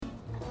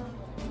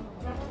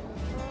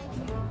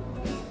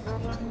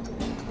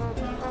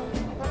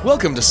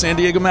Welcome to San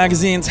Diego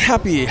Magazine's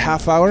Happy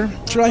Half Hour.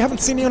 Sure, I haven't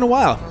seen you in a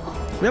while.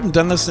 We haven't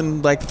done this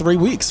in like 3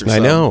 weeks or so. I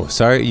know.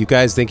 Sorry, you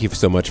guys. Thank you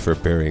so much for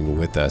bearing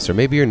with us. Or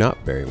maybe you're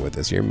not bearing with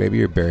us. Maybe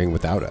you're bearing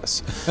without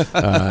us.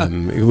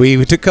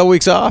 We took a couple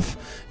weeks off,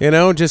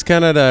 just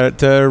kind of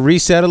to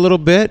reset a little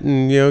bit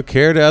and,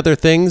 care to other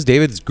things.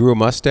 David grew a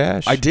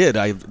mustache. I did.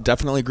 I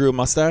definitely grew a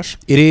mustache.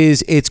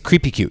 It's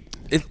creepy cute.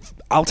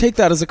 I'll take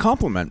that as a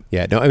compliment.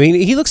 Yeah, no, I mean,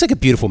 he looks like a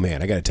beautiful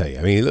man, I got to tell you.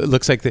 I mean, he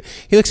looks like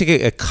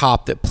a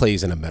cop that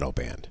plays in a metal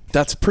band.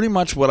 That's pretty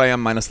much what I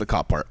am minus the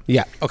cop part.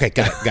 Yeah. Okay.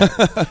 Got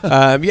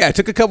it. I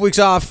took a couple weeks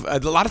off. A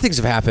lot of things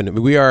have happened. I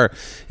mean, we are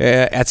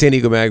at San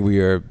Diego Mag. We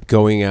are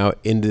going out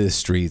into the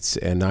streets,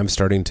 and I'm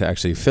starting to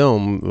actually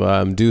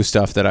film, do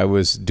stuff that I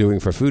was doing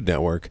for Food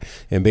Network,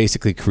 and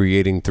basically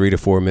creating 3 to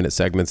 4 minute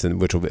segments,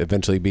 which will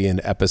eventually be in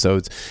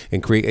episodes,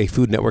 and create a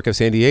Food Network of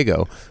San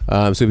Diego.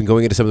 So we've been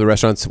going into some of the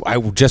restaurants. I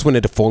just went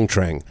into Fong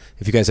Trang.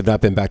 If you guys have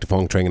not been back to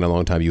Fong Trang in a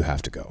long time, you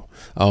have to go.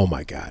 Oh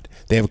my God,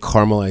 they have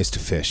caramelized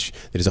fish.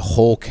 It is a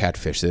whole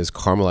catfish that is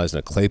caramelized in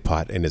a clay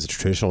pot and is a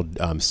traditional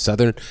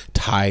southern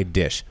Thai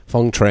dish.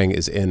 Fong Trang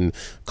is in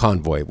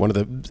Convoy, one of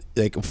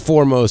the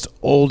foremost,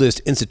 oldest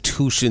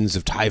institutions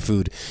of Thai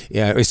food.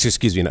 Yeah,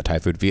 excuse me, not Thai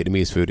food,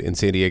 Vietnamese food in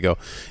San Diego.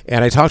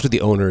 And I talked with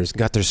the owners,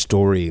 got their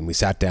story, and we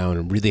sat down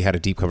and really had a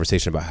deep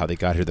conversation about how they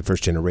got here, the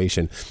first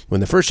generation. When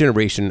the first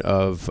generation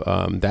of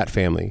that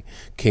family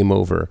came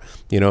over,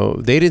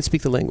 they didn't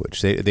speak the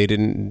language. They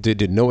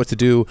didn't know what to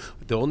do.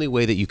 The only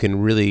way that you can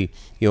really,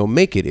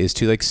 make it is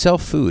to sell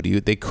food.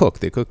 They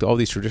cooked all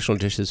these traditional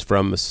dishes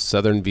from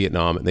southern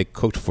Vietnam, and they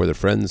cooked for their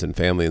friends and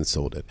family and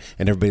sold it.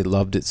 And everybody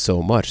loved it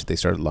so much they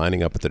started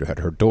lining up at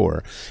her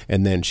door.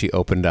 And then she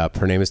opened up,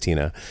 her name is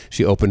Tina,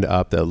 she opened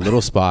up the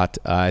little spot,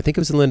 I think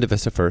it was in Linda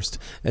Vista first,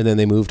 and then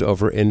they moved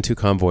over into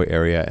Convoy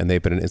area, and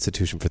they've been an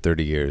institution for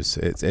 30 years.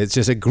 It's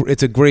just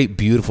it's a great,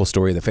 beautiful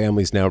story. The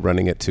family's now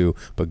running it too,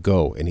 but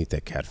go and eat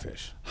that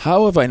catfish.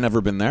 How have I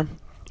never been there?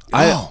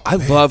 I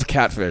love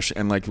catfish,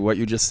 and what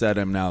you just said,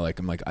 I'm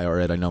like, all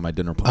right, I know my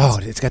dinner plans.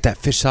 Oh, it's got that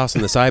fish sauce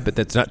on the side, but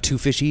that's not too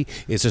fishy.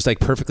 It's just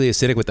perfectly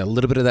acidic with a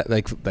little bit of that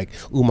like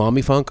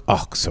umami funk.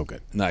 Oh, so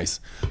good. Nice.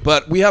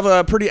 But we have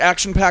a pretty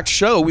action-packed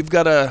show. We've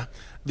got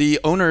the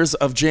owners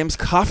of James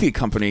Coffee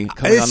Company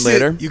coming on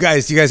later. You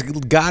guys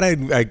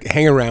gotta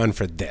hang around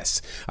for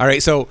this. All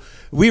right, so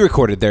we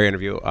recorded their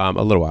interview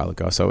a little while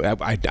ago, so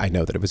I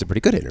know that it was a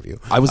pretty good interview.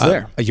 I was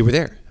there. You were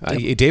there.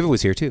 Yep. David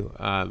was here too.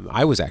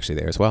 I was actually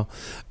there as well.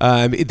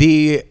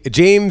 The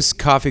James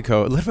Coffee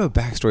Co. A little bit of a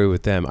backstory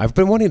with them. I've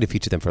been wanting to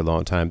feature them for a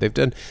long time. They've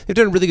done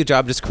a really good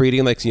job just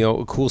creating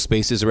cool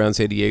spaces around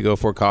San Diego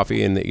for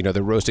coffee, and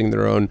they're roasting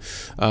their own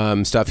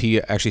stuff.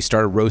 He actually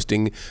started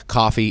roasting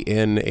coffee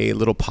in a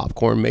little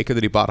popcorn maker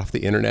that he bought off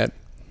the internet.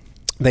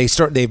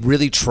 They've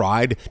really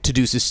tried to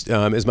do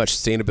as much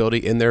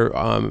sustainability in their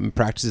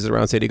practices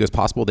around San Diego as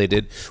possible. They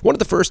did one of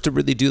the first to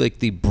really do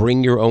the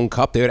bring your own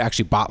cup. They had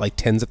actually bought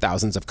tens of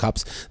thousands of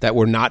cups that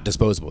were not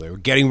disposable. They were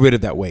getting rid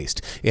of that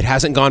waste. It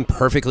hasn't gone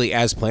perfectly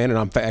as planned,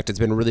 and in fact, it's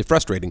been really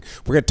frustrating.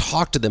 We're going to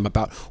talk to them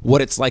about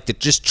what it's like to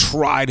just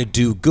try to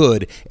do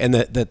good and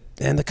the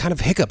kind of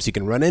hiccups you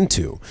can run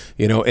into,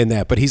 in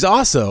that. But he's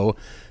also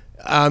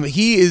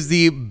he is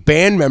the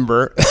band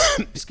member.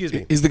 Excuse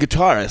me. He's the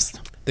guitarist.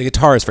 The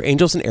guitarist for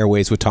Angels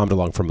Airwaves with Tom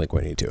DeLonge from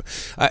Blink-182.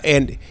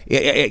 And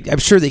I'm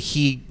sure that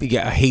he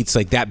hates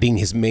that being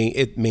his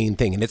main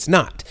thing, and it's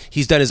not.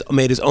 He's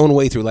made his own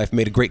way through life,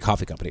 made a great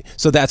coffee company.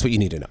 So that's what you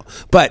need to know.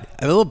 But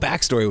I have a little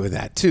backstory with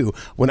that too.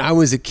 When I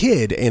was a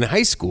kid in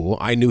high school,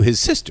 I knew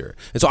his sister.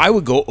 And so I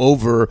would go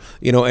over,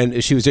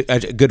 and she was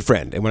a good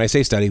friend. And when I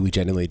say study, we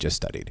genuinely just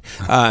studied.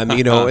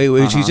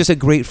 She's just a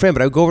great friend.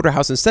 But I would go over to her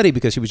house and study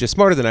because she was just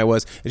smarter than I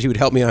was, and she would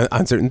help me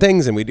on certain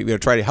things, and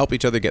we'd try to help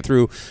each other get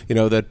through,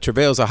 the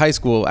travails of high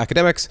school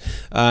academics.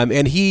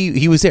 And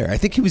he was there. I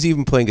think he was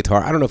even playing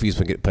guitar. I don't know if he was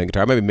playing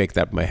guitar. I might make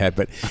that up in my head.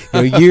 But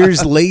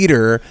years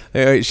later,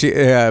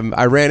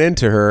 I ran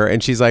into her,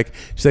 and she's like,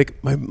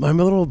 my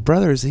little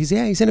brother's. He's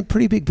in a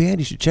pretty big band.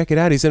 You should check it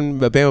out. He's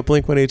in a band with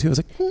Blink-182. I was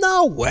like,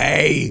 no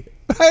way.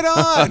 Right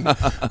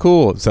on.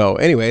 Cool. So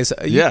anyways,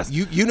 yes.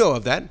 You know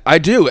of that. I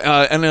do.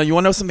 And you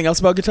want to know something else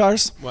about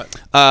guitars? What?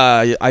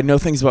 I know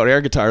things about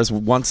air guitars.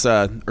 Once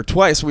or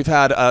twice we've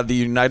had the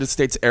United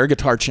States air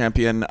guitar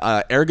champion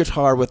air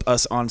guitar with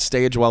us on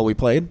stage while we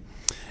played.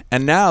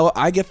 And now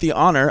I get the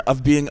honor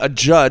of being a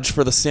judge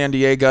for the San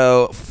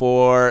Diego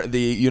for the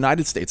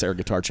United States Air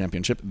Guitar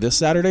Championship this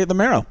Saturday at the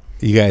Marrow.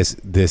 You guys,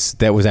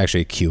 that was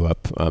actually a cue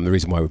up. The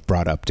reason why we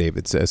brought up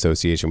David's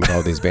association with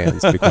all these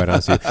bands, to be quite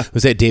honest with you,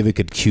 was that David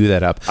could cue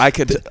that up. I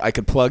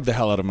could plug the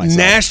hell out of myself.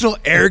 National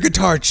Air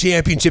Guitar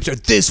Championships are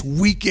this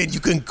weekend. You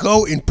can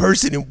go in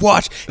person and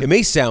watch. It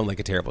may sound like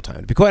a terrible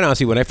time. To be quite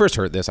honest with you, when I first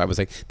heard this, I was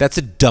like, that's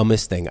the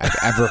dumbest thing I've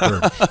ever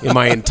heard in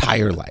my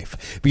entire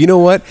life. But you know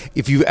what?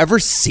 If you've ever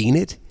seen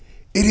it,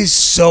 It is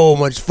so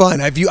much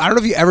fun. I don't know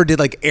if you ever did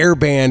like air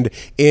band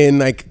in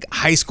like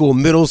high school,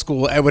 middle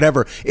school, and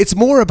whatever. It's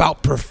more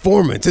about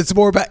performance. It's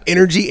more about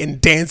energy and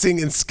dancing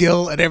and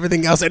skill and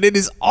everything else. And it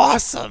is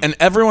awesome. And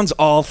everyone's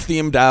all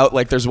themed out.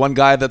 Like there's one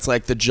guy that's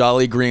like the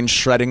Jolly Green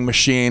shredding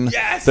machine.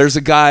 Yes. There's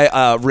a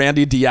guy,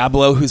 Randy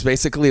Diablo, who's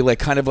basically like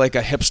kind of like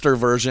a hipster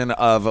version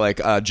of like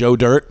Joe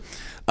Dirt.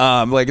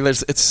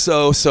 It's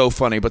so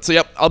funny. But so,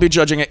 yep, I'll be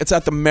judging it. It's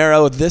at the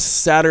Marrow this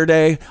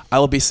Saturday. I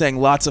will be saying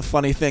lots of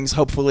funny things,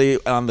 hopefully,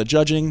 on the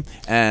judging.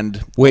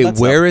 And wait,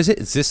 where is it?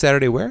 It's this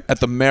Saturday where?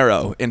 At the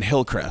Marrow in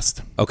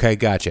Hillcrest. Okay,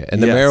 gotcha.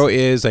 And the Marrow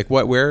is like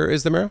what? Where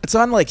is the Marrow? It's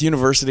on like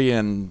University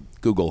and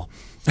Google.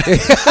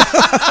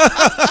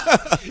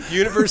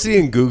 University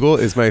and Google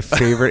is my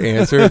favorite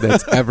answer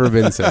that's ever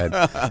been said.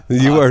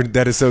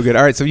 That is so good.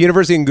 All right, so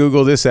University and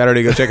Google this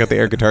Saturday. Go check out the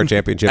Air Guitar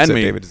Championships. And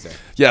me. David is there.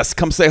 Yes,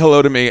 come say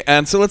hello to me.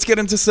 And so let's get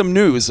into some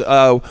news.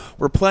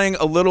 We're playing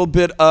a little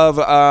bit of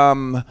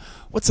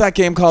what's that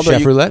game called?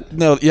 Chef Roulette?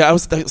 No, yeah, I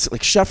was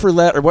like Chef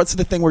Roulette, or what's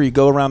the thing where you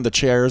go around the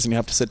chairs and you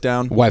have to sit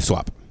down? Wife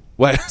swap.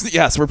 What?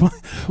 Yes, we're playing.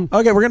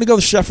 Okay, we're going to go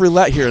with Chef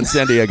Roulette here in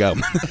San Diego.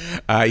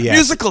 Yes.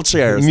 Musical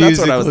chairs. That's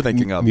what I was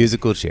thinking of.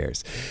 Musical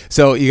chairs.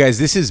 So, you guys,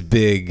 this is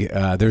big.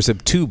 There's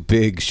two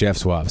big chef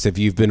swaps. If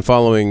you've been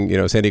following,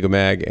 San Diego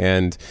Mag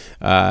and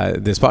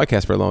this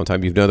podcast for a long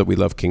time, you know that we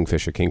love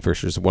Kingfisher.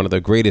 Kingfisher is one of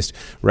the greatest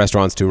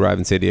restaurants to arrive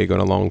in San Diego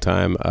in a long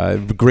time.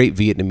 Great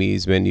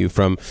Vietnamese menu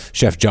from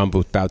Chef Jon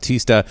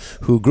Bautista,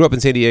 who grew up in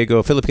San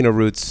Diego, Filipino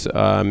roots.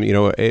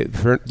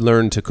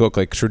 Learned to cook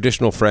like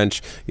traditional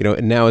French.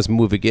 And now is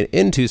moving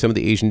into some of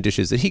the Asian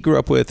dishes that he grew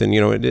up with, and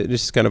it's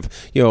just kind of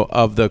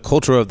of the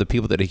culture of the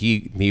people that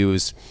he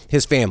was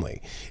his family.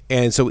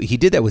 And so he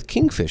did that with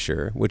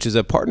Kingfisher, which is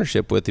a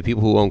partnership with the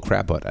people who own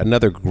Crab Hut,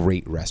 another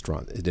great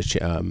restaurant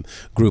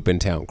group in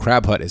town.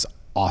 Crab Hut is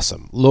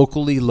awesome,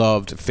 locally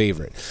loved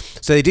favorite.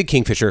 So they did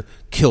Kingfisher,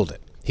 killed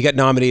it. He got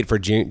nominated for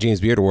James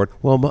Beard Award.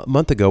 Well, a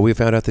month ago we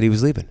found out that he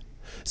was leaving.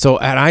 So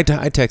and I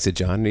texted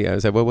John. I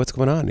was like, "Well, what's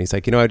going on?" And he's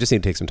like, "I just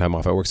need to take some time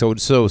off. I work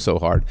so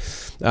hard."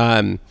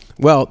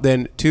 Well,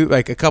 then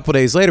a couple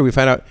days later, we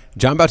found out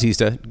Jon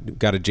Bautista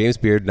got a James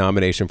Beard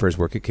nomination for his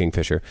work at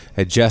Kingfisher,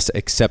 had just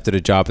accepted a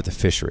job at the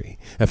Fishery.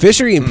 Now,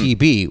 Fishery in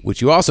PB,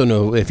 which you also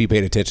know if you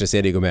paid attention to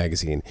San Diego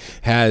Magazine,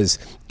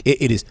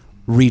 it is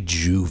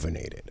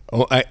rejuvenated.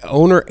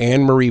 Owner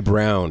Anne-Marie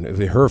Brown,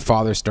 her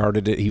father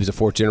started it. He was a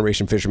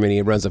fourth-generation fisherman.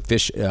 He runs a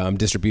fish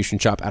distribution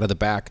shop out of the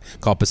back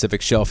called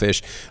Pacific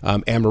Shellfish.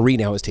 Anne-Marie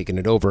now has taken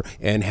it over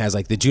and has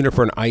like the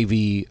Juniper and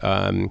Ivy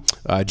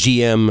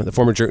GM, the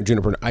former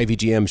Juniper and Ivy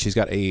GM. She's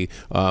got a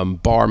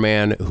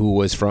barman who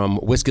was from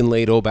Whisk and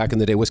Ladle back in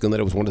the day. Whisk and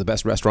Ladle was one of the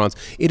best restaurants.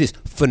 It is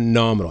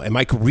phenomenal. And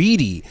Mike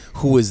Reedy,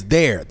 who was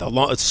there,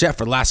 the chef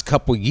for the last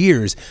couple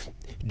years,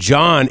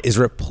 John is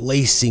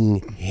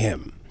replacing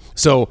him.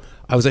 So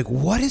I was like,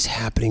 what is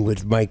happening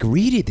with Mike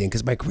Reedy then?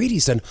 Because Mike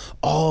Reedy's done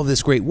all of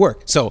this great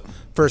work. So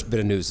first bit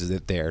of news is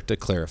that there, to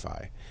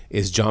clarify,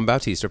 is Jon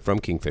Bautista from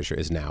Kingfisher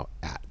is now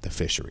at the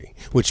Fishery,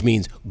 which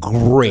means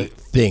great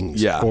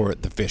things for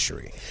the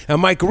Fishery. And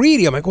Mike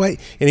Reedy, I'm like, what?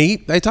 And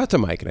I talked to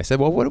Mike and I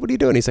said, well, what are you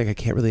doing? He's like, I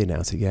can't really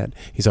announce it yet.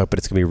 He's like, but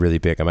it's going to be really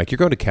big. I'm like, you're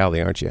going to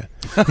Callie, aren't you?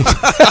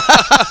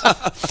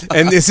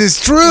 And this is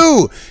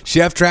true.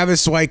 Chef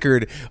Travis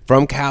Swikard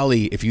from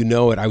Callie, if you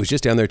know it, I was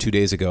just down there 2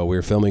 days ago. We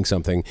were filming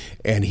something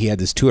and he had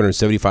this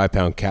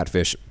 275-pound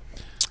catfish.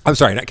 I'm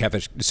sorry, not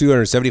catfish,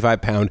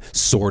 275-pound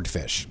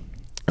swordfish.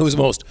 It was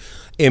the most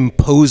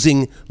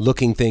imposing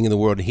looking thing in the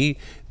world. He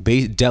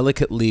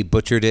delicately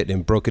butchered it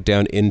and broke it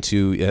down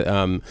into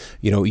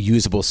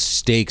usable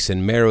steaks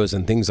and marrows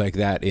and things like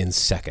that in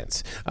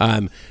seconds.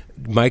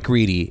 Mike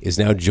Reedy is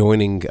now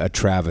joining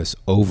Travis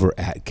over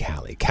at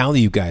Callie. Callie,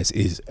 you guys,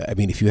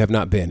 if you have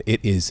not been,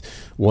 it is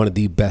one of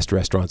the best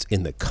restaurants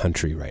in the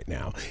country right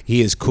now.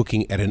 He is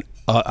cooking at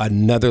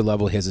another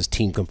level. He has his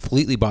team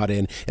completely bought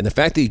in. And the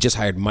fact that he just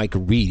hired Mike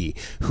Reedy,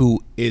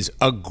 who is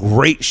a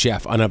great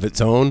chef on of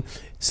its own,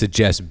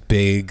 suggests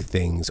big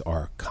things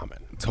are coming.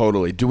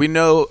 Totally. Do we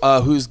know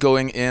who's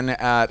going in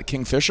at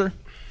Kingfisher?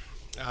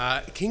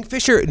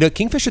 Kingfisher,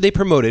 they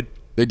promoted.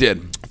 They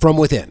did. From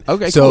within.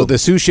 Okay, so cool. the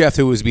sous chef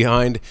who was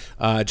behind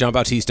Jon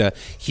Bautista,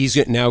 he's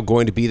now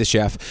going to be the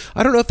chef.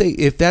 I don't know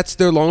if that's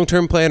their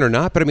long-term plan or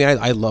not, but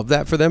I love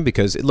that for them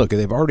because, look,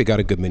 they've already got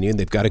a good menu and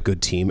they've got a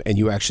good team, and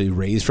you actually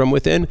raise from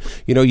within.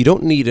 You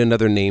don't need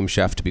another name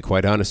chef, to be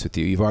quite honest with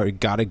you. You've already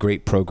got a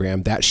great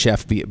program. That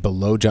chef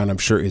below Jon, I'm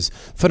sure, is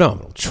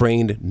phenomenal.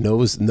 Trained,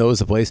 knows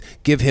the place.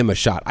 Give him a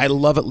shot. I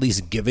love at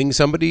least giving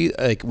somebody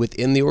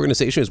within the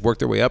organization who's worked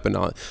their way up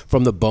and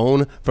from the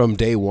bone from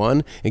day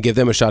one and give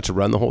them a shot to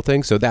run the whole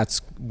thing. So that's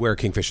where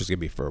Kingfisher's going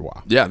to be for a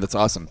while. Yeah, that's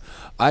awesome.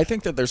 I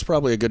think that there's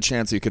probably a good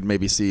chance you could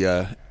maybe see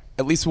a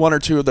at least one or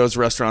two of those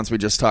restaurants we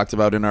just talked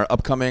about in our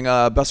upcoming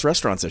Best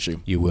Restaurants issue.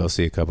 You will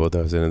see a couple of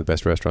those in the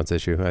Best Restaurants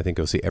issue. I think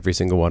you'll see every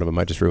single one of them.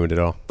 I just ruined it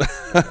all.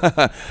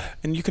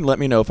 And you can let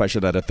me know if I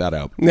should edit that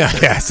out.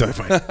 Yeah, so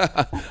fine.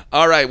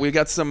 All right, we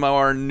got some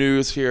more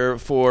news here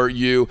for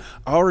you.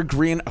 Our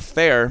Green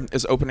Affair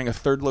is opening a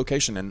third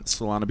location in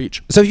Solana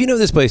Beach. So if you know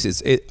this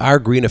place, Our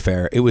Green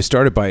Affair. It was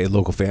started by a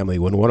local family.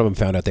 When one of them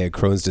found out they had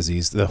Crohn's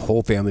disease, the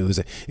whole family was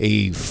a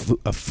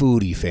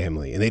foodie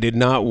family, and they did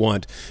not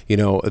want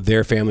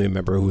their family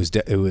member who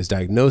was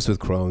diagnosed with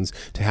Crohn's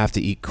to have to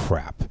eat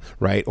crap,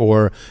 right?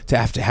 Or to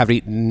have to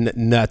eat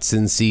nuts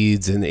and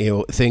seeds and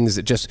things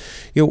that just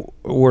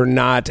were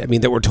not. I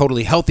mean, that were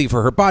totally healthy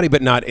for her body,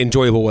 but not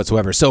enjoyable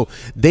whatsoever. So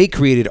they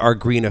created Our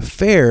Green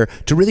Affair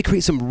to really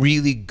create some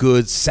really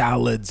good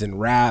salads and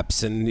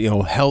wraps and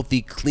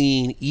healthy,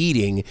 clean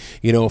eating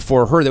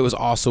for her that was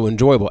also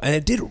enjoyable, and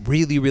it did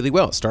really, really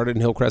well. It started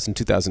in Hillcrest in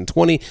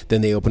 2020.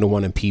 Then they opened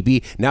one in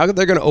PB. Now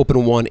they're going to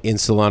open one in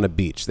Solana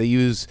Beach. They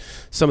use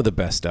some of the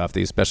best stuff.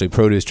 They especially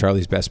produce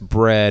Charlie's Best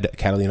Bread,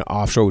 Catalina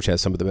Offshore, which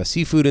has some of the best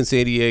seafood in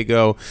San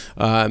Diego.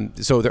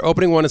 So they're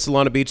opening one in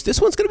Solana Beach.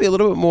 This one's going to be a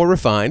little bit more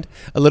refined,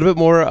 a little bit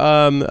more,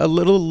 a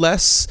little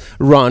less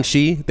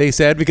raunchy, they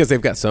said, because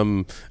they've got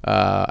some,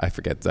 I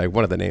forget, like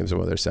one of the names of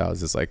one of their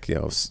salads is like,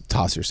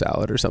 toss your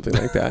salad or something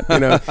like that.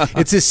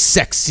 It's a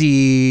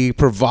sexy,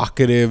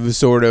 provocative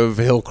sort of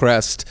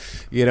Hillcrest,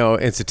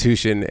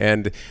 institution.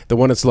 And the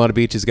one at Solana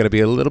Beach is going to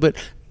be a little bit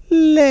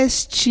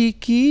less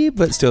cheeky,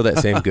 but still that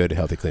same good,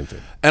 healthy, clean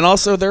food. And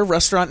also their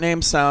restaurant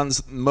name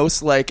sounds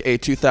most like a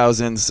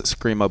 2000s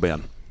Screamo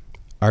band.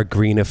 Our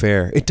Green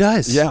Affair. It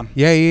does. Yeah.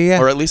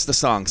 Yeah. Or at least the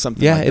song,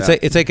 something like that. Yeah,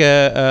 it's like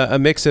a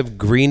mix of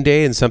Green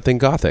Day and something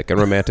gothic and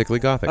romantically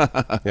gothic.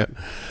 Yep.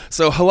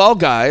 So Halal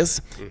Guys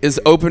is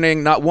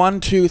opening not 1,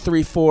 2,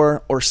 3,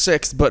 4, or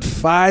 6, but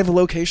 5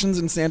 locations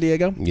in San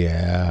Diego.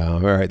 Yeah.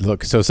 All right.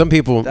 Look, so some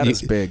people that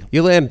is big.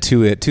 You land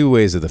two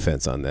ways of the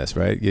fence on this,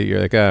 right?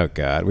 You're like, oh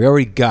God, we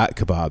already got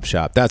Kebab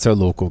Shop. That's our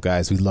local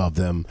guys. We love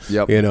them.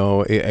 Yep.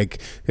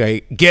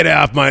 Get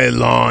off my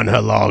lawn,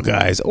 Halal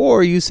Guys.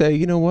 Or you say,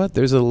 you know what?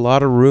 There's a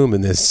lot of room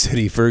in this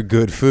city for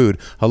good food.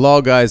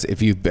 Halal Guys,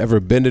 if you've ever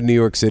been to New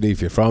York City,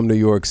 if you're from New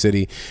York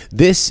City,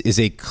 this is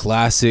a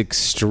classic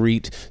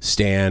street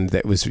stand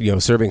that was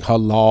serving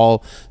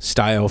halal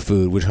style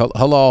food, which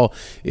halal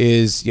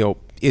is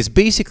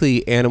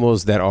basically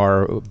animals that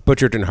are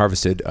butchered and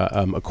harvested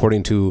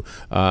according to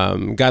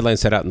guidelines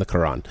set out in the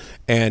Quran.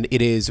 And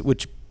it is,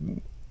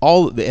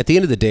 at the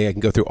end of the day, I can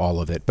go through all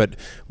of it, but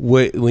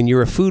when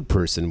you're a food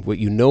person, what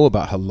you know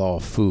about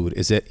halal food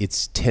is that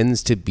it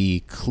tends to be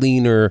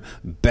cleaner,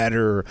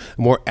 better,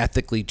 more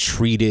ethically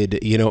treated.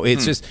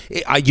 It's just,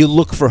 you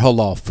look for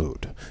halal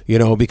food,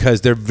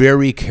 because they're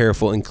very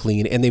careful and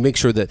clean, and they make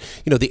sure that,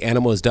 the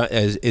animal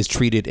is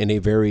treated in a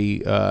very,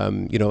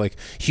 like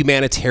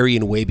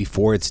humanitarian way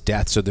before its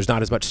death. So there's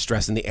not as much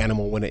stress in the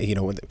animal when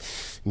it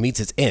meets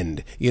its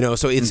end,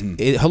 so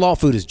halal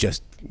food is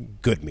just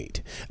good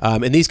meat.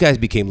 And these guys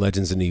became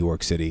legends in New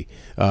York City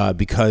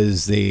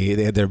because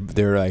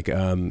they're like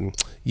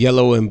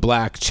yellow and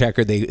black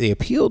checkered. They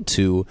appealed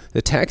to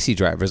the taxi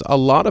drivers, a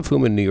lot of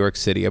whom in New York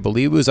City, I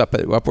believe it was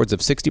upwards of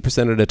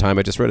 60% at a time.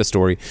 I just read a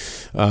story,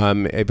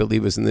 I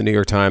believe it was in the New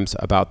York Times,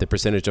 about the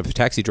percentage of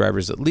taxi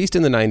drivers, at least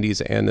in the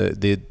 90s and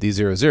the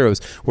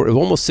 00s, were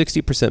almost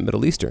 60%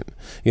 Middle Eastern.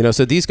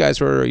 So these guys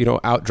were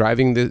out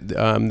driving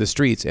the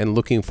streets and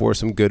looking for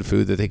some good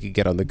food that they could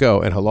get on the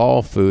go. And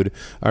Halal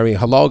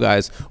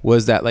Guys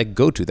was that like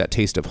go-to, that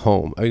taste of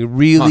home. I mean,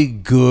 really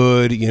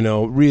good,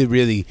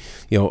 really,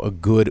 a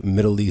good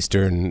Middle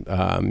Eastern,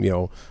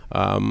 kebabs,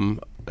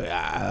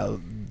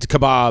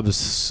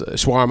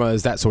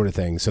 shawarmas, that sort of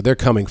thing. So they're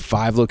coming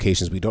 5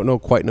 locations. We don't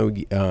quite know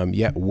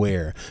yet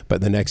where,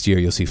 but the next year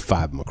you'll see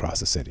 5 of them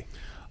across the city.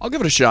 I'll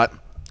give it a shot.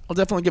 I'll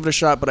definitely give it a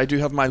shot, but I do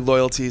have my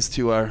loyalties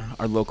to our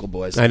local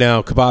boys. I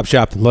know. Kebab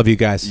Shop. Love you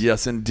guys.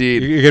 Yes,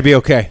 indeed. You're going to be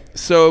okay.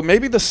 So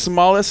maybe the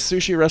smallest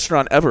sushi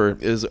restaurant ever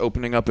is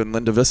opening up in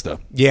Linda Vista.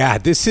 Yeah,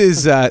 this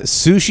is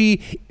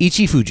Sushi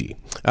Ichifuji.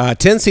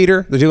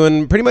 10-seater. They're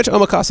doing pretty much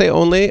omakase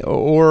only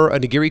or a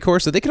nigiri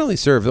course, so they can only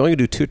serve. They're only going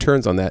to do 2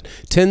 turns on that.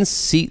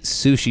 10-seat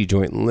sushi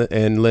joint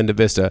in Linda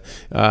Vista.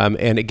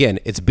 And again,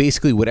 it's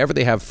basically whatever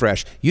they have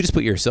fresh. You just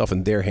put yourself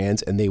in their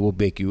hands, and they will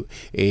make you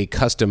a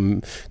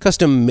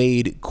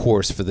custom-made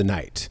course for the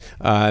night.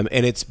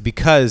 And it's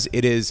because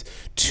it is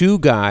 2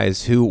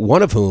 guys who,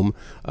 one of whom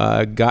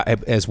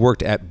has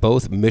worked at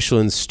both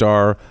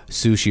Michelin-starred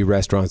sushi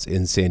restaurants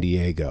in San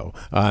Diego.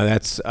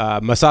 That's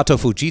Masato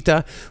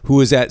Fujita, who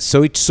is at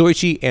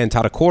Soichi and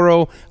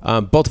Tadokoro,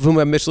 both of whom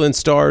have Michelin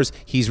stars.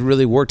 He's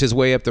really worked his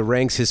way up the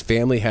ranks. His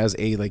family has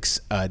a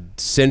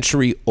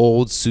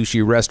century-old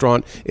sushi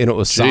restaurant in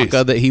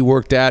Osaka that he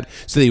worked at.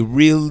 So they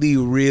really,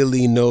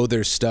 really know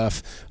their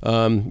stuff.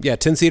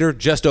 10-seater,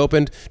 just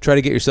opened. Try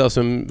to get yourself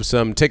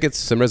some tickets,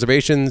 some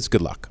reservations.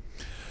 Good luck.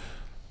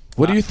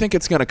 What do you think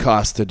it's going to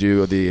cost to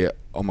do the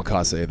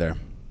omakase there?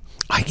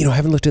 I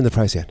haven't looked into the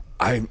price yet.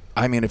 I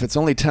mean, if it's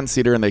only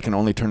 10-seater and they can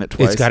only turn it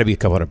twice, it's got to be a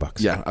couple $100.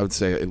 Yeah, I would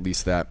say at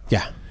least that.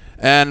 Yeah.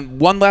 And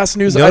one last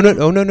news No, item.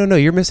 no.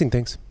 You're missing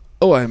things.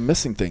 Oh, I'm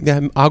missing things.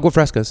 Yeah, agua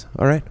frescas.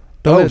 All right.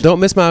 Don't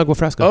miss my agua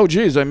fresca. Oh,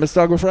 geez, I missed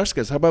agua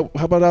frescas.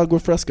 How about agua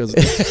frescas?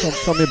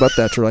 tell me about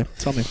that, Troy.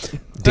 Tell me.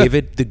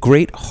 David, the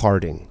great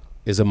Harding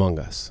is among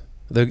us.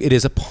 It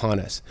is upon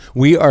us.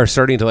 We are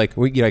starting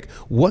to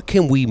what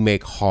can we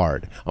make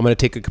hard? I'm going to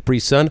take a Capri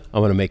Sun.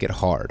 I'm going to make it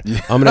hard.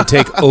 I'm going to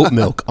take oat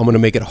milk. I'm going to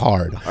make it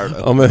hard.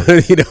 I'm going to,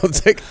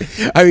 it's like,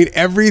 I mean,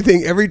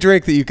 every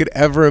drink that you could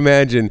ever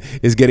imagine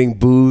is getting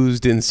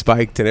boozed and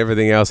spiked and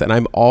everything else. And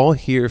I'm all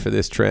here for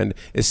this trend,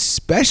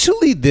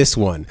 especially this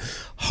one.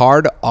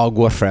 Hard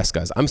agua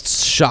frescas. I'm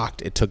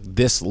shocked it took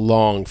this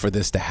long for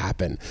this to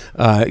happen.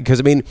 Because,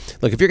 I mean,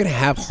 look, if you're going to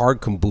have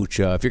hard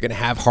kombucha, if you're going to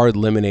have hard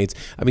lemonades,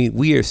 I mean,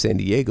 we are San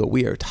Diego.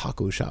 We are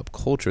taco shop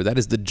culture. That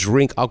is the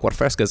drink agua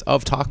frescas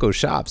of taco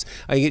shops.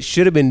 I mean, it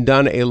should have been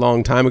done a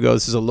long time ago.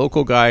 This is a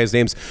local guy. His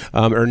name's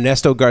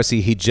Ernesto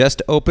Garcia. He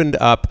just opened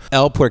up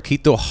El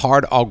Puerquito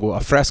Hard Agua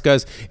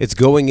Frescas. It's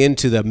going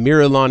into the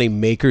Miralani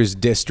Makers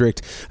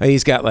District. And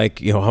he's got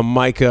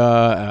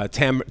Jamaica,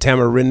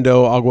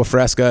 Tamarindo Agua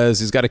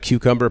Frescas. He's got a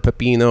cucumber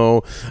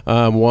pepino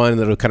one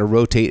that'll kind of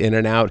rotate in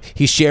and out.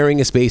 He's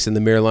sharing a space in the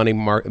Miralani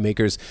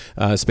Makers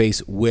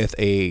space with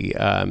a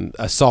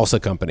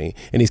salsa company,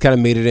 and he's kind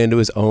of made it into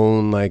his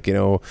own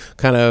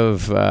kind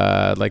of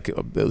like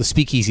a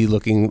speakeasy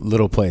looking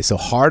little place. So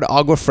hard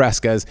agua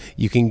frescas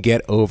you can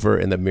get over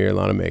in the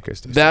Miralani Makers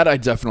District. That I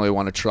definitely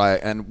want to try,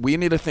 and we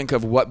need to think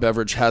of what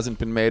beverage hasn't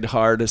been made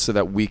hard so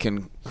that we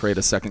can create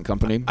a second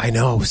company. I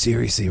know,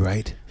 seriously,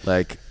 right?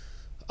 Like.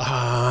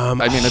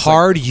 It's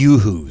hard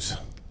yoo-hoos.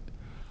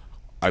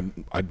 I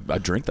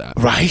drink that.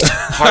 Right?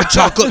 Hard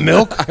chocolate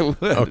milk? I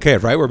would. Okay,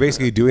 right? We're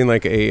basically doing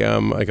like a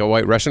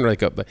White Russian or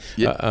what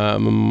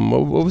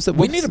was it?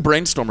 We need to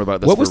brainstorm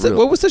about this. What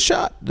was the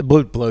shot? The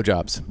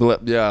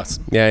blowjobs. Yes.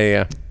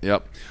 Yeah.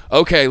 Yep.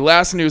 Okay,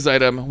 last news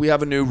item. We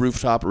have a new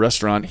rooftop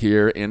restaurant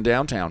here in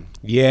downtown.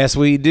 Yes,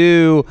 we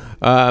do.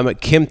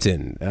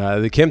 Kimpton,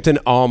 the Kimpton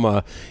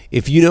Alma.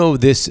 If you know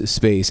this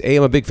space,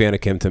 I'm a big fan of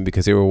Kimpton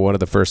because they were one of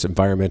the first not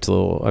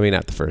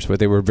the first, but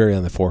they were very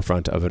on the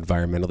forefront of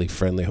environmentally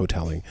friendly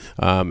hoteling.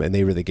 And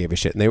they really gave a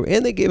shit.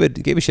 And they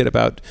gave a shit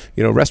about,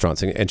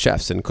 restaurants and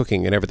chefs and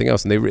cooking and everything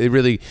else. And they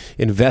really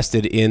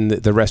invested in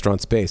the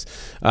restaurant space.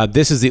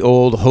 This is the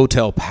old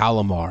Hotel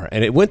Palomar,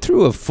 and it went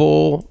through a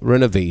full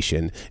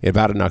renovation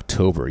about in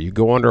October. You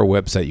go onto our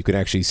website, you can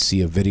actually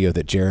see a video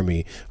that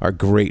Jeremy, our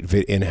great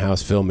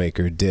in-house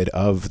filmmaker, did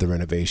of the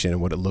renovation and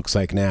what it looks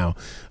like now.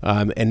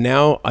 And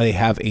now I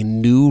have a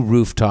new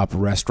rooftop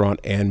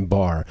restaurant and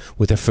bar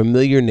with a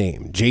familiar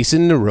name,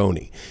 Jason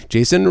Neroni.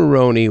 Jason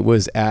Neroni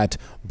was at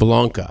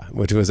Blanca,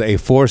 which was a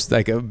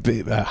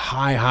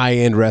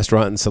high-end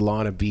restaurant in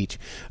Solana Beach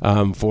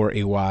for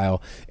a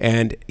while.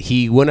 And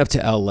he went up to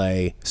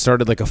LA,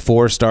 started like a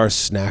 4-star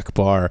snack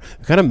bar,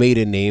 kind of made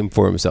a name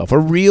for himself, a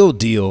real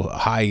deal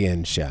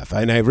high-end chef.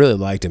 And I really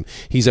liked him.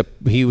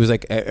 He was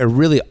like a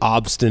really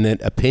obstinate,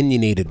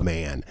 opinionated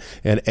man,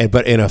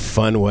 but in a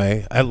fun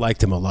way. I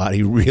liked him a lot.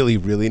 He really,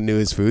 really knew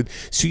his food.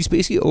 So he's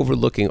basically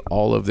overlooking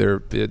all of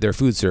their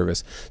food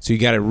service. So you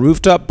got a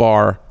rooftop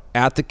bar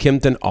at the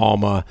Kimpton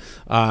Alma.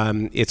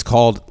 It's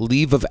called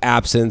Leave of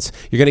Absence.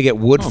 You're going to get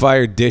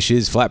wood-fired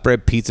dishes,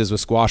 flatbread pizzas with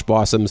squash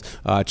blossoms,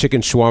 chicken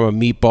shawarma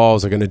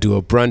meatballs. They're going to do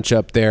a brunch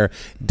up there.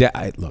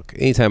 Look,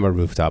 anytime a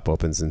rooftop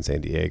opens in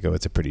San Diego,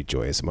 it's a pretty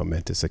joyous,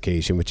 momentous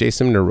occasion. With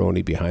Jason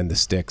Neroni behind the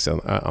sticks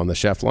on the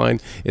chef line,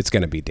 it's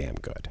going to be damn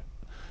good.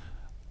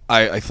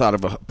 I thought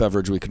of a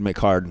beverage we could make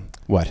hard.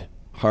 What?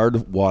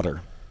 Hard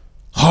water.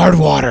 Hard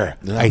water.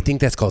 Yeah. I think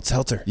that's called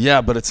seltzer.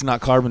 Yeah, but it's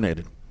not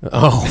carbonated.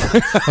 Oh,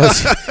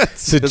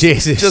 so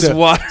Jason, just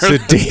water. So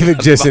David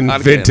just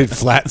invented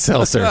flat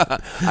seltzer.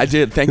 I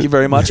did. Thank you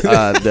very much.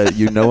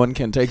 No one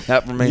can take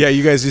that from me. Yeah,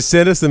 you guys just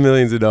send us the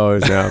millions of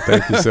dollars now.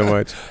 Thank you so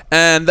much.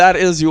 And that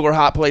is your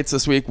hot plates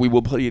this week. We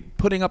will be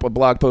putting up a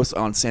blog post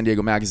on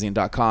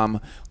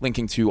SanDiegoMagazine.com,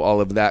 linking to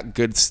all of that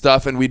good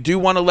stuff. And we do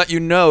want to let you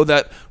know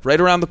that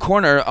right around the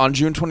corner on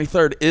June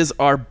 23rd is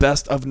our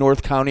Best of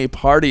North County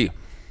party.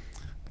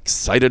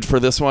 Excited for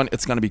this one.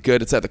 It's going to be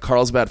good. It's at the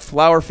Carlsbad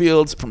Flower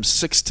Fields from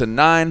 6 to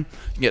 9. You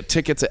can get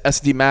tickets at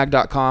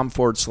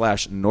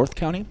sdmag.com/North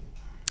County.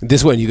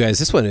 This one, you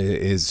guys,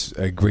 is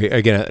a great,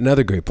 again,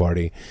 another great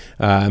party.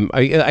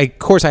 Of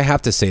course, I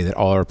have to say that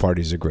all our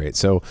parties are great.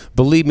 So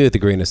believe me with a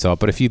grain of salt.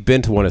 But if you've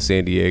been to one of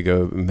San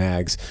Diego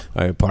Mag's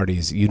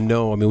parties,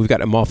 we've got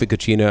Amalfi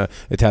Cucina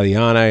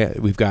Italiana.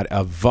 We've got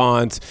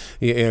Avant.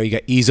 You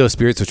got Izo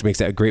Spirits, which makes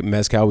that a great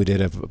mezcal. We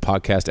did a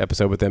podcast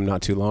episode with them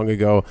not too long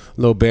ago.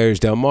 L'Auberge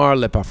Del Mar,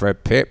 Le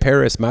Parfait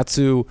Paris,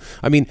 Matsu.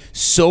 I mean,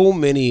 so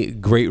many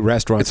great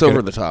restaurants. It's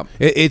over the top.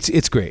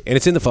 It's great. And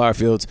it's in the flower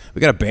fields.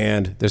 We got a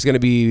band. There's going to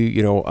be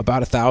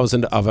about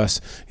 1,000 of us,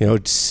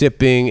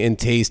 sipping and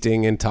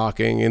tasting and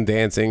talking and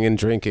dancing and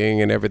drinking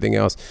and everything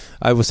else.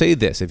 I will say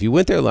this: if you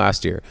went there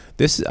last year,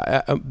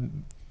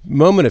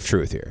 moment of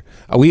truth here.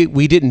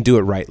 We didn't do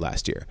it right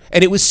last year,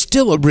 and it was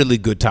still a really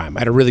good time.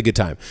 I had a really good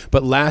time.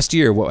 But last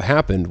year, what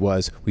happened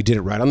was we did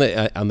it right on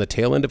the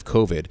tail end of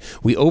COVID.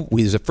 It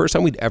was the first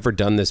time we'd ever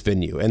done this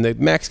venue, and the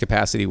max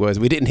capacity was,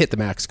 we didn't hit the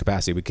max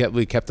capacity. We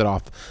kept it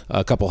off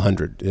a couple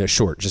hundred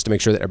short, just to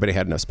make sure that everybody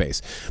had enough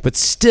space. But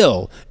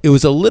still, it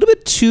was a little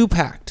bit too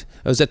packed.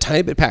 It was a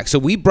tiny bit packed. So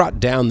we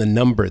brought down the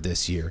number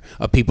this year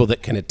of people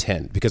that can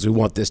attend, because we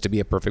want this to be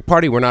a perfect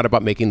party. We're not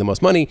about making the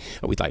most money.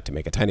 We'd like to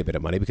make a tiny bit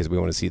of money because we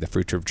want to see the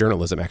future of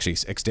journalism actually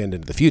extend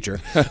into the future.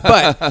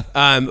 But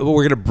we're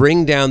going to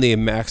bring down the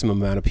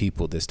maximum amount of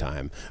people this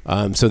time,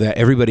 so that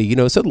everybody,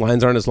 so the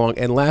lines aren't as long.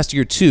 And last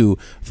year, too,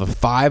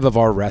 5 of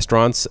our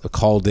restaurants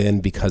called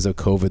in because of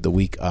COVID the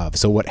week of.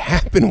 So what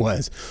happened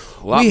was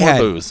we had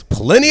booze.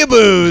 Plenty of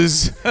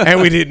booze, and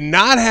we did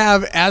not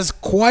have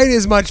quite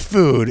as much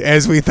food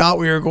as we thought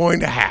we were going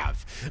to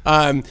have.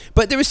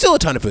 But there was still a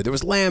ton of food. There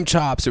was lamb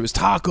chops, there was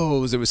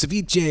tacos, there was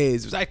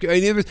ceviches,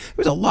 there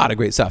was a lot of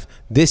great stuff.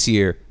 This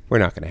year, we're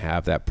not going to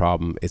have that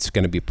problem. It's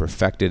going to be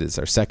perfected. It's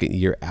our second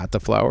year at the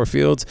Flower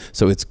Fields,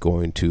 so it's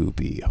going to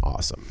be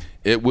awesome.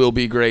 It will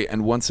be great.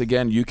 And once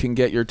again, you can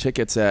get your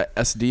tickets at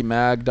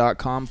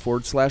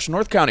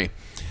sdmag.com/North County.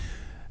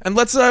 And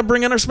let's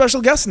bring in our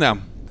special guest now.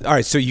 All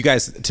right, so you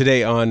guys,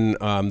 today on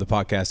the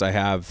podcast, I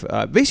have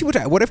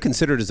basically what I've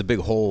considered as a big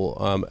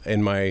hole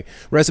in my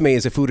resume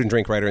as a food and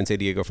drink writer in San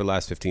Diego for the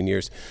last 15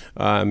 years.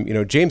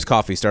 James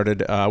Coffee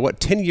started,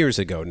 10 years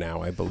ago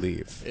now, I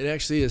believe. It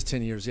actually is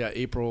 10 years, yeah.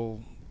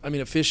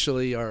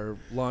 Officially our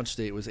launch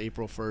date was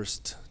April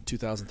 1st,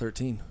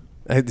 2013.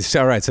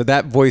 All right, so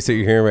that voice that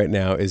you're hearing right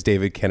now is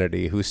David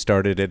Kennedy, who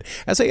started it.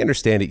 As I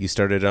understand it, you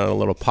started on a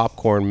little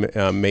popcorn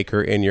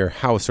maker in your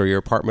house or your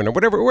apartment or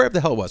wherever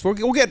the hell it was.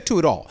 We'll get to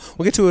it all.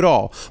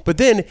 But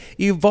then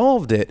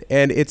evolved it,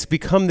 and it's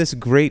become this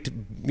great,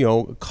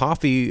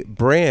 coffee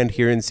brand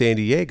here in San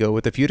Diego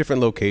with a few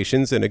different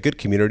locations and a good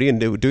community,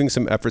 and doing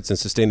some efforts in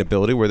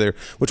sustainability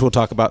which we'll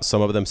talk about.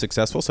 Some of them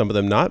successful, some of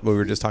them not. We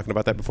were just talking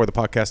about that before the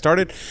podcast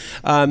started.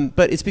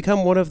 But it's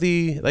become one of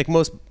the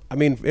most,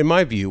 in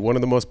my view, one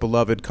of the most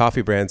beloved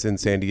coffee brands in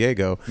San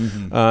Diego.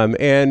 Mm-hmm.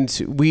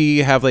 And we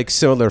have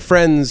similar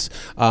friends.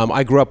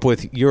 I grew up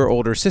with your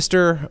older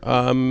sister,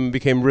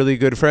 became really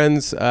good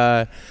friends.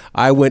 I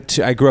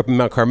grew up in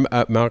Mount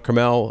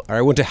Carmel.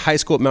 I went to high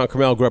school at Mount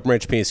Carmel, grew up in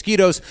Rancho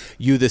Penasquitos.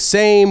 You the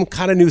same,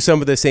 kind of knew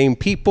some of the same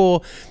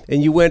people.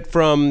 And you went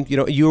from,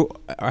 you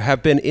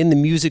have been in the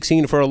music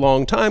scene for a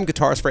long time,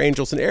 guitarist for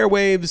Angels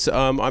Airwaves,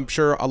 I'm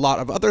sure a lot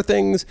of other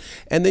things.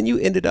 And then you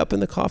ended up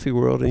in the coffee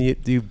world, and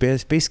you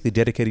basically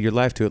dedicated your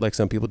life to it like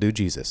some people do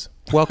Jesus.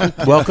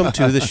 Welcome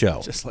to the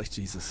show. Just like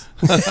Jesus.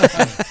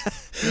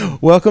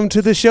 Welcome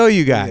to the show,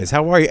 you guys.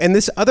 How are you? And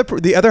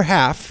the other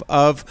half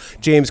of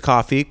James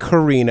Coffee,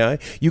 Carina,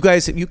 you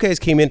guys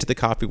came into the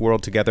coffee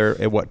world together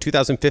at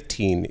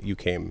 2015 you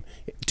came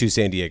to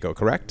San Diego,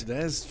 correct?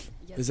 Is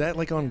that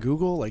on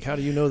Google? How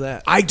do you know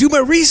that? I do my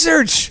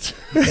research.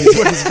 He's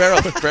very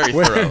thorough. Very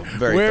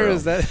Where thorough.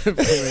 is that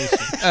information?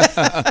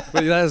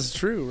 But that is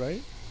true,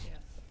 right?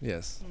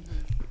 Yes.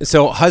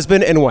 So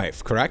husband and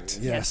wife, correct?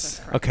 Yes.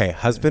 Correct. Okay,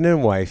 husband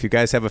and wife. You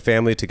guys have a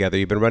family together.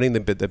 You've been running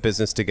the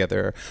business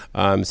together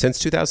since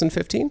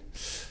 2015?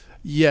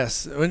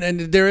 Yes, and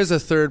there is a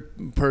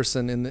third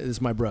person, and is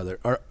my brother,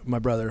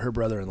 her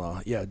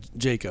brother-in-law. Yeah,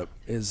 Jacob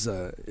is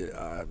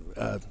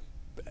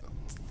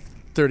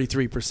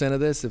 33% of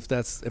this. If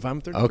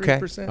I'm 33%,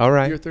 okay, all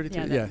right, you're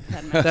 33. Yeah,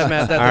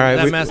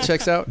 that math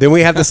checks out. Then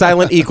we have the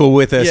silent equal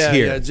with us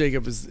here. Yeah,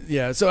 Jacob is.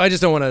 Yeah, so I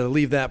just don't want to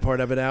leave that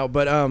part of it out.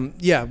 But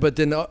but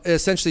then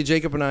essentially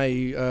Jacob and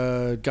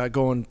I got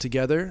going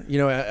together.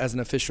 As an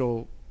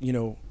official.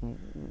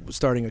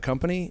 Starting a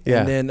company.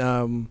 Yeah. And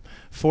then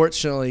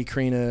fortunately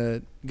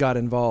Carina got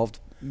involved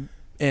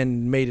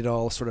and made it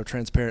all sort of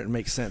transparent and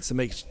make sense and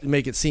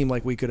make it seem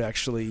like we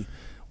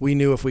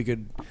knew if we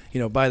could,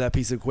 buy that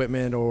piece of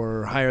equipment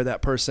or hire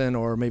that person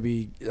or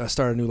maybe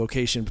start a new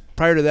location.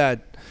 Prior to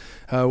that,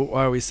 I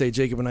always say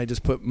Jacob and I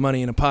just put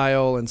money in a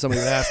pile and somebody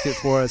would ask it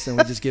for us and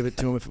we just give it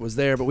to them if it was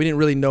there. But we didn't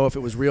really know if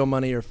it was real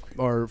money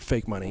or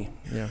fake money.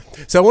 Yeah.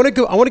 So I want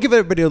to give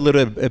everybody a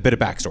bit of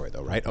backstory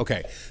though, right?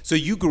 Okay. So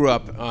you grew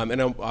up,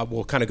 and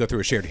we'll kind of go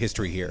through a shared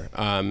history here.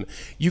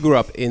 You grew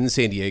up in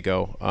San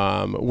Diego,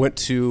 went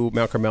to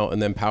Mount Carmel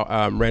and then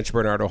Rancho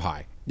Bernardo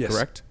High. Yes.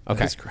 Correct? Okay.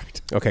 That's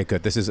correct. Okay,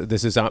 good. This is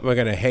we're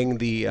going to hang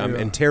the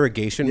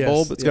interrogation Yes,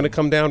 bulb. It's going to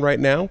come down right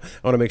now.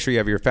 I want to make sure you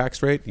have your facts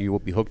straight. You will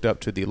be hooked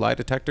up to the lie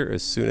detector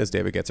as soon as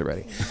David gets it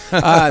ready.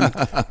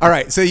 All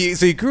right. So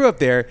you grew up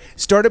there,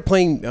 started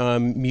playing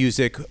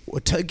music.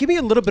 Give me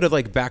a little bit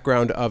of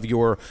background of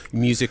your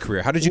music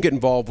career. How did you get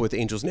involved with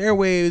Angels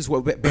Airwaves?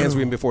 What bands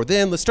were you in before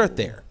then? Let's start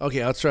there.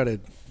 Okay, I'll try to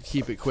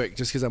keep it quick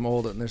just because I'm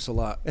old and there's a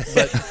lot.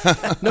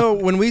 But no,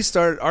 when we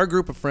started, our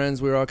group of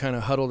friends, we were all kind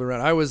of huddled around.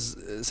 I was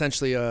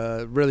essentially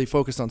really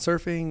focused on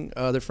surfing.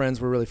 Other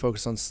friends were really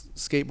focused on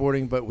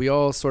skateboarding, but we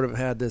all sort of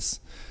had this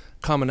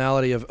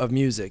commonality of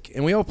music,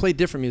 and we all played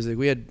different music.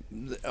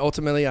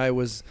 Ultimately I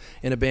was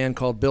in a band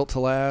called Built to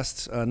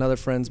Last. Another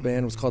friend's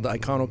band was called the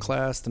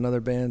Iconoclast. Another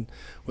band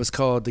was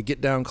called the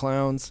Get Down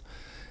Clowns,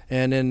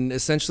 and then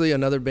essentially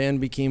another band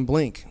became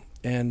Blink.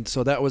 And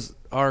so that was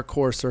our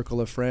core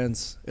circle of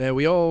friends, and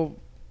we all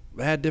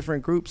had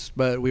different groups,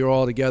 but we were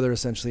all together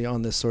essentially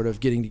on this sort of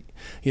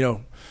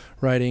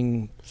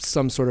writing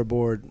some sort of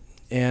board.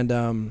 And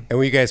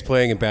were you guys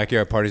playing in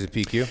backyard parties at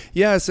PQ?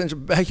 Yeah, essentially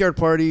backyard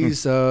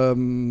parties.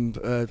 And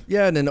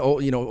then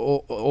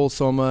old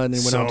Soma, and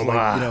then went out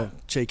to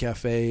like Che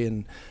Cafe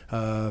and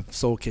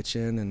Soul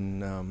Kitchen,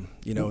 and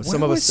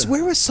some of us.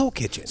 Where was Soul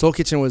Kitchen? Soul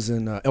Kitchen was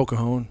in El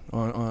Cajon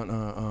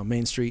on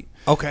Main Street.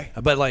 Okay,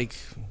 but like,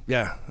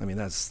 yeah, I mean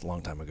that's a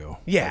long time ago.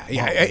 Yeah,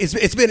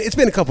 it's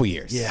been a couple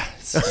years. Yeah,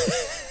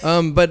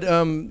 and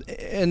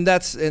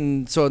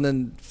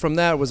then from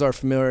that was our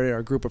familiarity,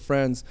 our group of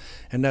friends,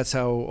 and that's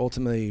how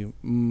ultimately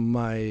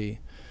my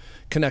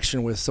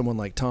connection with someone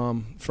like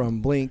Tom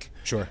from Blink.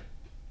 Sure.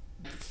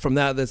 From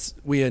that,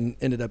 we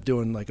ended up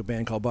doing like a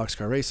band called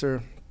Boxcar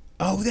Racer.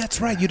 Oh, that's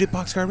right. You did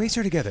Boxcar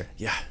Racer together.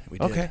 Yeah, we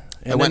did. Okay.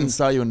 I went and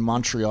saw you in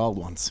Montreal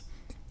once.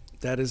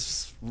 That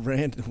is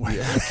random.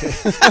 Yeah. Okay.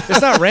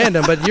 It's not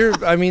random, but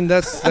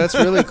that's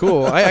really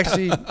cool. I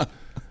actually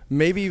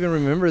maybe even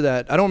remember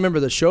that. I don't remember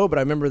the show, but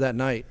I remember that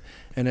night,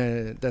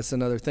 and that's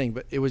another thing.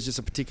 But it was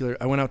just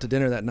I went out to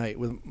dinner that night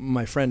with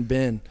my friend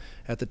Ben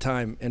at the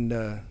time, and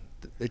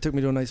they took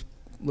me to a nice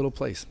little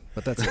place.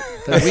 But that's it.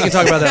 We can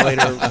talk about that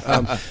later.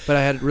 But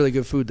I had really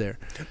good food there.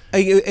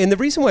 And the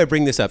reason why I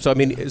bring this up,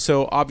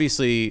 so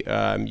obviously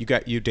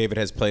David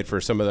has played for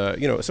some of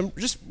the, some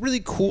just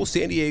really cool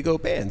San Diego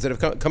bands that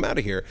have come out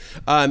of here.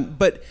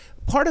 But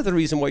part of the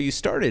reason why you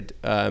started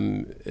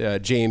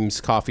James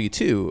Coffee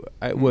too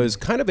was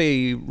kind of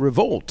a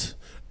revolt,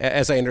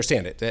 as I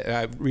understand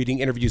it, reading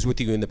interviews with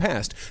you in the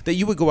past, that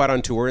you would go out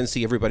on tour and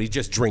see everybody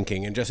just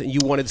drinking, and you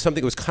wanted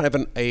something that was kind of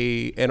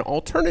an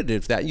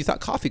alternative to that, and you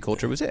thought coffee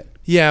culture was it.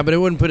 Yeah, but I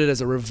wouldn't put it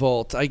as a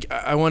revolt.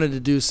 I wanted to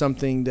do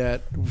something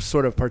that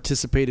sort of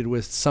participated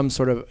with some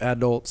sort of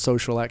adult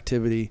social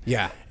activity.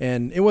 Yeah.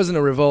 And it wasn't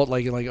a revolt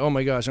like oh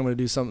my gosh, I'm going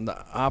to do something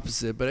the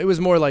opposite, but it was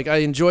more like I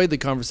enjoyed the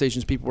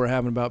conversations people were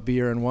having about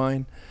beer and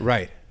wine.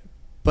 Right.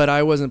 But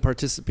I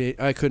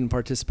couldn't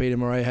participate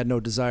in, or I had no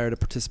desire to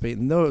participate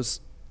in those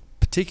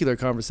particular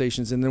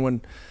conversations. And then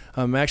when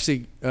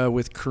actually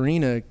with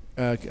Carina,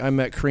 I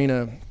met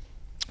Carina.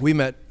 We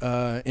met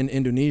in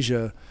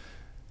Indonesia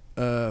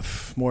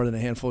more than a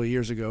handful of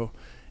years ago,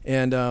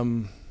 and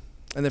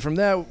then from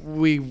that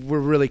we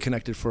were really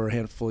connected for a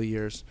handful of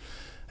years.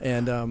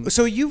 And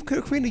so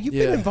Carina, you've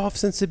been involved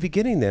since the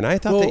beginning. Then I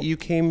thought that you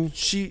came.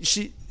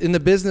 She in the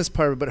business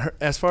part, but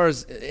as far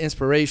as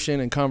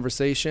inspiration and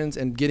conversations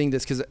and getting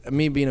this, because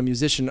me being a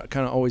musician, I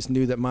kind of always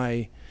knew that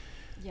my.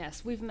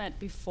 Yes, we've met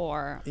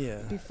before.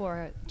 Yeah.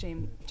 Before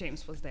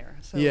James was there.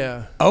 So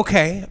yeah.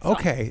 Okay.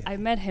 I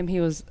met him.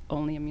 He was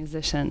only a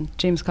musician.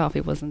 James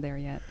Coffee wasn't there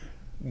yet.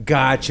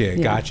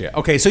 Gotcha.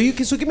 Okay, so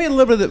give me a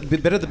little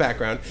bit of the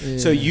background. Yeah.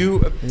 So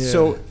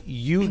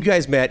you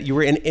guys met. You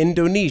were in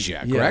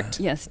Indonesia, correct?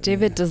 Yes.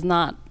 David does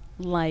not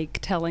like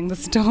telling the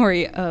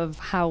story of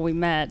how we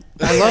met.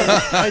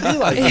 I do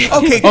like it.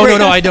 Okay. Oh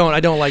no, I don't.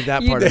 I don't like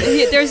that part of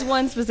it. There's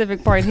one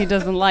specific part he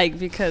doesn't like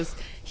because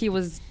he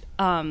was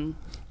on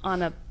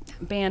a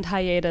band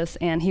hiatus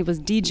and he was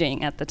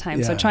DJing at the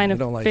time, so trying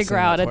to figure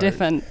out a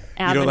different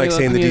avenue. You don't like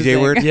saying the music.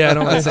 DJ word? Yeah, I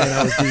don't like saying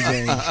I was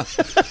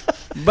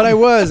DJing. But I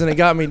was, and it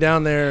got me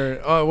down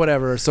there. Oh,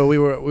 whatever. So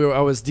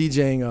I was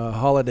DJing a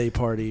holiday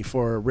party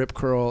for Rip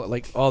Curl,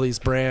 like all these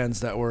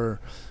brands that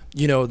were,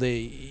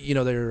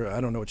 they're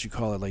I don't know what you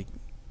call it, like,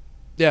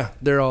 yeah,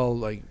 they're all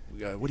like.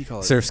 What do you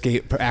call it? Surf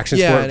skate, action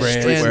sport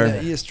brands.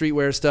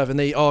 Streetwear stuff, and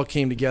they all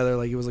came together.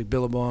 Like it was like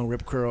Billabong,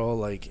 Rip Curl,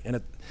 like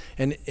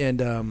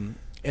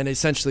and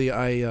essentially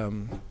I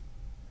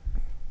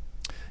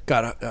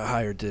got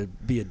hired to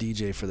be a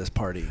DJ for this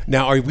party.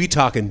 Now, are we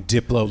talking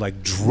Diplo,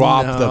 like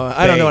drop the bass?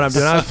 I don't know what I'm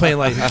doing. I was playing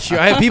like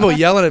I had people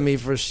yelling at me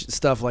for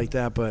stuff like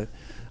that, but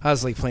I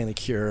was like playing The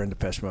Cure and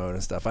Depeche Mode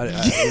and stuff.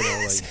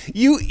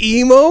 You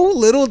emo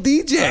little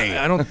DJ.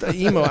 I don't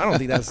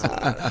think that's.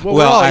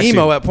 We're all actually,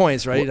 emo at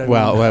points, right?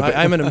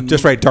 I'm in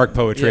just write dark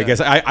poetry. Yeah. I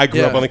guess I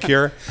grew up on The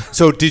Cure.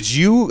 So did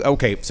you?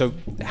 Okay, so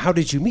how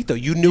did you meet though?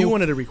 You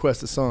wanted to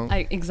request a song.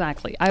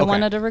 Exactly. I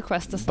wanted to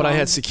request a song, but I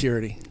had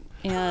security.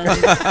 And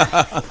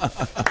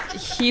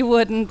he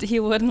wouldn't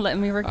let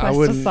me request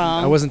a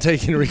song. I wasn't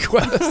taking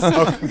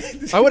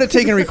requests. I would have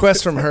taken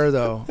requests from her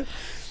though.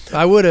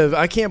 I would have.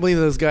 I can't believe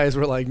those guys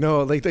were like,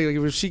 no. Like,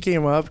 if she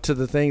came up to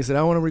the thing and said,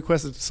 I want to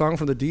request a song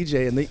from the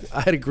DJ. And I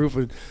had a group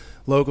of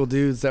local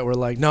dudes that were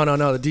like, no,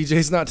 the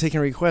DJ's not taking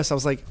requests. I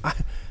was like,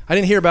 I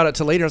didn't hear about it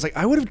till later. I was like,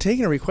 I would have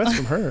taken a request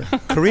from her.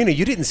 Carina,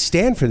 you didn't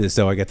stand for this,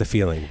 though, I get the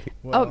feeling.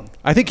 Well,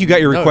 I think you got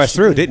your request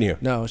through, didn't you?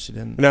 No, she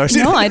didn't. No,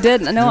 I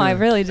didn't. No, I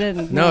really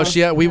didn't. No,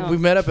 we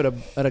met up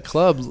at a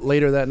club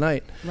later that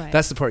night. Right.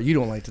 That's the part you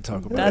don't like to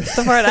talk about. That's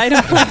the part I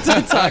don't like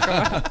to talk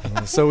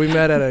about. So we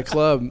met at a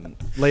club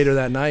later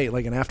that night,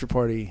 like an after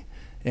party,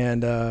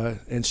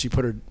 and she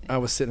put her. I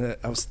was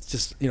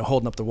just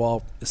holding up the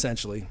wall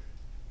essentially,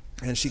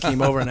 and she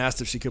came over and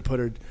asked if she could put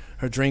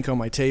her drink on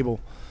my table,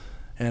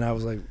 and I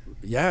was like,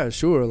 yeah,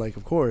 sure, like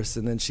of course.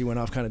 And then she went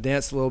off, kind of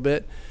danced a little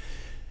bit,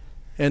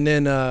 and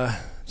then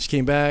she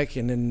came back,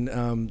 and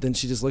then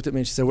she just looked at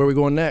me and she said, "Where are we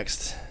going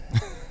next?"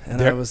 And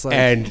I was like,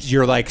 and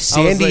you're like,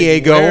 San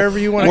Diego, wherever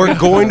you want. We're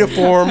going to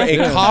form a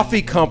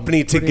coffee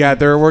company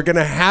together. We're going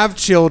to have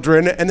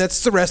children, and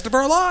that's the rest of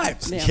our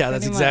lives. Yeah,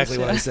 that's exactly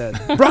what I said.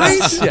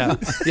 Right?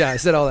 Yeah, I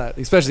said all that,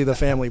 especially the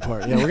family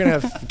part. Yeah, we're going to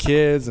have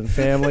kids and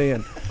family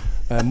and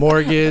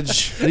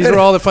mortgage. These are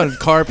all the fun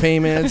car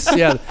payments.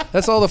 Yeah,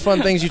 that's all the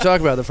fun things you talk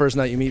about the first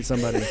night you meet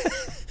somebody.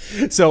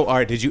 So, all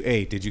right, did you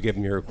give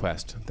him your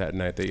request that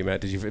night that you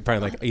met? Did you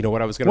probably like, you know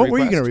what I was going to request? What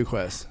were you going to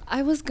request?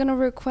 I was going to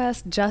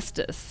request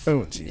justice.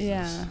 Oh, Jesus.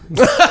 Yeah.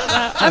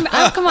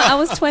 Come on, I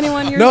was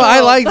 21 years old. No,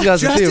 I like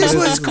justice too. Justice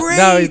was great.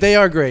 No, they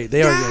are great.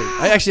 They are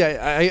great.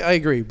 I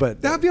agree,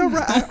 but that'd be all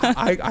right.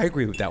 I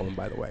agree with that one,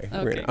 by the way.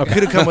 Okay.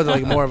 Could have come with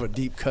like more of a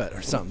deep cut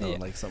or something,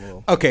 like some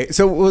little. Okay,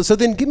 so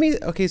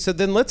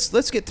then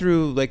let's get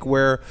through like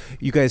where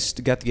you guys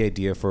got the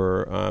idea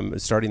for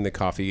starting the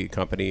coffee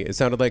company. It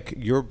sounded like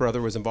your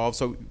brother was involved.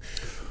 So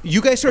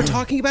you guys start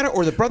talking about it,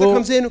 or the brother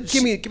comes in?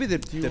 Give me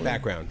the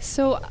background.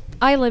 So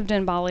I lived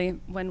in Bali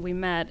when we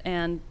met,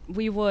 and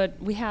we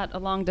had a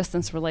long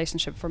distance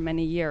relationship for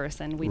many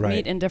years, and we'd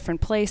meet in different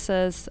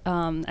places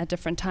at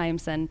different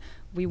times, and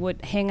we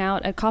would hang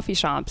out at coffee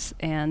shops,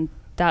 and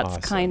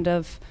that's kind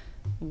of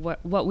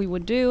what we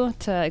would do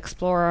to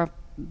explore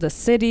the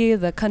city,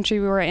 the country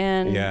we were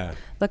in,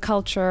 the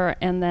culture,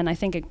 and then I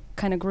think it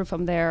kind of grew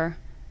from there.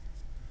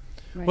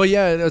 Right. Well,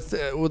 yeah.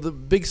 The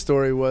big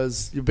story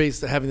was you're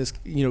based having this,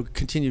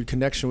 continued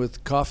connection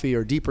with coffee,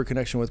 or deeper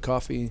connection with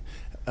coffee,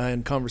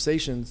 and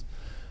conversations.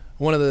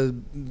 One of the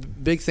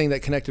big thing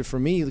that connected for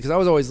me, because I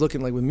was always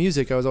looking like with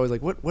music, I was always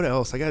like, what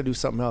else? I got to do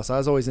something else. I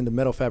was always into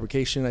metal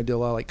fabrication. I did a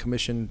lot of like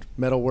commissioned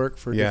metal work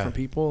for different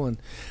people, and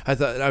I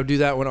thought I would do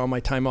that on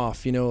my time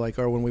off,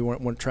 or when we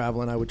weren't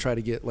traveling, I would try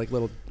to get like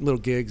little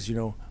gigs,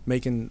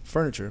 making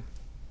furniture,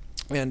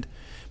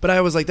 but I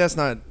was like,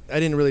 I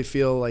didn't really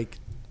feel like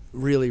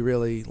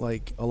really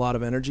like a lot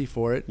of energy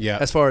for it. Yeah.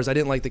 As far as I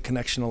didn't like the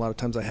connection a lot of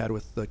times I had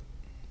with the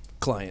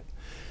client.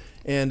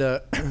 And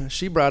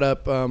she brought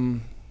up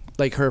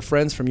like her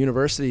friends from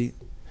university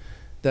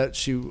that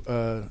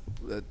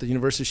at the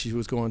university she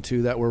was going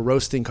to, that were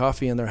roasting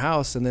coffee in their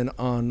house, and then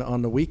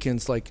on the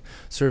weekends like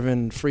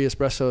serving free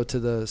espresso to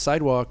the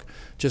sidewalk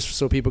just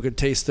so people could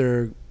taste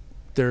their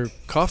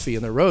coffee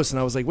and their roast. And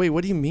I was like, wait,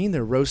 what do you mean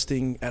they're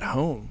roasting at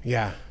home?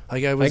 Yeah.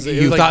 Like I was,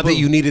 you thought that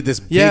you needed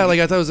this. Like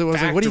I thought it was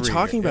like, what are you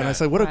talking about? And I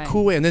said, what a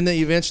cool way. And then they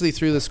eventually,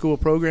 through the school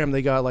program,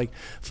 they got like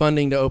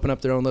funding to open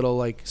up their own little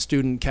like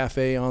student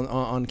cafe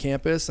on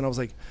campus. And I was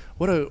like,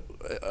 what a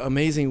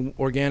amazing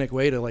organic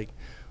way to like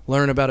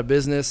learn about a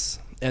business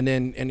and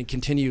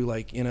continue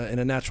like in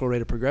a natural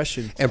rate of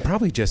progression. And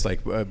probably just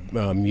like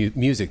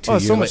music too. Oh,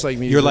 so much like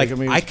music. You're like,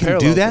 I can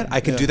do that. I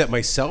can do that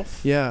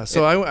myself. Yeah.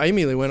 So I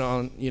immediately went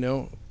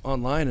on,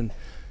 online, and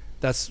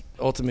that's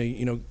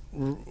ultimately,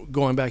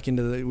 going back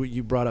into what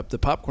you brought up, the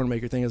popcorn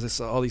maker thing,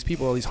 is all these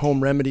people, all these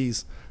home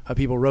remedies of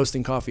people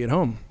roasting coffee at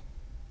home.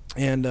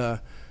 And the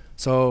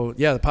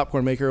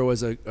popcorn maker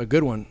was a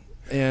good one.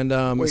 And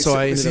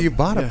so you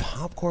bought a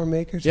popcorn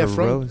maker?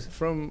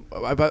 From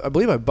I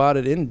believe I bought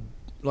it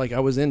I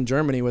was in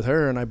Germany with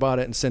her, and I bought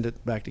it and sent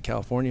it back to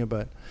California.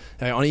 But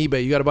on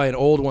eBay, you got to buy an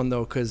old one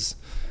though, because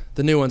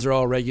the new ones are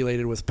all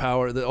regulated with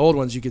power. The old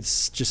ones you could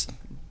just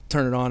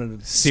turn it on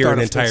and sear an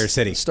entire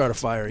city, start a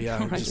fire. Yeah,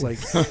 right. Just like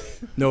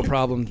no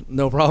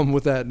problem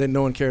with that. Then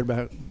no one cared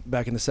about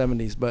back in the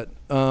 70s. But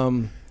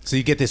so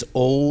you get this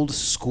old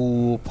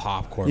school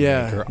popcorn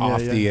maker off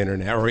the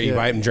internet, or you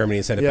buy it in Germany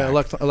and send it back.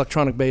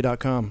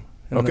 electronicbay.com.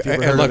 Okay,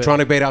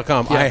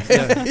 electronicbay.com.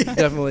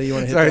 Definitely, you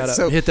want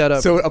to hit that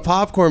up. So a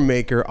popcorn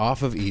maker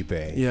off of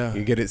eBay. Yeah,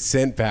 you get it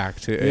sent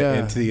back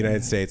into the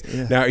United States.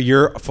 Yeah. Now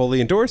you're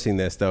fully endorsing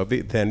this though,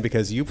 then,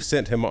 because you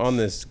sent him on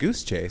this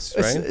goose chase,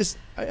 right?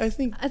 I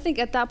think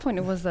at that point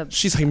it was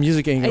she's like,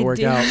 music ain't gonna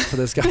work out for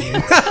this guy.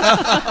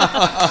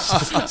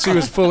 She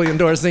was fully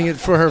endorsing it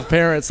for her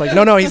parents. Like,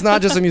 no, he's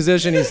not just a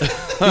musician. He's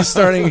gonna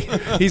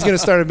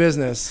start a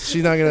business.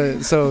 She's not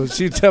gonna. So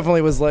she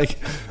definitely was like.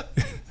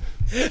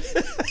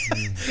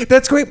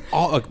 That's great.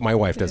 My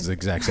wife does the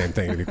exact same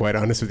thing, to be quite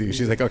honest with you.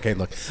 She's like, okay,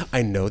 look,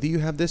 I know that you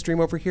have this dream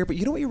over here, but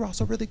you know what you're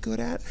also really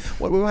good at?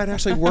 What we might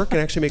actually work and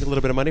actually make a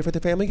little bit of money for the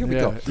family? Here we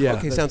go. Yeah,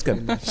 okay, sounds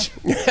good.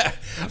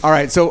 All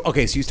right, so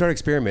you start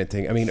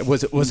experimenting. I mean,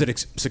 was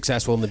it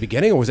successful in the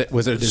beginning, or was it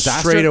a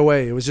disaster? Straight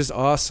away. It was just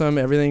awesome.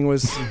 Everything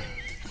was...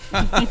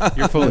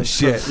 You're full of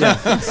shit.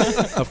 Yeah,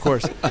 of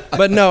course.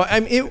 But no, I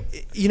mean,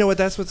 you know what?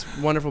 That's what's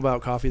wonderful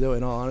about coffee, though.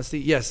 In all honesty,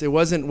 yes, it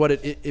wasn't what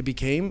it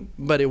became,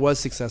 but it was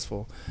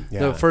successful.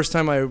 Yeah. The first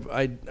time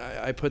I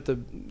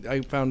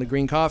found the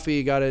green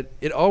coffee, got it.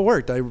 It all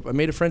worked. I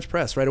made a French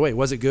press right away.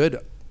 Was it good?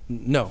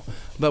 No,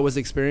 but was the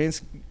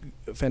experience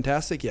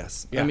fantastic?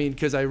 Yes. Yeah. I mean,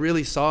 because I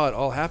really saw it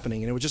all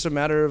happening, and it was just a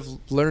matter of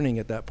learning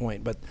at that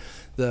point. But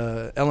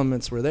the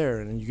elements were there,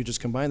 and you could just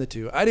combine the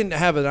two. I didn't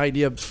have an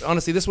idea.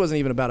 Honestly, this wasn't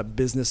even about a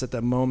business at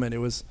that moment. It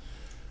was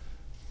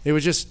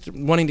just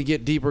wanting to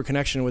get deeper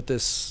connection with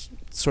this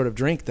sort of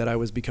drink that I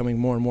was becoming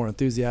more and more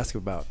enthusiastic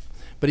about.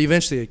 But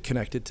eventually it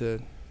connected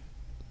to,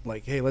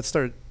 like, hey, let's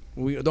start.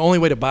 The only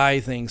way to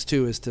buy things,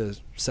 too, is to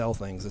sell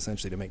things,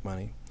 essentially, to make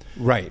money.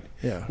 Right.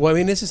 Yeah. Well, I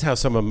mean, this is how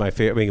some of my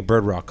favorite. I mean,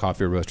 Bird Rock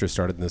Coffee Roaster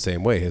started in the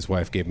same way. His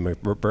wife gave him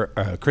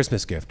a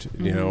Christmas gift,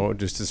 you know,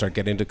 just to start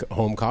getting into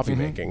home coffee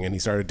making, and he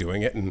started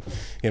doing it, and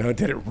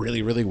did it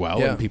really, really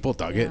well, and people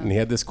dug it, and he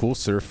had this cool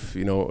surf,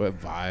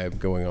 vibe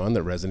going on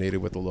that resonated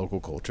with the local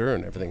culture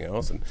and everything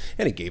else, and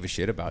he gave a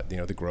shit about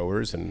the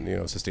growers and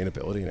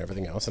sustainability and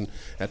everything else, and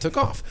that took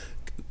off.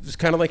 It's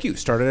kind of like you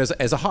started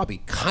as a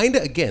hobby, kind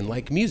of again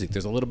like music.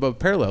 There's a little bit of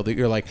parallel that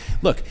you're like,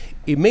 look,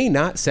 it may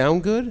not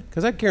sound good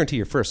because I guarantee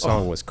your first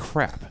song was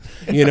crap,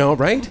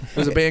 right?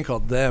 There's a band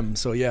called Them,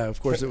 so yeah,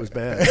 of course it was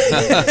bad.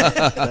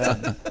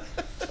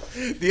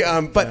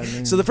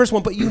 So the first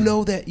one, but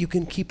that you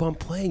can keep on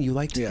playing. You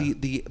liked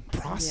the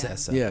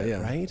process of it,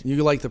 right?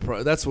 You like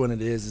that's what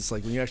it is. It's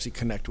like when you actually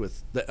connect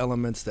with the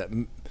elements that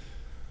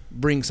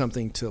bring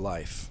something to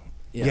life.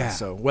 Yeah.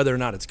 So whether or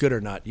not it's good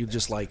or not, you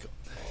just like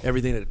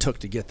everything that it took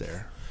to get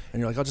there, and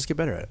you're like, I'll just get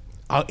better at it.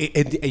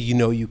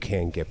 You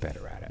can get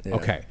better at it. Yeah.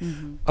 Okay.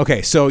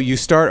 Okay. So you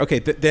start. Okay.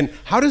 Then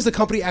how does the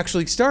company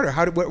actually start?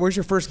 Or where's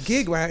your first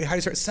gig? How do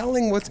you start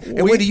selling?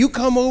 When do you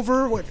come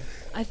over? What?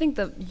 I think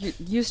that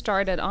you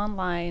started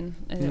online,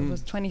 and it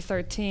was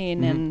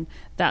 2013, and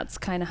that's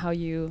kind of how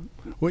you.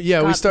 Well,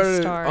 yeah, we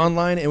started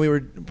online, and we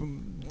were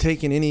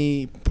taking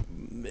any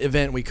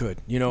event we could,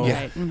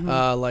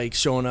 like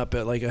showing up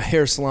at like a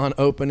hair salon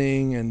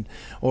opening,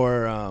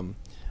 or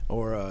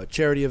a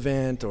charity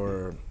event,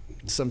 or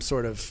some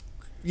sort of,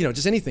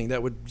 just anything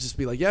that would just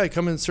be like, yeah,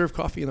 come and serve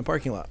coffee in the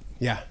parking lot.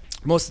 Yeah.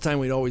 Most of the time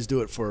we'd always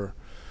do it for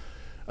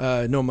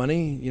no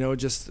money,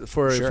 just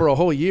for a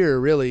whole year,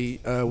 really.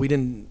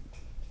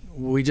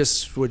 We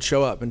just would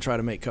show up and try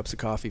to make cups of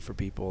coffee for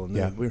people. And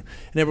and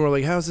everyone were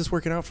like, how's this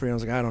working out for you? I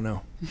was like, I don't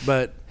know.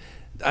 But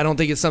I don't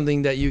think it's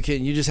something that you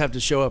just have to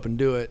show up and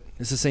do it.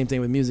 It's the same thing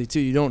with music too.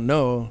 You don't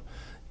know.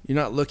 You're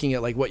not looking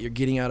at like what you're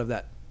getting out of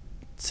that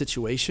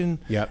situation.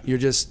 Yeah. You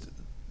just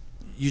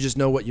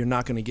know what you're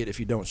not going to get if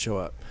you don't show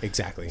up.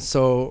 Exactly.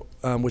 So,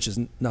 which is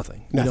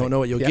nothing. You don't know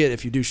what you'll get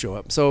if you do show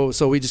up. So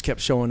we just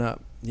kept showing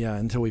up. Yeah.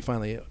 Until we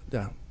finally,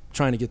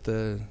 trying to get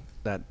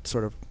that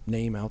sort of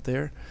name out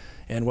there,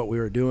 and what we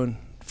were doing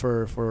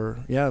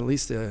for at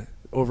least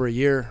over a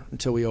year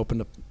until we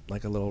opened up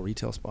like a little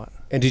retail spot.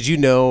 And did you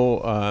know,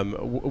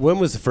 when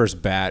was the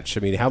first batch? I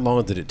mean, how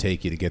long did it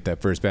take you to get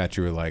that first batch?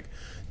 You were like,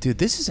 dude,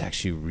 this is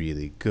actually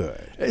really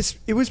good.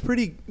 It was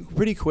pretty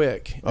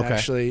quick,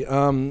 actually.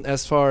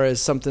 As far as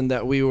something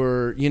that we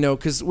were,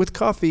 because with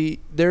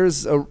coffee,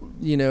 there's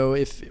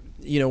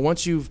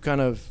once you've kind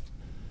of,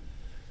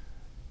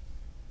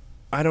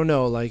 I don't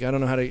know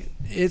how to,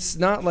 it's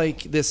not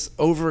like this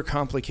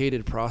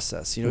overcomplicated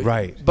process,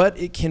 Right. But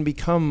it can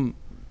become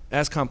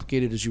as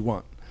complicated as you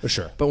want. For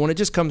sure. But when it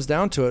just comes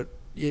down to it,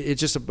 it's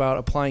just about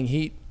applying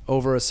heat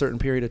over a certain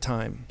period of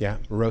time. Yeah,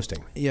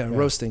 roasting. Yeah,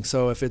 roasting.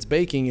 So if it's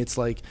baking, it's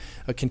like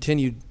a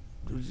continued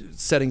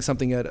setting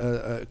something at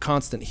a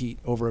constant heat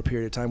over a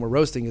period of time, where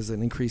roasting is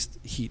an increased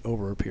heat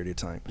over a period of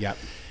time. Yeah.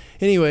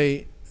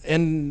 Anyway,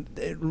 and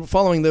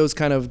following those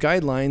kind of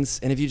guidelines,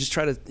 and if you just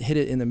try to hit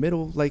it in the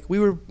middle, like we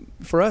were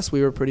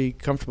pretty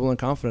comfortable and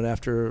confident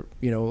after,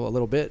 a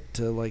little bit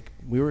to like,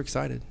 we were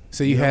excited.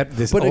 So you had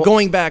this. But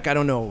going back, I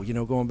don't know,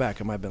 going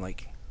back, I might have been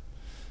like,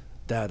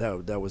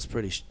 that was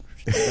pretty,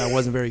 that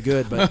wasn't very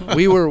good, but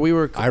we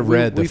were. I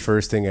read the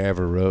first thing I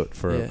ever wrote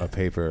for a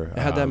paper.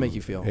 How'd that make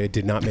you feel? It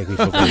did not make me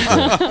feel very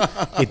good.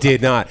 It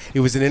did not. It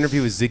was an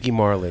interview with Ziggy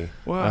Marley.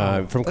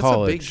 Wow, from that's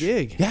college. a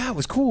big gig. Yeah, it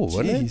was cool,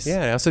 wasn't it?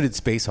 Yeah, I also did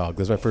Space Hog.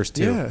 That was my first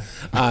two. Yeah.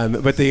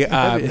 But the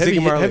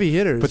Ziggy Marley, heavy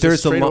hitters. But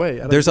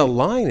there's a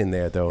line in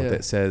there though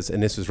that says,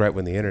 and this was right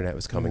when the internet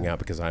was coming out,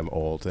 because I'm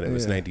old, and it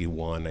was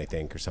 91, I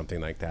think, or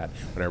something like that,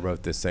 when I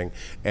wrote this thing,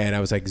 and I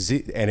was like,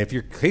 and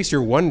in case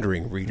you're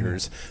wondering,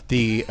 readers,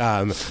 the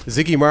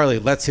Ziggy Marley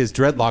lets his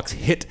dreadlocks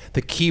hit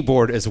the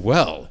keyboard as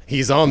well.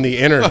 He's on the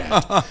internet.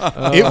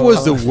 It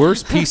was the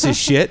worst piece of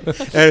shit that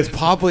has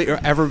probably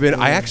ever been.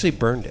 I actually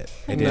burned it.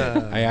 I did.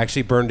 I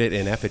actually burned it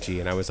in effigy,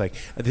 and I was like,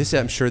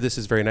 I'm sure this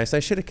is very nice. I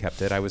should have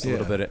kept it. I was a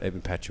little bit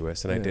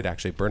impetuous, and I did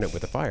actually burn it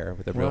with a fire,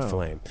 with a real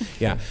flame.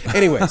 Yeah.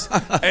 Anyway,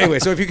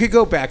 so if you could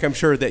go back, I'm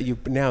sure that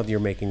you're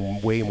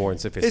making way more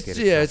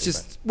sophisticated.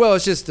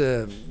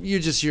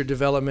 Your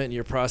development and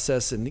your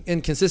process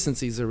and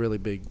consistencies are really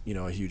big,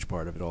 a huge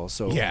part of it all.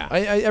 So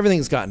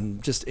everything's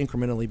gotten just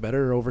incrementally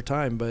better over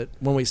time. But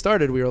when we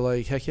started, we were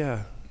like, heck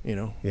yeah, we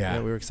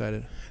were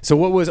excited. So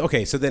what was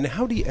So then,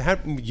 how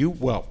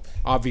well,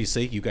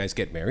 obviously you guys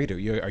get married, or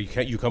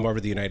you come over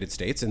to the United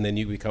States, and then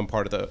you become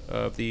part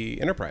of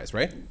the enterprise,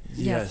 right?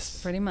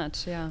 Yes, pretty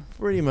much, yeah.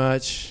 Pretty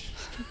much.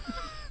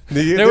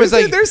 There was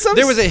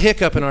a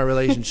hiccup in our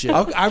relationship.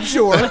 I'm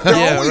sure.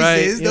 There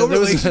always is. No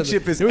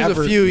relationship is ever. There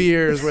was a few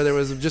years where there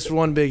was just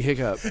one big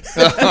hiccup.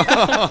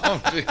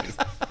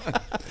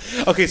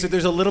 Okay, so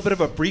there's a little bit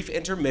of a brief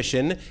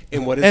intermission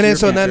in what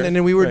is and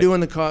then we were doing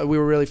we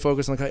were really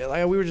focused on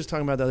like we were just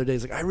talking about the other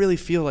days. Like I really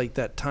feel like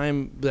that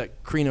time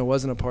that Carina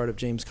wasn't a part of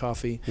James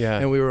Coffee,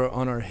 and we were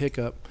on our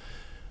hiccup.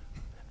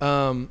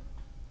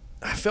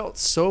 I felt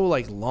so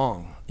like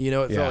long, it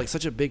felt like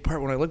such a big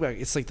part. When I look back,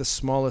 it's like the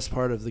smallest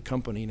part of the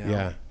company now.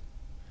 Yeah,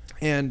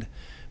 and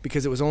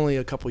because it was only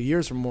a couple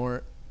years or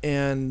more,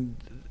 and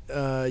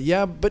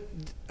but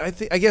I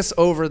guess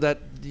over that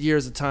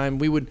years of time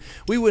we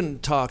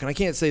wouldn't talk, and I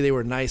can't say they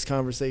were nice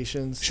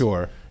conversations.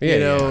 Sure.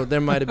 There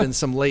might have been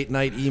some late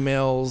night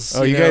emails.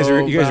 Oh, you guys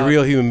are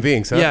real human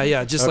beings, huh?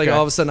 Yeah. Just like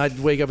all of a sudden I'd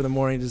wake up in the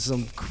morning to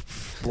some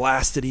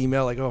blasted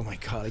email like, oh my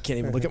God, I can't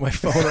even look at my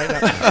phone right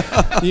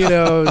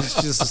now.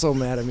 It's just so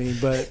mad at me.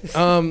 But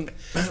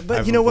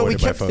you know what? We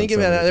kept thinking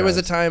about that. There was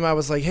a time I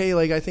was like, hey,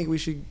 like I think we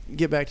should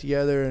get back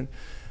together and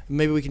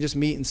maybe we can just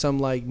meet in some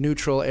like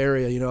neutral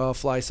area. I'll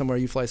fly somewhere,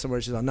 you fly somewhere.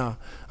 She's like, no,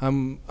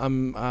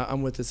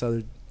 I'm with this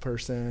other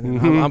person.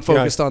 And I'm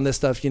focused on this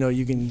stuff.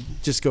 You can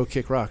just go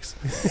kick rocks.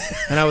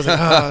 And I was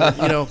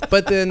like,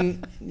 but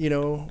then,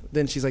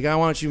 then she's like, why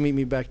don't you meet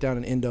me back down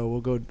in Indo?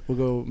 We'll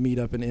go meet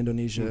up in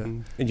Indonesia.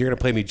 Mm-hmm. And you're gonna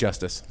play me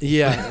justice.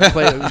 Yeah,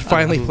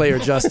 finally play her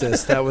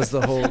justice. That was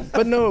the whole.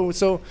 But no,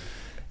 so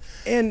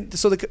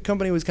the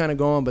company was kind of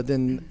going, but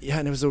then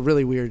and it was a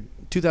really weird.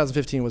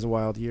 2015 was a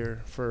wild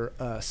year for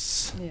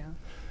us. Yeah.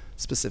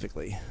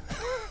 Specifically,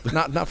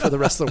 not for the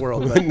rest of the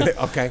world. But,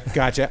 okay,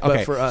 gotcha. Okay,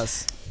 but for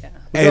us. Yeah.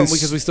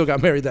 Because we still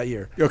got married that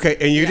year. Okay,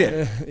 and you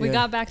did. We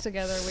got back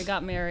together. We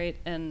got married,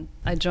 and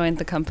I joined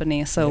the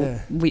company. So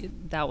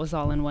that was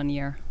all in 1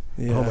 year.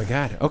 Yeah. Oh my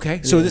God.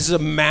 Okay. So this is a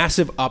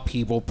massive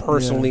upheaval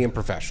personally and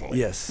professionally.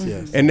 Yes.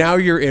 And now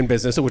you're in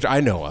business, which I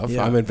know of.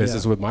 I'm in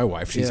business with my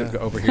wife. She's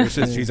over here.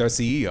 She's our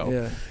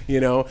CEO.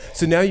 Yeah.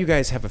 So now you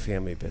guys have a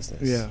family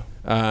business. Yeah.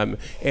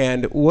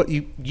 And what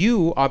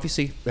you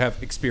obviously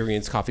have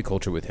experienced coffee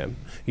culture with him.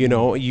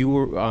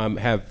 You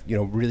have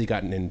really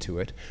gotten into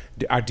it.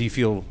 Do you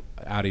feel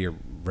out of your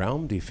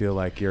realm? Do you feel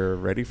like you're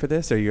ready for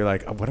this, or you're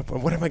like, what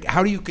am I?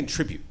 How do you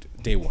contribute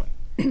day one?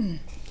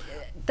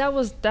 That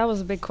was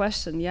a big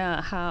question.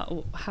 Yeah,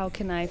 how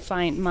can I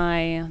find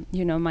my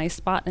my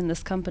spot in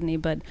this company?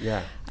 But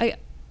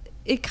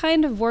it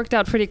kind of worked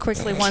out pretty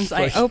quickly once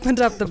I opened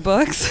up the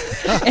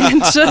books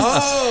and just.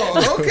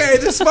 Oh, okay,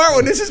 the smart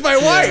one. This is my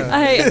wife.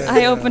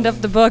 I opened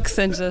up the books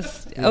and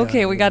just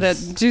we got to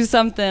do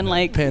something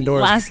like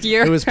Pandora's, last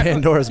year. It was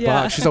Pandora's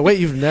box. She's like, wait,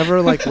 you've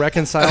never like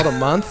reconciled a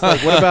month?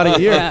 Like, what about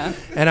a year? Yeah.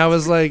 And I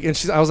was like,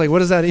 what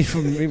does that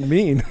even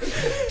mean?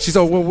 She's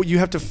like, well, you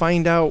have to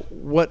find out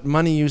what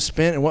money you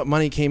spent and what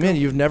money came in.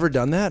 You've never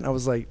done that? And I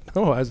was like,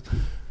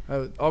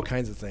 all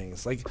kinds of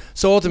things. Like,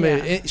 so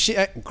ultimately,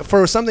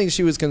 for something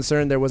she was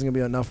concerned there wasn't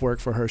gonna be enough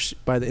work for her.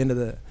 By the end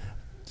of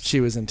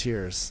she was in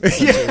tears.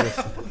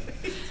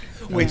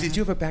 Wait, did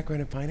you have a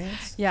background in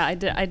finance? Yeah, I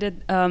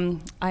did.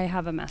 I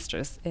have a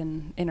master's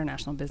in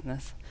international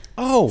business.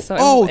 Oh, that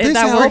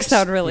helps. Works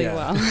out really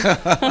well.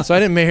 So I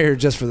didn't marry her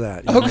just for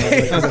that.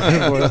 Okay.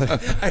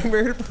 I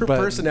married her for her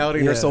personality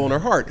and her soul and her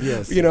heart.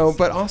 Yes.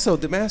 But also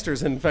the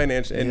master's in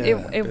finance. And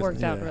it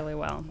worked out really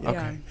well. Okay.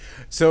 Yeah.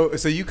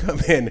 So you come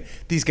in,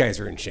 these guys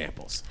are in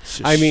shambles.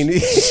 I mean,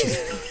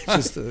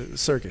 just a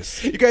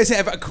circus. You guys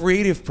have a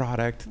creative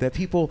product that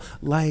people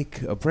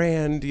like, a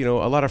brand,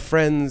 a lot of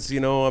friends,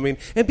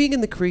 and being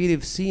in the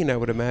creative scene, I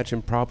would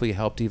imagine probably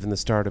helped even the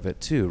start of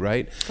it too,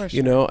 right? For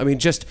sure.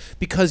 Just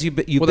because you've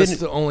been. That's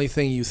the only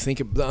thing you think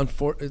of,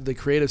 the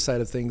creative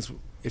side of things.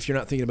 If you're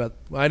not thinking about,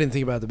 I didn't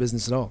think about the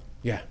business at all.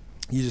 Yeah.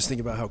 You just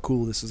think about how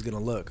cool this is going to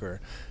look, or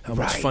how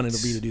much fun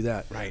it'll be to do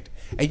that. Right.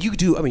 And you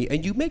do.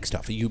 And you make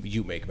stuff. You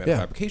make metal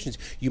fabrications.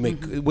 You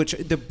make which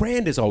the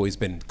brand has always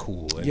been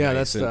cool. And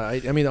nice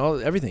that's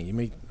everything you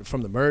make,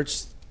 from the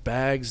merch,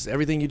 bags,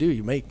 everything you do.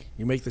 You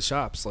make the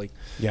shops. Like,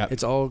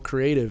 it's all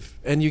creative,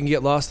 and you can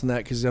get lost in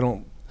that because I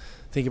don't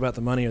think about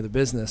the money or the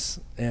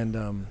business.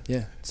 And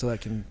so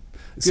that can.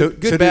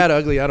 Good, bad,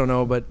 ugly, I don't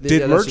know, but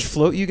did merch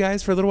float you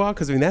guys for a little while?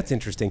 Because that's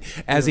interesting.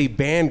 As a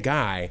band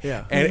guy,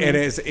 and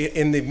as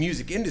in the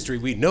music industry,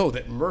 we know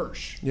that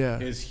merch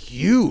is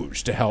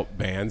huge to help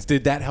bands.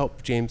 Did that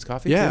help James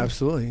Coffee? Yeah, too?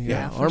 absolutely.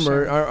 Yeah,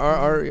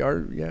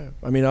 our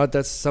I mean,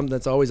 that's something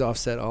that's always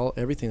offset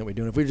everything that we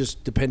do. And if we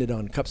just depended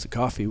on cups of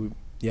coffee,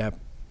 that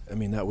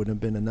wouldn't have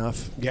been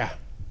enough. Yeah.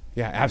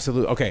 Yeah,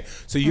 absolutely. Okay,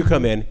 so you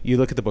come in, you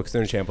look at the books,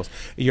 they're in shambles.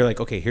 You're like,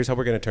 okay, here's how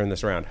we're going to turn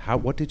this around.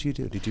 What did you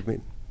do? Did you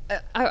mean?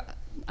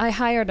 I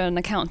hired an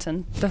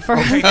accountant the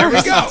first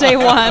day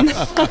one.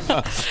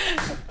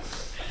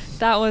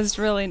 That was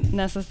really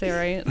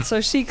necessary. So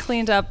she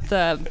cleaned up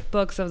the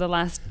books of the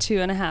last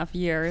 2.5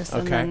 years,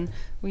 and then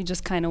we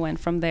just kind of went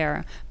from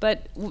there.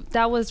 But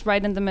that was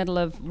right in the middle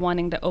of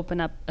wanting to open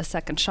up a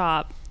second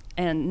shop.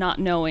 and not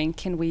knowing,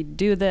 can we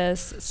do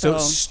this? So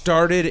it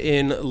started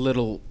in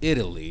Little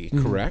Italy,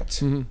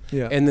 correct?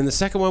 Yeah. And then the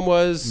second one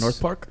was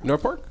North Park?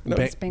 North Park? No.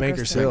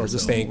 Bankers Hill.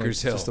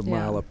 Bankers Hill. Just a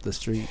mile up the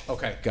street.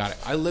 Okay, got it.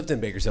 I lived in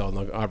Bankers Hill,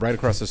 right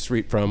across the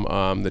street from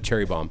the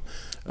Cherry Bomb.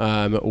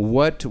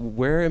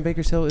 Where in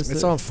Bankers Hill is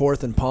It's on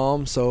 4th and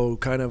Palm, so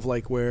kind of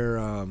like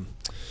where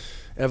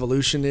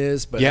Evolution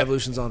is, but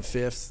Evolution's on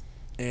 5th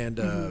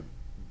and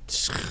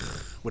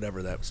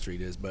whatever that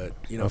street is,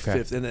 but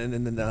 5th,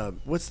 and then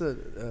what's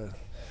the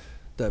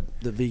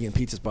vegan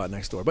pizza spot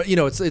next door? But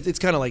it's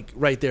kind of like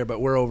right there,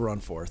 but we're over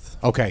on 4th.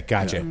 Okay,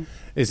 gotcha.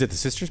 Is it the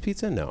Sisters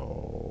Pizza?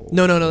 No,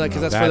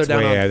 because that's further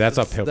down. That's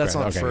up Hillcrest. That's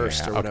on okay,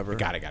 First or whatever.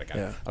 Got it.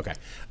 Yeah. Okay.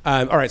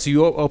 All right. So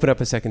you open up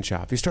a second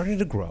shop. You're starting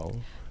to grow.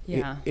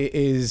 Yeah.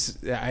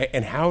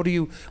 And how do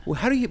you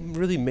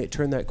really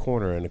turn that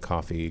corner in the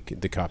coffee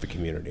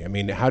community? I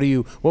mean,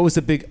 what was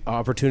the big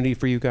opportunity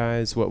for you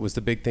guys? What was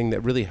the big thing that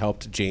really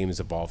helped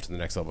James evolve to the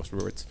next level of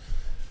spirits?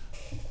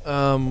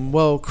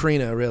 Well,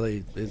 Carina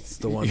really is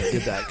the one that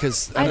did that,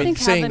 because I think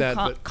saying having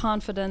that,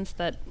 confidence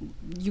that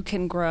you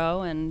can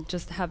grow and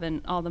just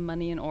having all the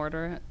money in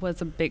order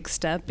was a big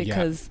step,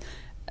 because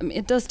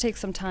it does take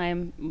some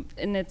time,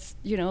 and it's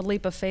a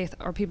leap of faith.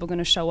 Are people going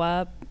to show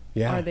up?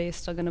 Yeah. Are they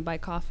still going to buy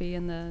coffee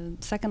in the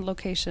second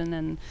location?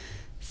 And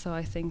so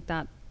I think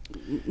that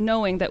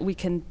knowing that we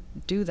can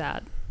do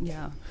that,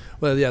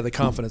 Well, the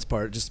confidence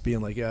part, just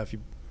being like, if you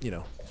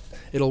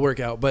it'll work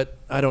out. But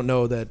I don't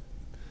know that.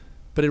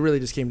 But it really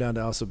just came down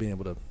to also being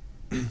able to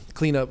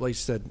clean up, like you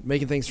said,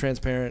 making things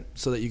transparent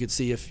so that you could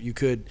see if you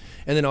could.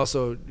 And then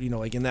also,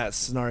 like in that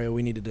scenario,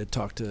 we needed to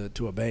talk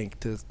to a bank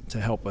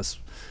to help us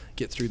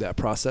get through that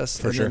process.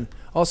 For sure. Then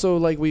also,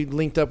 like, we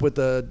linked up with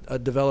a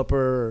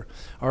developer,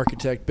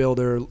 architect,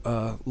 builder,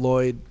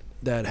 Lloyd,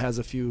 that has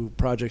a few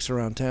projects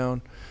around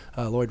town.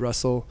 Lloyd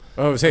Russell.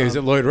 Oh, is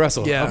it Lloyd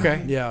Russell? Yeah.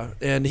 Okay. Yeah.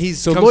 And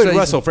he's Lloyd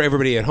Russell, for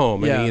everybody at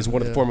home, and he is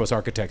one of the yeah. foremost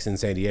architects in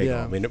San Diego.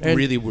 Yeah. I mean, And-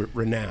 really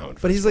renowned.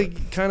 But he's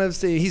like kind of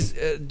he's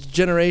a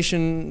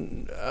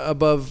generation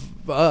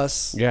above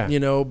us,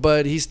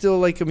 but he's still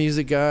like a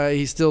music guy.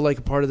 He's still like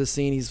a part of the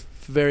scene. He's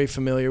very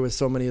familiar with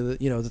so many of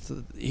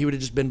the, he would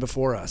have just been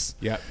before us.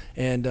 Yeah.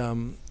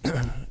 And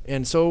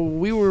and so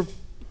we were,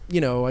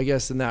 I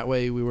guess in that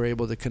way we were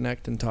able to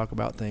connect and talk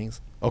about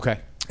things. Okay.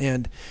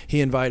 And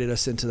he invited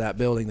us into that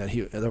building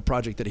the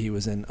project that he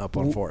was in up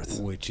on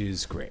 4th. Which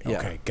is great. Yeah.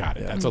 Okay, got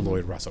it. Yeah. That's a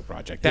Lloyd Russell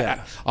project.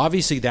 Yeah.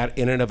 Obviously, that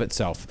in and of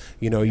itself,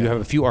 you have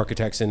a few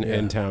architects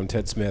in town,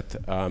 Ted Smith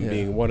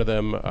being one of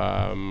them.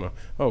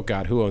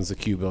 Who owns the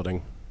Q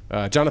building?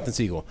 Jonathan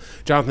Siegel.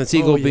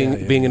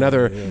 Being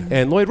another,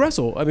 and Lloyd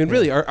Russell. I mean,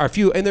 really, are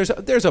few, and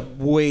there's a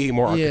way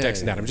more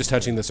architects than that. I'm just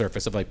touching the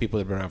surface of like people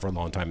that have been around for a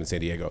long time in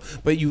San Diego.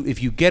 But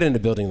if you get in a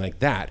building like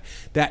that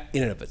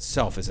in and of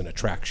itself is an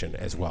attraction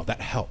as well. That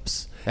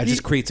helps. That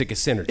just creates like a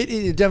synergy.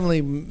 It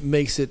definitely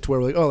makes it to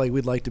where we're like,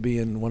 we'd like to be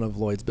in one of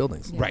Lloyd's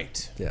buildings. Yeah.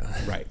 Right. Yeah.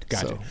 Right.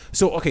 Gotcha.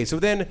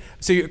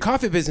 So your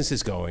coffee business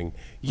is going.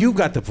 You've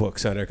got the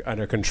books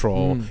under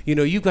control.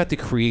 You've got the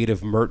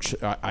creative merch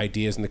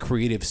ideas and the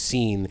creative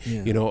scene,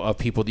 of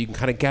people that you can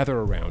kind of gather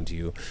around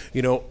you.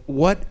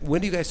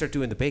 When do you guys start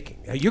doing the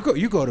baking? You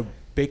go to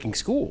baking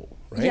school,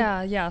 right?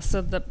 Yeah.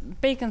 So the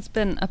bacon's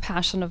been a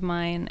passion of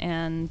mine,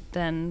 and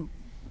then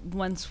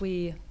once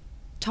we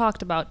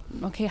talked about,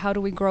 okay, how do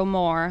we grow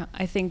more?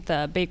 I think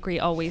the bakery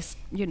always,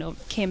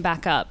 came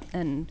back up,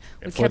 and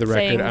we For kept the record,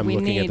 saying I'm we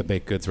looking need at the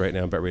baked goods right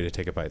now, but ready to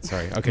take a bite.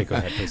 Sorry. Okay, go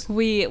ahead, please.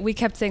 we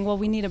kept saying, well,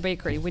 we need a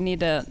bakery. We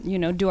need to,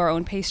 do our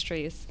own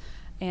pastries.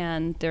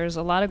 And there's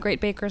a lot of great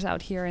bakers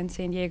out here in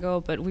San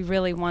Diego, but we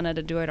really wanted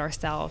to do it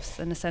ourselves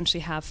and essentially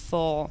have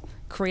full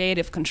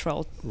creative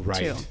control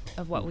too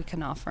of what we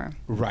can offer.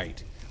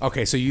 Right.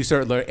 Okay, so you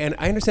started learning, and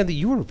I understand that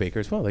you were a baker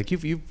as well. Like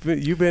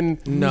you've been.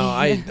 No,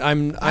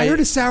 I heard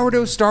a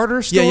sourdough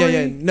starter story.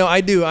 Yeah. No,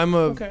 I do.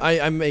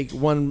 I make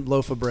one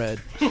loaf of bread,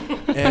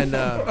 and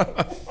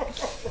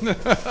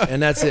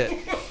and that's it.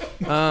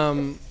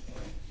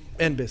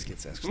 And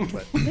biscuits, actually.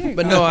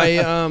 But no,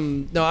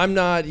 I'm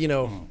not.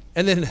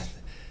 And then,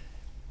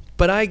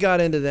 but I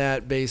got into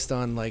that based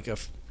on like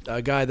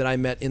a guy that I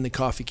met in the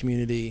coffee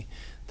community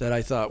that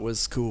I thought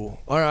was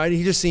cool. All right,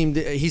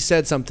 he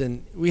said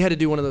something. We had to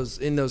do one of those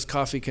in those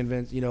coffee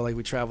conventions, like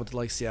we traveled to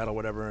like Seattle,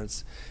 whatever.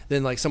 And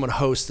then like someone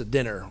hosts a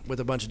dinner with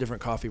a bunch of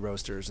different coffee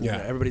roasters, and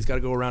everybody's got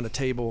to go around a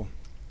table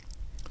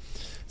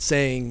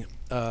saying,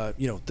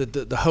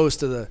 the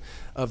host of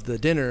the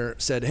dinner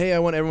said, "Hey, I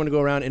want everyone to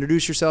go around,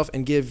 introduce yourself,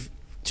 and give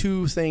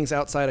 2 things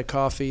outside of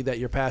coffee that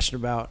you're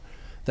passionate about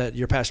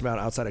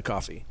outside of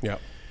coffee." Yeah.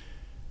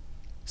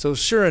 So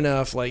sure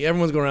enough, like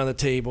everyone's going around the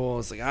table.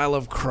 It's like, I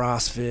love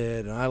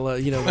CrossFit, and I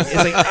love, it's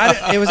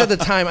like it was at the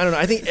time. I don't know.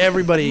 I think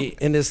everybody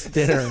in this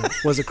dinner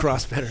was a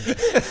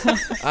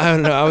CrossFitter. I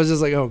don't know. I was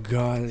just like, oh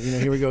God,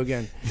 here we go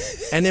again.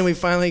 And then we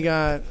finally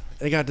got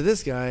to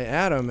this guy,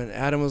 Adam, and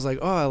Adam was like,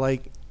 oh, I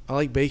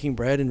like baking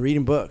bread and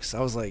reading books.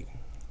 I was like,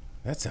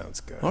 that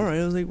sounds good. All right.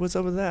 I was like, what's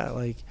up with that?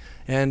 Like,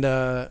 and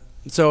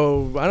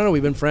so I don't know.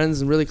 We've been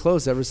friends and really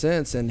close ever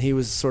since. And he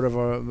was sort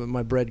of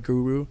my bread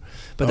guru.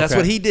 But that's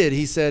what he did.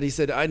 He said,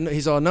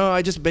 he's all, no,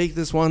 I just bake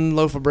this one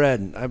loaf of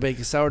bread. I bake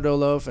a sourdough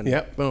loaf,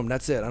 and boom,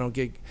 that's it. I don't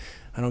get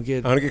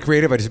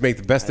creative. I just make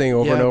the best thing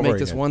over and over make again.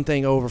 this one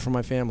thing over for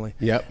my family.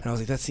 Yep. And I was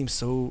like, that seems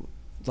so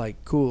like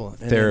cool,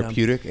 and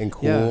therapeutic and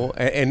cool,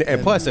 and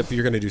plus, if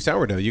you're going to do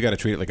sourdough, you got to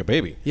treat it like a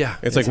baby. Yeah,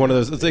 it's like one of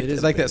those.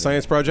 It's like that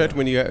science project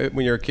when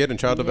you're a kid in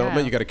child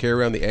development, you got to carry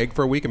around the egg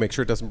for a week and make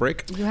sure it doesn't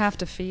break. You have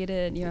to feed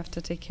it. You have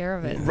to take care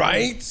of it.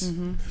 Right.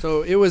 Mm-hmm.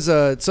 So it was.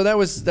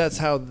 That's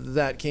how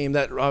that came.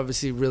 That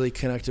obviously really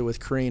connected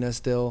with Carina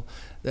still.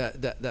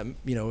 That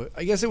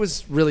I guess it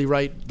was really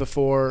right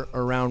before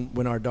or around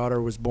when our daughter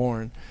was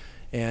born,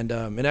 and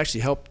it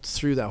actually helped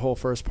through that whole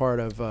first part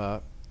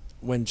of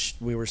when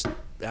we were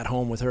at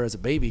home with her as a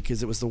baby,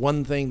 because it was the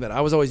one thing that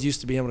I was always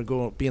used to being able to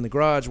go be in the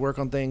garage, work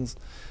on things,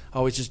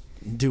 always just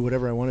do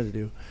whatever I wanted to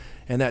do,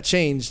 and that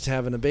changed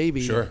having a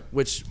baby. Sure.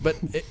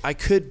 I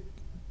could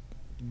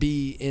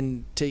be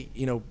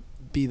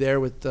be there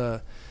with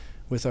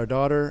our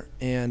daughter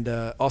and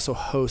also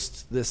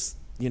host this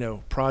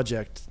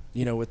project.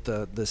 With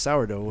the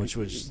sourdough, which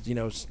was,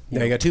 now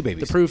you got two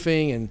babies. The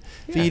proofing and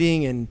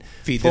feeding and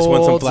feed this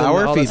one some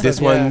flour, feed this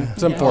one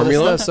some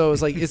formula. So it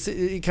was like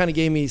it kind of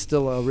gave me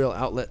still a real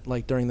outlet,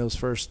 like during those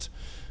first,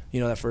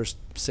 that first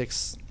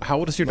 6. How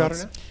old is your daughter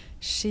now?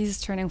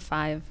 She's turning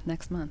 5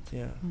 next month.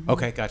 Yeah. Mm-hmm.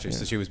 Okay, gotcha. Yeah.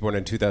 So she was born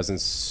in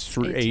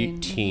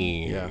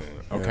 2018. Yeah.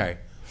 Okay,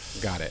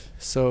 got it.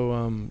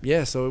 So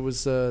so it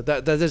was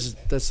that's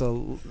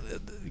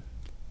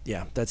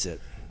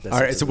it. All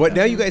right. So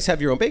now you guys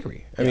have your own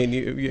bakery. I mean,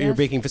 your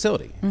baking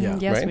facility. Mm-hmm. Yeah.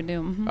 Yes, right? we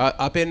do. Mm-hmm.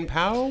 Up in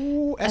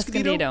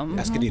Escondido? Mm-hmm.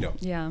 Escondido.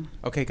 Yeah.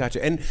 Okay,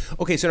 gotcha. And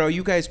so now are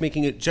you guys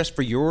making it just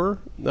for your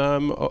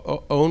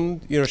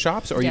own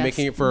shops, or are you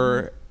making it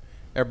for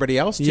everybody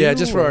else too? Yeah,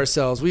 just for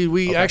ourselves.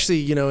 We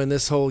actually, in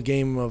this whole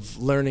game of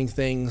learning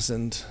things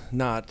and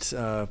not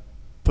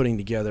putting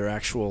together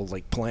actual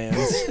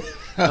plans.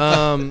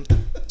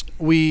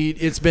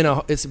 It's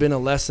been a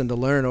lesson to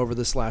learn over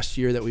this last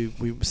year that we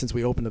since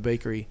we opened the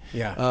bakery.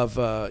 Yeah. Of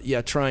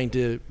trying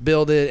to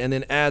build it and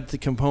then add the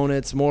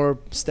components, more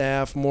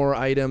staff, more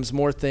items,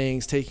 more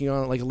things, taking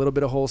on a little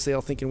bit of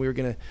wholesale, thinking we were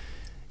gonna,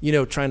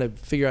 trying to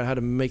figure out how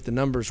to make the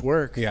numbers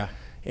work. Yeah.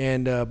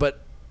 And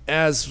but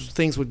as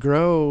things would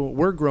grow,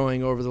 we're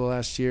growing over the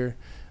last year.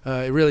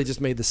 It really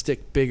just made the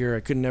stick bigger. I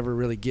could never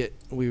really get.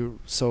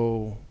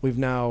 We've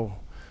now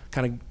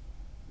kind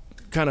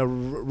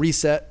of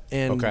reset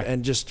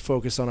and just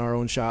focus on our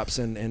own shops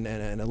and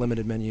a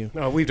limited menu.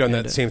 No, we've done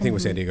that same thing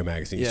with San Diego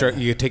Magazine.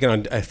 You take it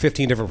on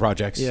 15 different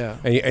projects,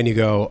 and you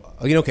go,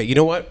 okay, you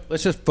know what?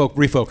 Let's just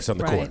refocus on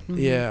the core. Mm-hmm.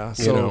 Yeah,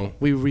 so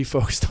we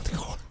refocused on the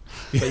core.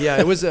 But yeah,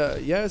 it was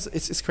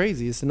it's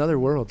crazy. It's another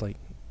world,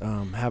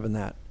 having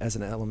that as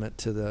an element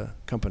to the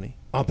company.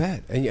 I'll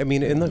bet. And I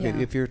mean, and look,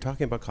 if you're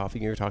talking about coffee,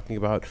 you're talking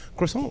about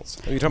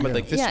croissants. You're talking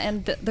about this. Yeah,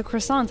 and the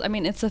croissants. I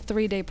mean, it's a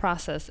 3-day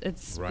process.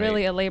 It's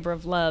really a labor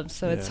of love.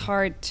 So it's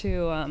hard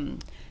to,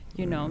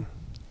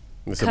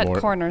 cut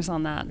corners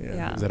on that.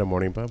 Yeah. Is that a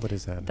morning bun? What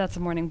is that? That's a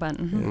morning bun.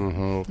 Mm-hmm.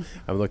 Mm-hmm.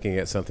 I'm looking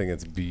at something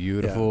that's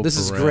beautiful. Yeah. This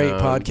is great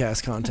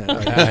podcast content.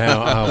 Right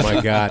oh my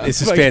God,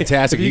 this is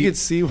fantastic. If you could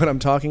see what I'm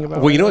talking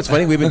about. Well, you know what's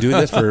funny? We've been doing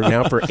this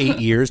for 8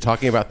 years,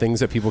 talking about things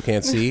that people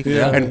can't see,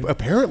 and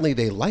apparently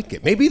they like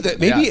it. Maybe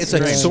it's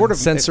like sort of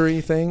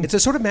sensory thing. It's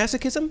a sort of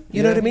masochism.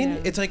 You know what I mean?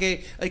 Yeah. It's like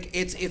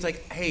it's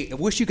like, hey, I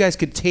wish you guys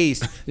could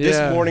taste this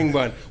morning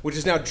bun, which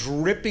is now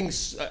dripping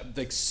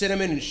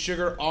cinnamon and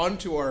sugar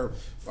onto our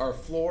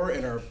floor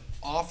in our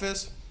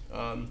office.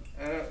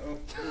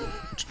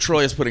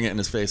 Troy is putting it in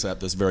his face at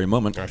this very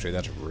moment. Actually,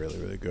 that's really,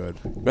 really good.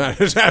 That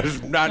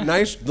is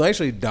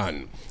nicely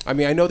done. I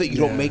mean, I know that you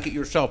don't make it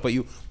yourself, but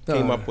you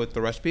came up with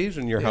the recipes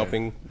and you're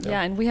helping.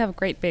 Yeah, and we have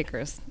great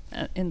bakers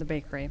in the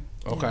bakery.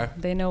 Okay.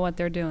 They know what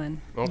they're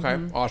doing. Okay,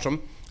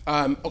 awesome.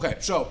 Okay,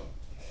 so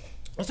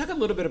let's talk a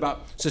little bit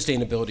about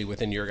sustainability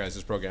within your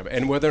guys' program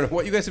and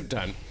what you guys have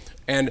done.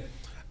 And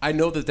I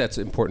know that that's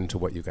important to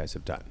what you guys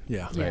have done.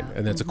 Yeah. Right. Yeah.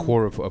 And that's a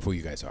core of who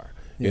you guys are.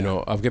 You know,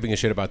 of giving a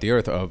shit about the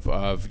earth,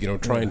 of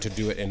trying to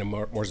do it in a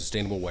more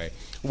sustainable way.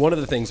 One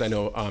of the things I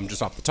know,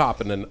 just off the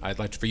top, and then I'd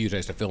like for you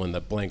guys to fill in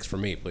the blanks for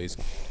me, please,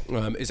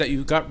 is that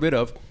you got rid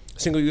of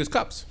single-use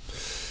cups.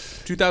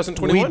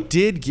 2021? We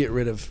did get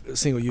rid of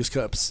single-use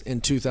cups in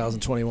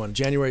 2021.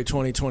 January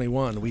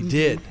 2021, we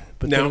did.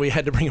 But then we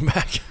had to bring them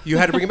back. You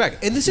had to bring them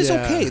back. And this is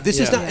okay. This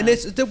is not, and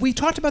we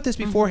talked about this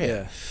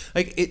beforehand.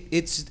 Like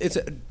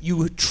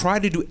you try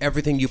to do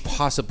everything you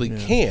possibly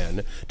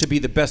can to be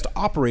the best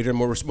operator,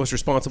 most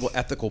responsible,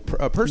 ethical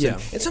person. Yeah.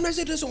 And sometimes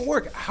it doesn't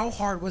work. How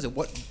hard was it?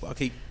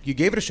 Okay, you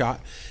gave it a shot.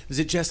 Was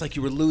it just like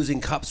you were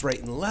losing cups right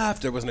and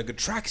left? There wasn't a good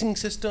tracking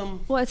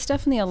system? Well, it's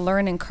definitely a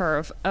learning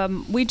curve.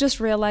 We just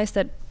realized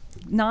that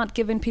not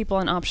giving people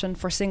an option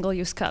for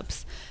single-use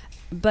cups.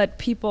 But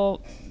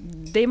people,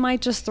 they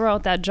might just throw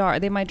out that jar.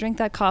 They might drink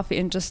that coffee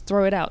and just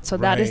throw it out. So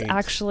that is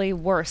actually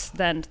worse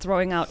than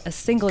throwing out a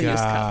single-use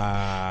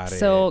cup.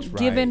 So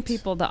giving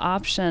people the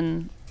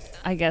option,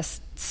 I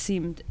guess,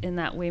 seemed in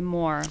that way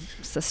more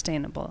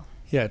sustainable.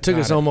 Yeah, it took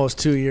us almost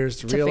 2 years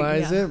to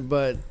realize it,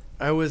 but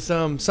I was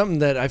something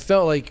that I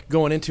felt like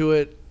going into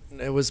it.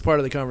 It was part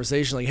of the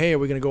conversation, like, hey, are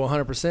we going to go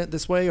 100%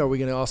 this way? Or are we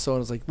going to also,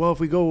 and it's like, well, if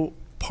we go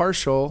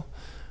partial,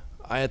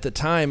 at the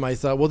time I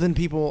thought, well, then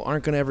people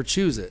aren't going to ever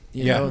choose it,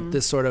 you know,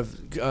 this sort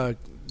of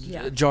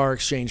jar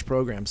exchange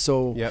program.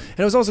 So, and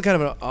it was also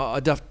kind of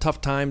a tough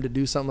time to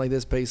do something like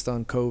this based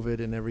on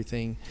COVID and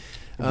everything.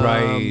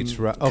 Right.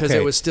 Because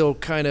it was still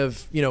kind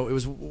of, you know,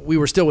 we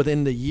were still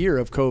within the year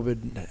of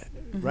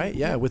COVID, right?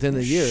 Yeah, within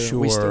the year.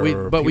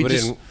 Sure. But we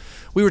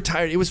were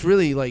tired. It was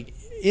really like,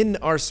 in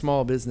our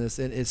small business,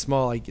 and it's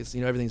small, I guess,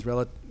 you know, everything's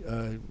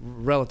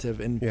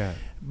relative,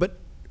 but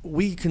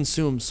we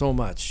consume so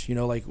much, you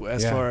know, like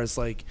as far as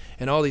like,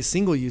 and all these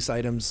single-use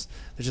items,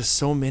 there's just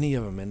so many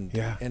of them,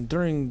 and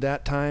during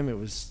that time, it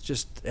was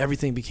just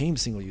everything became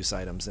single-use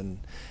items, and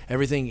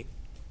everything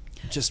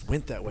just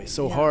went that way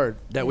so hard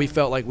that we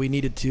felt like we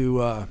needed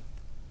to.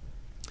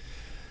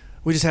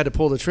 We just had to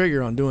pull the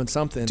trigger on doing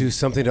something. Do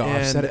something to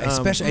offset it.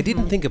 Especially, I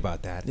didn't think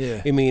about that.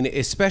 Yeah. I mean,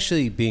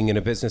 especially being in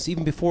a business,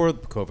 even before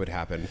COVID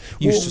happened,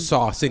 you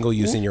saw single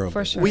use in your own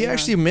business. Sure, we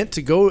actually meant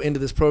to go into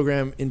this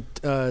program in.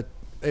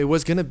 It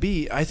was going to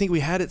be, I think we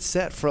had it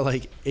set for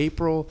like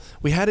April.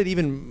 We had it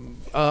even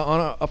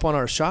up on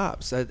our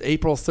shops at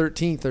April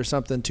 13th or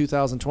something,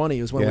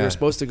 2020 was when we were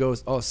supposed to go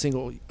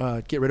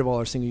get rid of all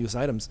our single-use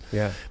items.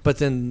 Yeah. But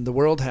then the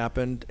world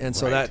happened, and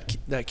so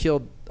that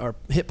killed or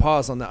hit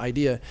pause on the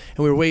idea. And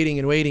we were waiting,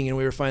 and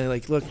we were finally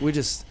like, look, we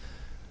just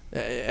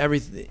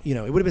everything. You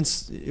know, it would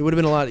have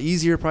been a lot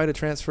easier probably to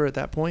transfer at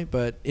that point.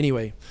 But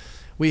anyway,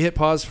 we hit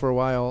pause for a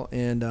while,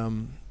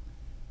 and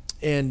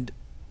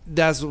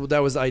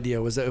that was the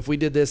idea, was that if we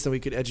did this, then we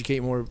could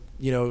educate more,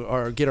 you know,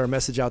 or get our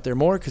message out there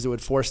more, because it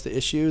would force the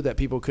issue that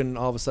people couldn't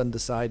all of a sudden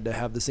decide to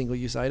have the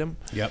single-use item.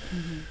 Yep.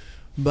 Mm-hmm.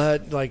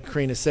 But like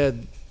Carina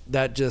said,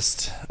 that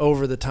just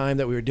over the time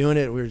that we were doing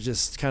it, we were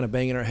just kind of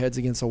banging our heads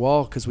against the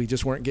wall because we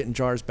just weren't getting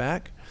jars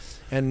back.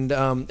 And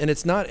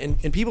it's not,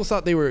 and people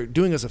thought they were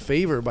doing us a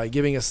favor by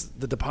giving us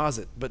the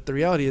deposit. But the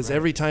reality is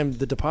every time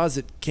the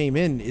deposit came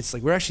in, it's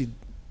like we're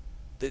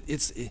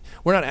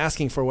not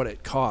asking for what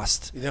it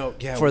cost. You know,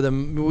 for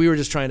them, we were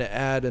just trying to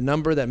add a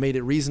number that made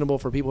it reasonable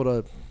for people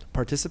to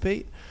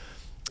participate.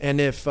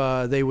 And if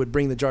they would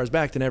bring the jars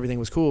back, then everything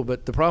was cool.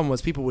 But the problem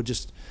was people would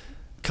just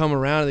come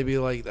around and they'd be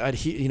like, I'd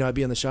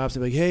be in the shops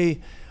and be like, hey,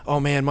 oh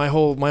man, my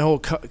whole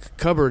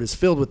cupboard is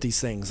filled with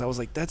these things. I was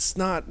like, that's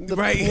not the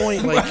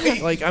point.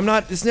 Like, like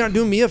it's not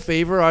doing me a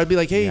favor. I'd be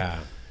like, hey.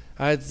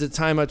 At the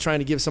time I'm trying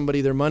to give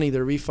somebody their money,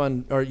 their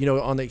refund, or, you know,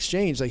 on the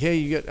exchange, like,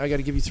 hey, I got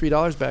to give you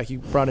 $3 back. You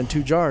brought in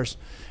 2 jars.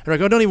 And I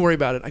go, don't even worry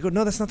about it. I go,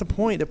 no, that's not the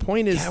point. The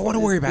point is, I want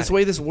to worry about it. The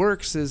way this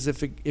works is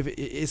if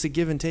it's a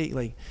give and take,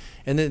 like,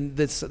 and then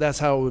that's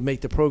how it would make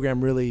the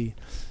program really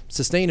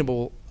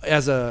sustainable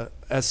as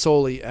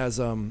solely as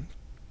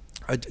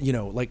you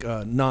know, like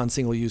a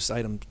non-single use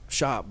item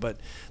shop. But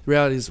the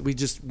reality is we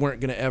just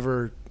weren't going to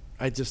ever.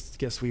 I just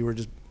guess we were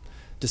just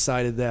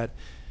decided that.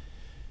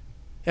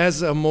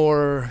 As a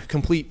more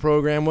complete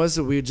program was,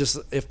 we just,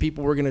 if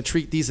people were going to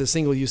treat these as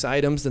single-use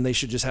items, then they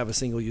should just have a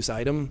single-use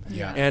item,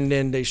 and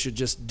then they should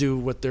just do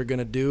what they're going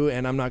to do.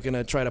 And I'm not going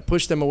to try to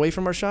push them away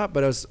from our shop,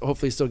 but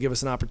hopefully still give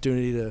us an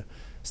opportunity to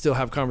still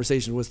have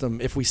conversations with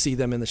them if we see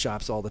them in the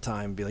shops all the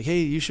time. Be like, hey,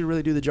 you should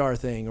really do the jar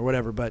thing or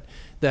whatever. But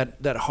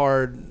that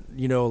hard,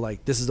 you know,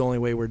 like this is the only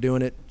way we're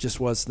doing it, just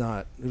was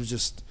not. It was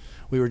just.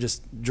 We were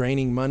just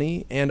draining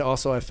money, and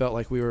also I felt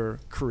like we were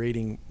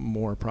creating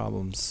more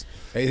problems.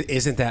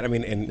 Isn't that? I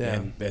mean,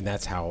 and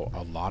that's how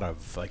a lot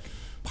of like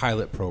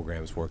pilot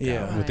programs work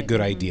out with the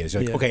good ideas.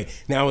 You're like, okay,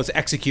 now let's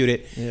execute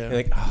it. Yeah. And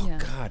like,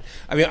 God.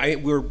 I mean,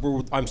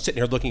 I'm sitting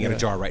here looking at a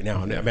jar right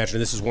now, and imagine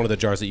this is one of the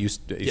jars that you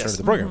started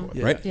the program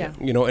with, right? Yeah.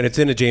 You know, and it's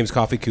in a James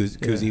Coffee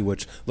koozie,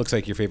 which looks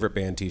like your favorite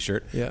band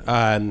T-shirt. Yeah.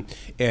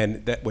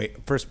 And that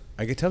first,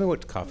 I can tell me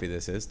what coffee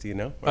this is. Do you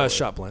know?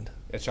 Shop blend.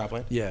 It's shop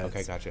blend? Yeah.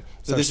 Okay, gotcha.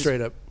 So this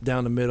straight up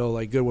down the middle,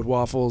 like good with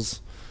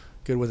waffles,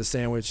 good with a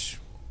sandwich,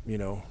 you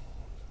know.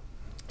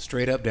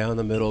 Straight up down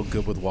the middle,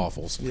 good with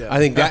waffles. Yeah. I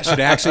think that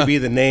should actually be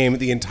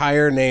the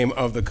entire name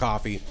of the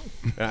coffee.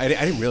 I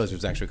didn't realize there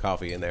was actually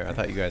coffee in there. I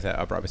thought you guys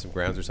brought me some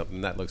grounds or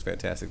something. That looks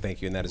fantastic.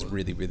 Thank you. And that is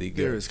really, really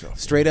good. There is coffee.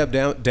 Straight up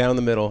down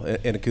the middle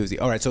in a koozie.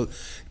 All right. So,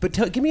 but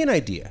give me an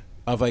idea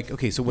of like,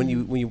 okay, so when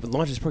you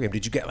launched this program,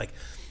 did you get like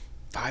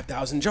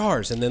 5,000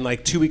 jars, and then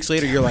like 2 weeks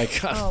later you're like,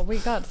 oh, we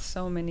got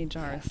so many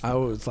jars. I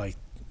was like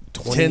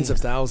tens of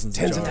thousands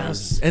of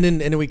jars. And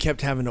then we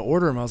kept having to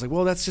order them. I was like,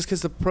 well, that's just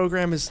because the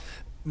program is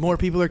more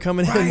people are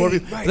coming in. More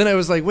people. Then I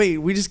was like, wait,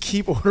 we just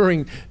keep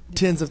ordering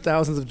tens of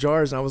thousands of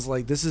jars, and I was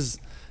like,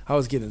 I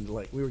was getting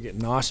we were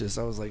getting nauseous.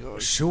 I was like, oh,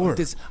 sure.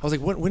 I was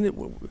like,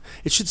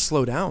 it should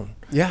slow down.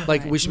 Yeah.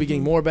 Like we should be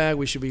getting more back.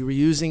 We should be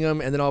reusing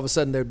them. And then all of a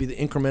sudden there'd be the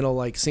incremental,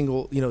 like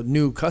single, you know,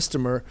 new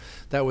customer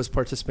that was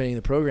participating in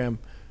the program.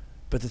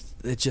 But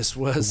it just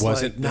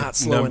wasn't like not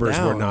slowing numbers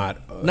down.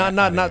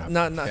 Numbers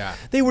were not. Yeah.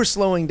 They were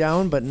slowing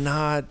down, but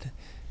not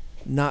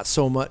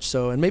so much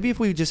so. And maybe if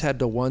we just had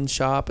the one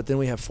shop, but then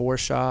we have 4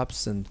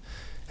 shops, and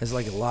has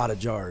like a lot of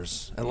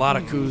jars, a lot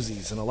of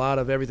koozies, and a lot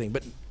of everything.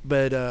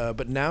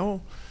 But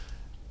now,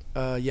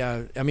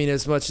 yeah, I mean,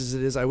 as much as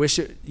it is, I wish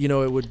it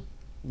would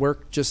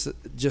work just as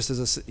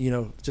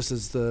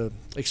the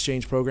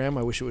exchange program.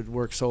 I wish it would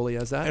work solely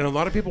as that. And a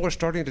lot of people are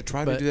starting to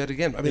try to do that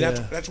again. I mean,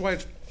 that's why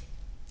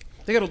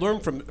they got to learn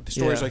from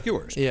stories like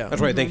yours. Yeah.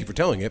 That's why I thank you for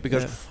telling it,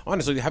 because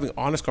honestly, having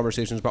honest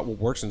conversations about what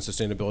works in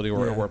sustainability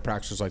or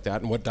practices like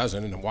that and what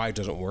doesn't and why it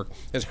doesn't work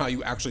is how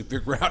you actually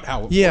figure out how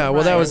it works.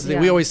 Well, that was the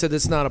thing. We always said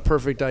it's not a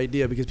perfect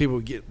idea because people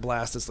would get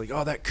blasted. It's like,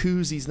 oh, that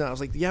koozie's not. I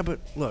was like, yeah,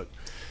 but look.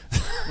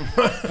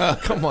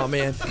 Come on,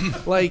 man.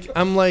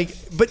 I'm like,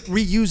 but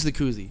reuse the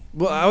koozie.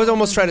 Well, I was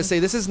almost trying to say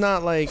this is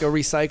not like a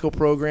recycle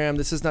program.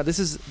 This is a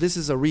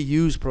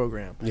reuse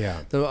program.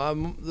 Yeah.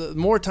 The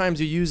more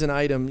times you use an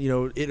item,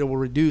 it will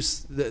reduce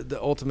the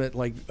ultimate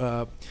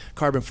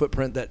carbon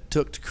footprint that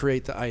took to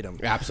create the item.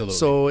 Absolutely.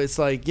 So it's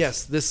like,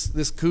 yes, this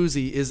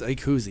koozie is a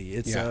koozie.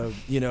 It's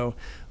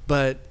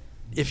but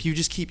if you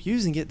just keep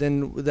using it,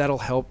 then that'll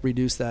help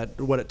reduce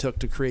what it took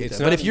to create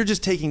that. But if you're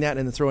just taking that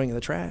and then throwing it in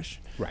the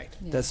trash,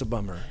 that's a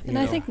bummer. And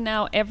I think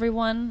now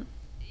everyone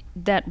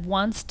that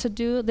wants to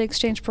do the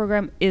exchange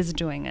program is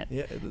doing it.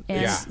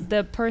 And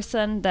the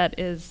person that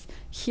is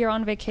here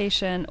on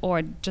vacation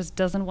or just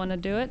doesn't want to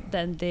do it,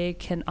 then they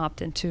can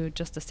opt into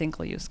just a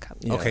single-use cup.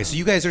 Okay, so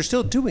you guys are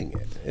still doing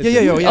it.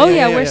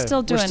 We're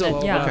still doing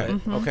it. Yeah.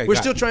 Okay. We're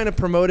still trying to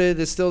promote it.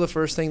 It's still the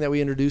first thing that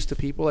we introduce to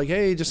people. Like,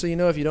 hey, just so you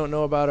know, if you don't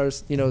know about our,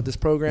 this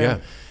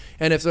program,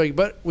 and if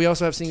but we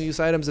also have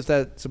single-use items if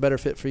that's a better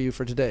fit for you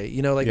for today.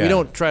 We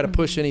don't try to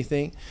push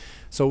anything.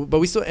 So, but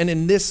we still, and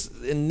in this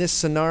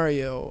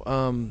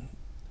scenario,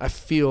 I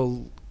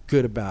feel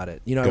good about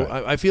it.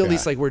 I feel at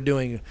least like we're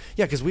doing,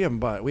 because we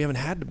haven't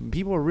had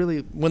people are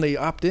really, when they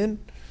opt in,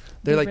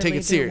 they're like, take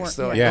it serious.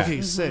 They're like,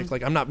 okay, sick.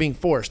 Like, I'm not being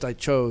forced. I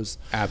chose.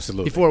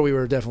 Absolutely. Before we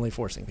were definitely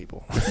forcing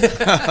people.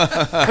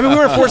 I mean, we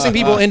weren't forcing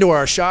people into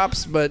our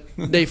shops, but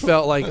they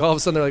felt like all of a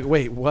sudden they're like,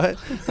 wait, what?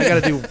 I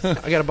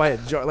gotta buy a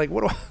jar. Like,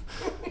 what do I,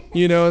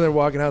 and they're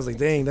walking out. I was like,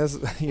 dang, that's,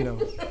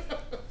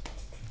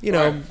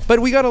 but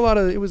we got a lot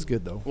of. It was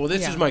good though. Well,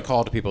 this is my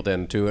call to people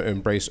then to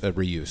embrace a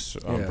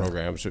reuse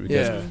programs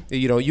because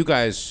you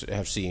guys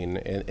have seen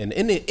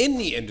in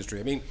the industry.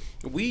 I mean,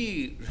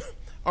 we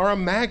are a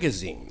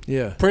magazine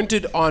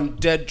printed on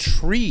dead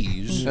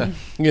trees,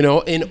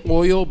 in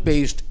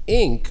oil-based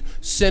ink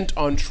sent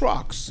on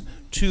trucks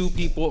to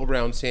people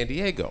around San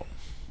Diego.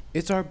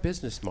 It's our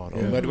business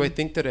model. But do I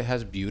think that it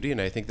has beauty and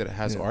I think that it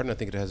has art and I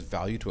think it has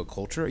value to a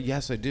culture?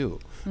 Yes, I do.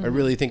 I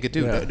really think it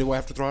do. Do I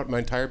have to throw out my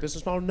entire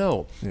business model?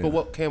 No. But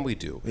what can we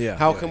do?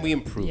 How can we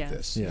improve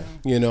this? I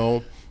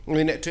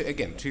mean,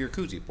 to your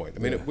koozie point, I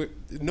mean,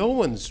 no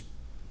one's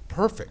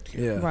perfect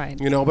here. Right.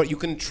 But you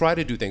can try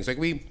to do things. Like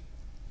we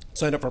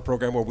signed up for a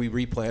program where we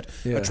replant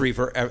a tree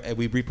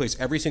we replace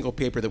every single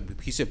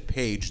piece of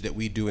page that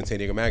we do in San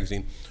Diego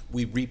Magazine.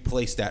 We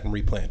replace that in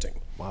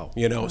replanting. Wow.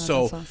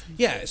 So awesome.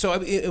 So I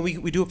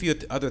mean, we do a few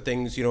other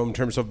things, in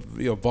terms of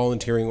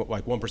volunteering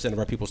like 1% of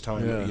our people's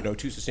time,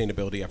 to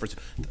sustainability efforts,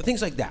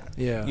 things like that.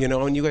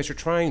 And you guys are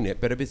trying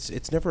it, but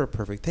it's never a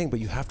perfect thing. But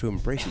you have to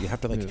embrace it. You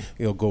have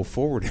to go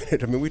forward in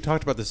it. I mean, we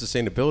talked about the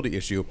sustainability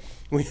issue.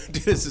 We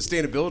did a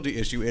sustainability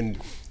issue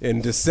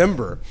in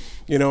December,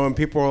 and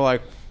people were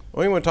like,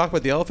 oh, you want to talk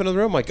about the elephant in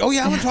the room? I'm like, oh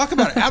yeah, I want to talk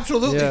about it.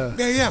 Absolutely.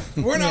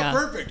 We're not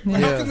perfect.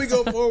 How can we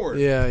go forward?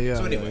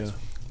 So anyways.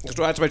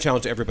 So that's my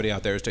challenge to everybody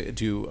out there is to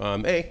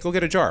go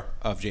get a jar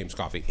of James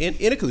coffee in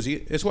a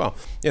koozie as well,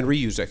 and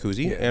reuse that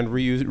koozie and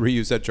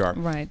reuse that jar.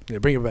 Right. Yeah,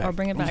 bring it back. Or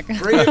bring it back.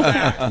 Bring it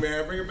back,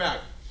 man. Bring it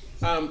back.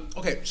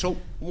 Okay, so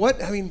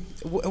what have you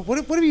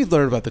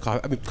learned about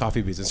the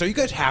coffee business? Are you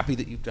guys happy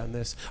that you've done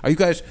this? Are you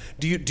guys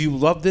do you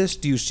love this?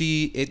 Do you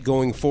see it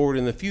going forward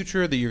in the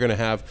future that you're going to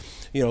have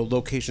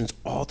locations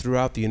all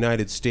throughout the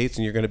United States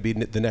and you're going to be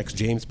the next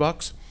James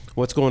Bucks?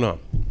 What's going on?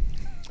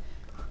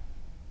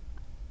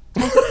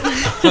 You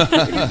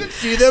can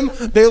see them.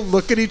 They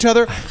look at each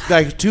other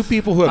like two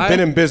people who have been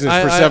in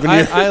business for 7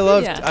 years.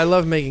 I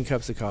love making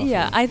cups of coffee.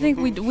 Yeah, I think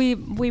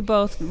we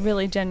both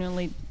really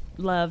genuinely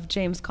love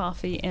James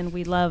Coffee and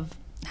we love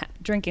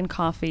drinking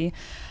coffee.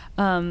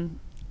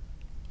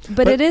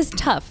 But it is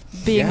tough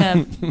being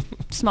a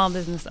small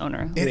business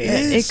owner. It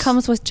is. It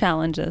comes with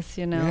challenges,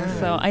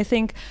 So I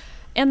think.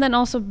 And then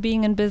also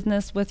being in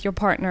business with your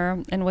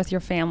partner and with your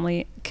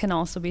family can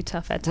also be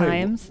tough at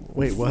times.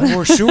 Wait, what?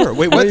 For sure.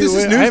 Wait, what? This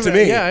is news to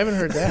me. Yeah, I haven't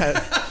heard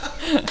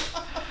that.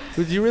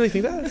 Do you really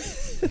think that?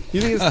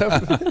 You think it's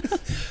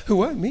tough? Who,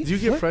 what, me? Do you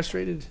get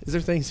frustrated? Is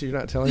there things you're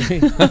not telling me?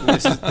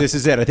 This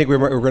is it. I think we're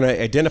going to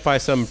identify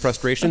some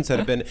frustrations that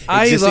have been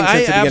existing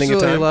since the beginning of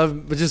time. I absolutely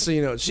love, but just so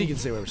you know, she can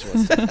say whatever she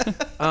wants to.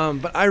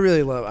 But I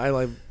really love,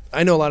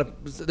 I know a lot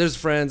of, there's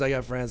friends, I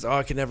got friends,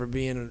 I could never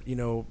be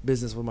in,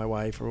 business with my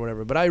wife or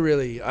whatever. But I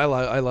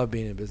love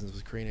being in business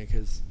with Carina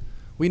because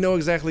we know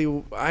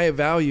exactly. I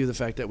value the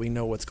fact that we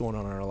know what's going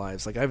on in our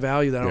lives. Like I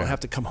value that I don't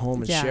have to come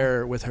home and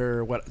share with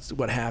her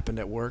what happened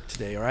at work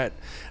today. Or I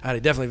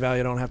definitely value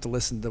I don't have to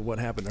listen to what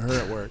happened to her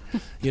at work.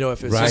 You know,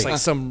 if it's just like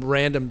some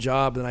random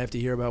job, then I have to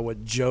hear about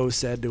what Joe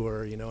said to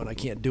her. You know, and I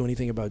can't do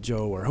anything about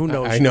Joe or who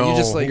knows. I know. You're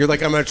just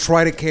like, I'm gonna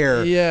try to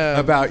care.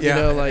 About you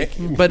know, like.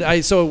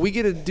 But so we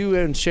get to do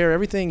and share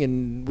everything,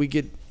 and we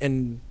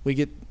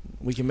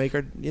can make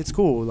our. It's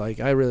cool.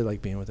 Like I really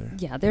like being with her.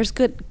 Yeah, there's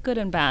good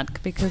and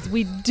bad because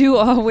we do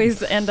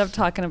always end up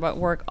talking about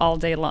work all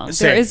day long.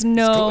 Same. There is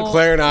no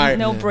Claire and I,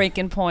 no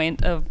breaking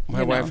point of.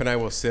 My wife and I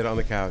will sit on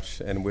the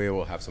couch and we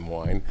will have some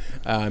wine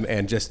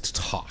and just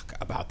talk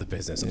about the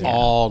business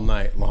all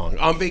night long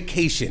on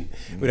vacation.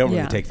 We don't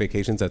really take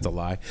vacations. That's a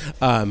lie.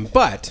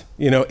 But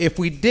you know, if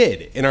we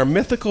did in our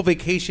mythical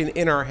vacation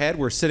in our head,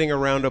 we're sitting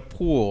around a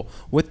pool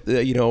with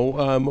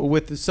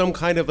with some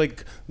kind of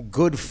like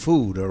good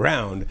food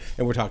around.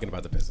 And we're talking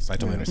about the business. I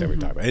totally understand what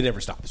you're talking about. It never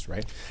stops,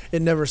 right?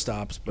 It never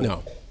stops. But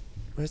no.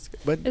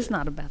 But it's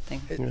not a bad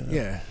thing.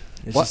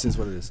 It just is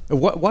what it is.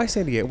 Why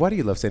San Diego? Why do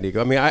you love San Diego?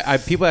 I mean, I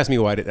people ask me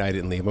why I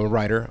didn't leave. I'm a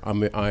writer.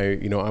 I'm a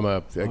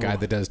guy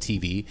that does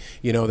TV.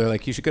 You know, they're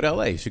like, you should go to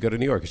LA. You should go to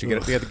New York. You should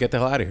get the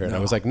hell out of here. And I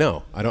was like,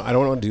 no, I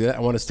don't want to do that. I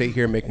want to stay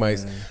here and make my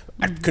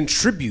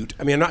contribute.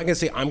 I mean, I'm not going to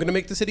say I'm going to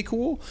make the city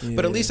cool,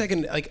 but at least I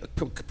can like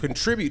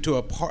contribute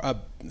to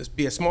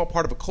be a small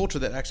part of a culture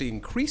that actually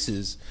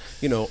increases,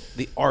 you know,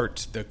 the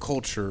art, the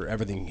culture,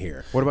 everything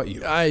here. What about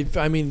you?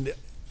 I mean,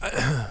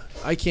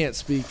 I can't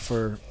speak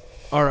for.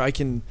 Or I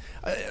can.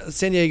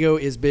 San Diego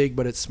is big,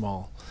 but it's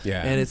small.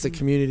 Yeah, and it's a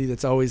community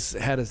that's always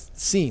had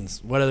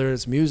scenes, whether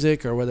it's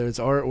music or whether it's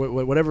art,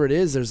 whatever it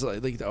is. There's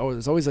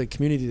there's always a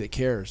community that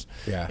cares.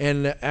 Yeah,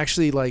 and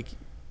actually, like,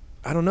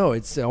 I don't know,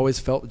 it's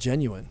always felt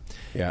genuine.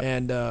 Yeah,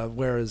 and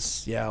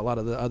whereas a lot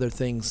of the other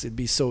things, it'd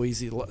be so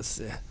easy.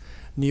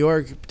 New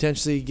York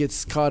potentially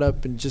gets caught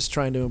up in just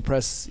trying to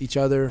impress each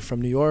other from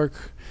New York.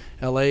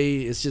 LA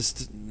is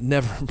just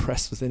never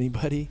impressed with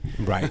anybody.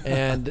 Right.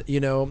 And, you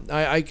know,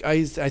 I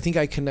think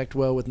I connect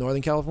well with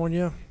Northern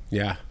California.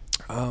 Yeah.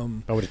 I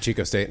went to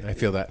Chico State. I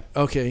feel that.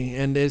 Okay.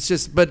 And it's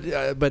just, but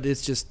San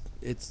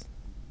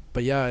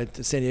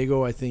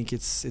Diego, I think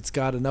it's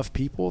got enough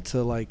people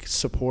to like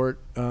support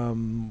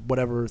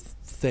whatever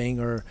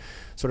thing or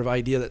sort of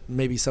idea that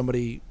maybe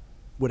somebody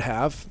would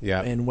have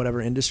in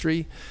whatever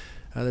industry.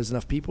 There's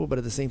enough people, but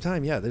at the same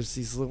time, there's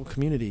these little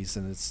communities,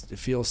 and it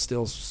feels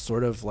still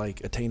sort of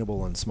like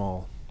attainable and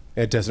small.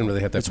 It doesn't really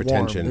have that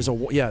pretension.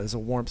 Warm. There's a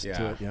warmth to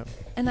it. Yeah.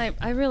 And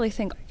I really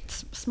think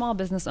small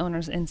business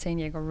owners in San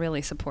Diego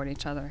really support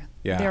each other.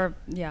 Yeah.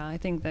 I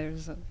think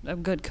there's a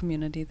good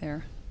community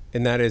there.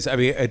 And that is, I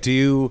mean,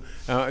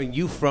 are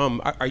you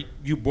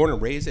born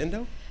and raised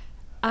Indo?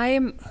 I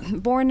am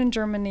born in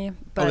Germany,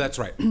 but that's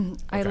right.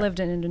 I lived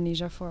in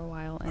Indonesia for a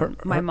while, and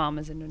my mom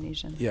is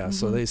Indonesian. Yeah,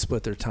 so they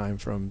split their time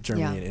from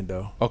Germany and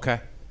Indo. Okay.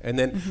 And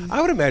then I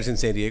would imagine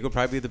San Diego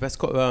probably the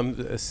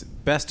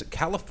best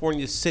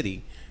California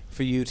city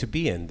for you to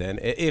be in then,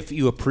 if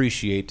you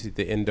appreciate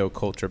the Indo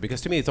culture.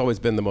 Because to me, it's always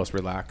been the most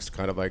relaxed,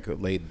 kind of like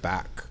laid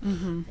back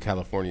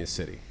California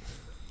city.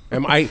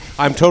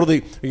 I'm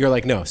totally, you're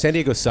like, no, San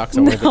Diego sucks.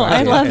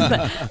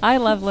 I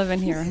love living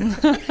here.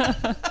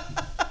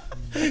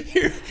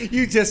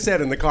 You just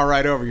said in the car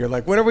ride over, you're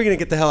like, when are we going to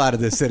get the hell out of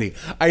this city?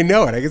 I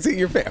know it. I can see it in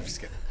your face. I'm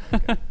just kidding.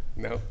 Okay.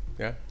 No?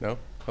 Yeah? No?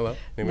 Hello?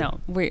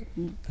 Anyway.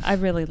 No, I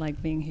really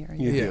like being here.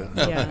 You do?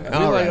 Yeah.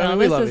 All right.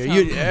 We love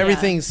it.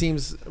 Everything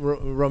seems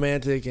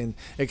romantic and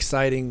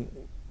exciting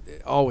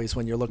always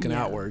when you're looking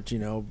outward, you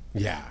know.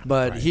 Yeah.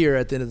 But here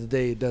at the end of the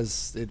day,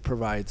 it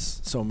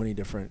provides so many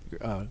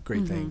different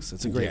great things.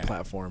 It's a great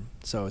platform.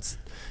 So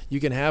you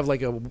can have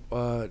like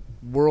a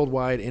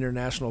worldwide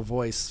international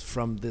voice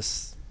from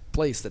this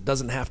place that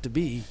doesn't have to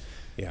be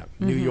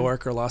New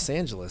York or Los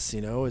Angeles.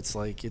 You know, it's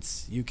like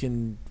you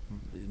can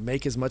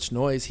make as much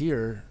noise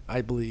here,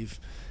 I believe,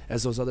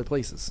 as those other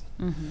places.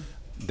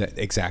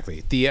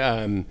 Exactly. The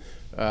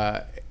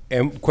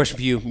and question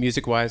for you,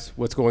 music-wise,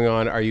 what's going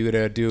on? Are you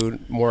going to do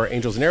more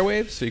Angels and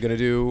Airwaves? Are you going to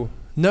do?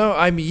 No,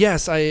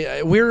 yes.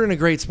 We're in a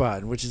great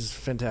spot, which is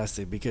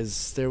fantastic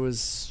because there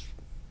was,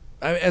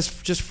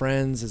 as just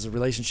friends, as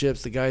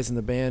relationships, the guys in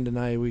the band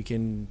and we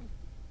can.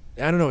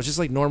 I don't know. It's just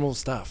like normal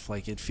stuff.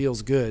 Like it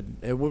feels good.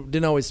 It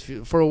didn't always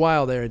feel, for a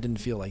while there. It didn't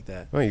feel like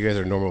that. Well, you guys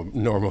are normal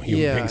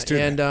human beings too.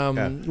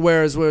 And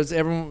whereas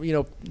everyone, you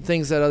know,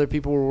 things that other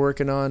people were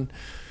working on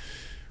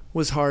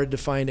was hard to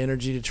find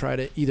energy to try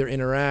to either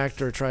interact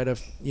or try to,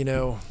 you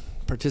know,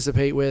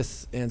 participate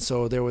with. And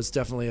so there was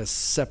definitely a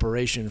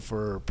separation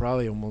for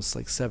probably almost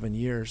like 7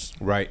 years.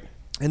 Right.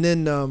 And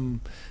then,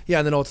 and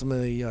then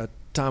ultimately,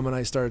 Tom and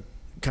I started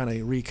kind of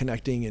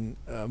reconnecting and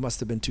must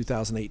have been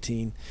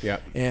 2018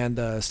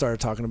 and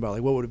started talking about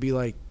like what would it be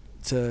like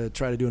to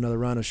try to do another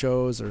run of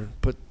shows or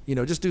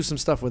just do some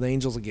stuff with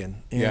Angels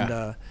again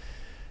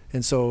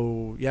and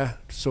so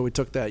we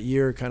took that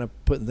year kind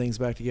of putting things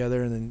back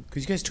together and then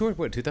because you guys toured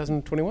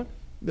 2021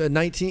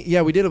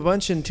 19 we did a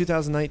bunch in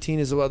 2019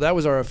 as well. That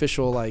was our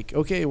official like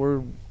okay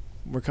we're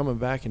coming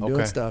back and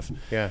doing stuff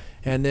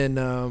and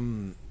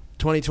then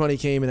 2020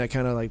 came, and that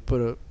kind of like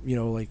put a,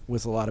 like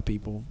with a lot of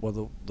people,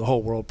 well, the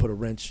whole world put a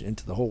wrench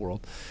into the whole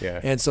world.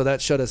 Yeah. And so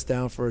that shut us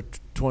down for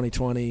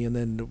 2020. And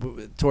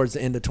then towards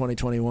the end of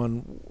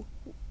 2021,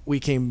 we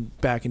came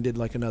back and did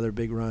like another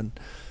big run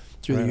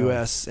through the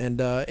U.S. And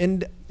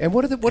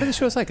what are the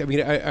shows like? I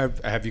mean, I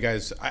have you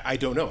guys? I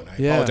don't know, and I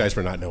apologize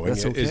for not knowing.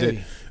 That's okay. Is it?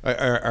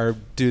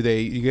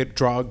 You get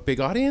draw a big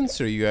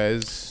audience, or you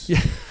guys?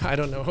 Yeah, I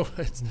don't know.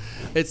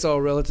 It's all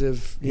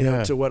relative, you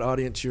know, to what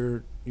audience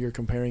you're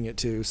comparing it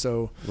to.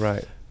 So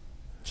right.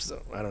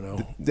 So I don't know.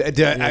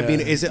 I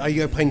mean, are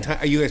you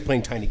guys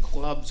playing tiny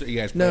clubs? Or are you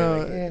guys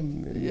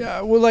playing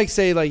well, like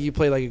say like you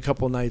play like a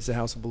couple nights at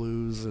House of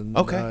Blues, and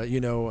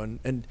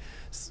and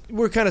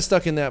we're kind of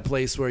stuck in that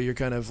place where you're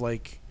kind of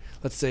like,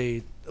 let's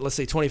say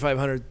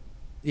 2,500,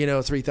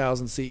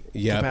 3,000 seat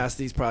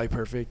capacity is probably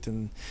perfect,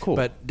 and cool.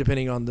 But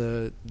depending on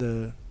the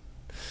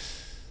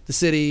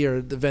city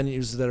or the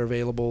venues that are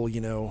available,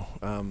 you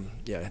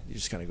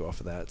just kind of go off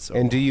of that. So.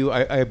 And do you?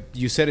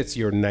 You said it's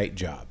your night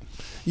job.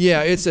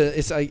 Yeah, it's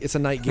a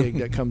night gig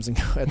that comes and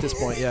goes at this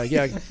point.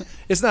 Yeah.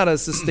 It's not a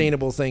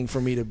sustainable thing for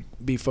me to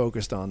be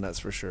focused on. That's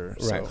for sure.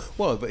 Right. So.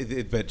 Well,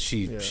 but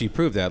she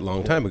proved that a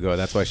long time ago.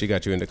 That's why she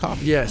got you into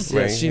coffee. Yes.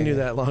 Right? Yes, she knew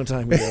that a long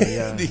time ago.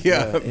 Yeah.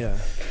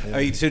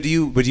 Yeah. So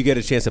would you get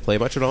a chance to play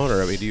much at all,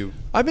 or do you?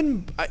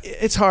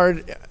 It's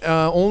hard,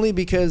 only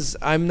because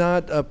I'm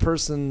not a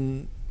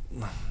person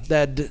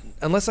that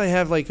unless I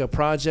have like a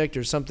project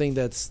or something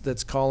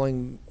that's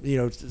calling,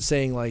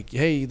 saying like,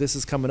 hey, this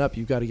is coming up,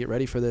 you've got to get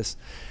ready for this.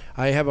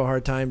 I have a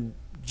hard time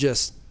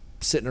just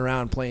sitting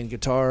around playing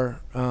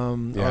guitar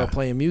or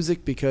playing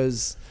music,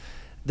 because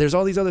there's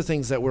all these other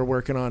things that we're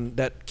working on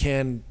that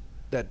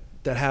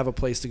have a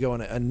place to go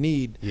and a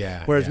need.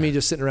 Yeah. Whereas me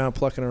just sitting around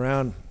plucking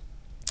around,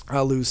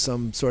 I'll lose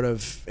some sort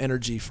of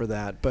energy for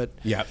that. But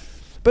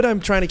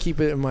I'm trying to keep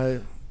it in my.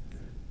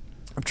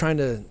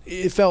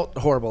 It felt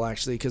horrible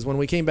actually, because when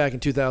we came back in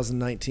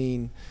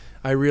 2019,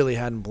 I really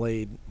hadn't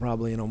played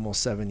probably in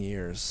almost 7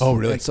 years. Oh,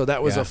 really? And so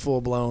that was a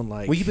full blown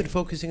like. Well, you've been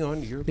focusing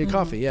on your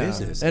coffee,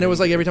 business. And it was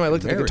like every time I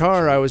looked at the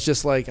guitar, I was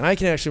just like, and I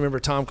can actually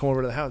remember Tom come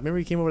over to the house. Remember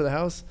he came over to the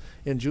house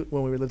when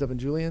we lived up in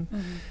Julian,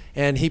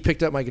 and he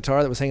picked up my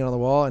guitar that was hanging on the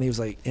wall, and he was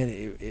like, and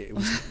it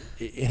was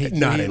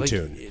not in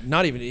tune.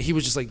 Not even. He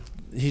was just like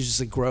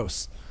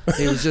gross.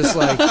 He was just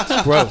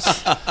like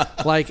gross.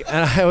 Like,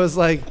 and I was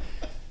like.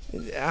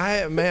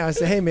 I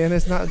said, hey man, it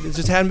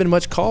just hadn't been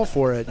much call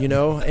for it,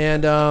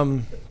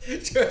 and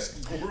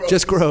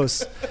just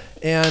gross,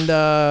 and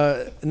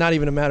not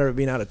even a matter of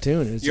being out of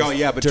tune. It's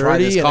just but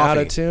dirty and out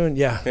of tune,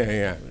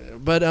 yeah.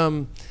 But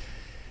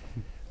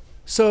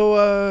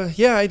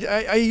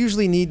I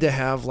usually need to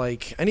have I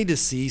need to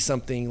see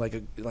something like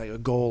a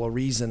goal, a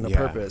reason, a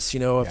purpose.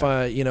 If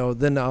I,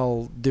 then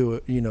I'll do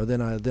it.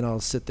 Then I'll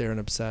sit there and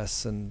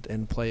obsess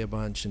and play a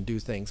bunch and do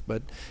things.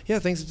 But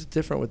things are just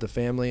different with the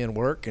family and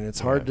work, and it's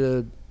hard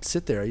to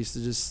sit there. I used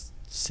to just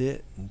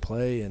sit and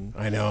play, and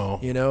I know,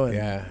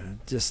 and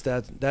just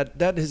that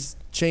has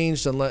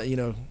changed. Unless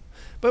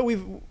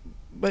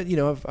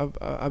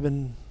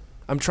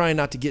I'm trying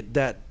not to get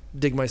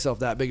dig myself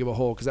that big of a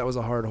hole, because that was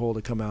a hard hole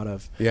to come out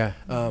of.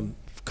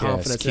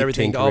 Confidence and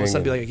everything. All of a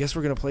sudden be like, I guess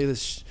we're going to play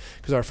this,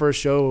 because our first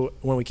show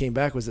when we came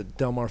back was at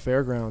Del Mar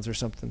Fairgrounds or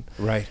something.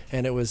 Right.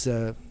 And it was,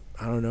 I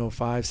don't know,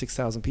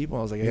 5,000-6,000 people.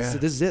 I was like, this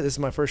is it. This is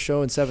my first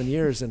show in 7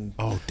 years. And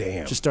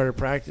just started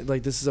practicing.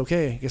 Like, this is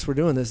okay. I guess we're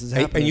doing this. This is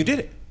happening. And you did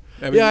it.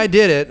 I mean, I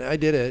did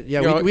it.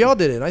 Yeah, we all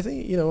did it. I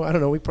think, I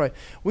don't know.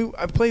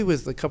 I played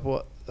with a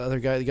couple other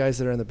guys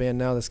that are in the band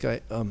now. This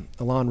guy,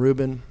 Alon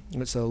Rubin,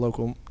 it's a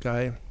local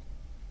guy,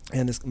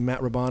 and this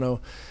Matt Rabano.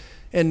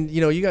 And,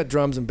 you got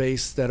drums and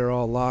bass that are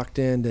all locked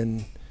in,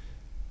 and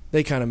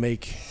they kind of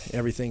make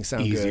everything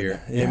sound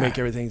easier. Good. They make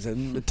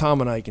everything. Tom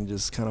and I can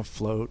just kind of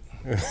float.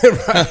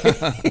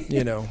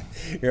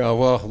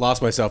 Well,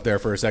 lost myself there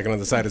for a second on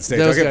the side of the stage.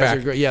 Those guys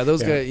are great. Yeah,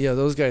 those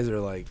guys are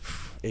like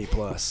A+.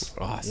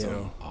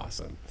 Awesome.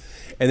 Awesome.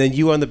 And then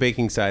you on the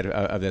baking side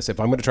of this, if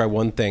I'm going to try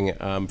one thing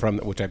from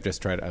which I've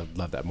just tried, I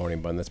love that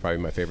morning bun. That's probably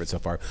my favorite so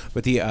far.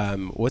 But the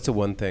what's the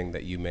one thing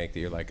that you make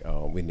that you're like,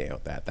 oh, we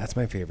nailed that? That's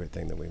my favorite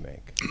thing that we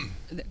make.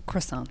 The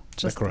croissant.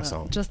 Just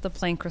the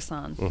plain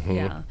croissant. Mm-hmm.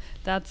 Yeah,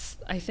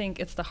 I think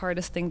it's the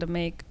hardest thing to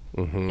make,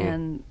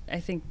 and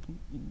I think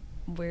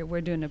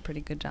we're doing a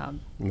pretty good job.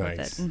 Nice. With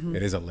it. Mm-hmm.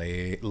 It is a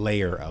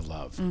layer of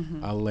love.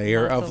 Mm-hmm. A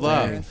layer of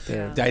love.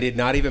 Yeah. I did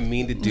not even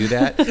mean to do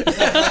that.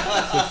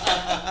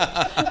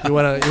 You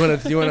wanna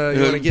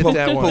get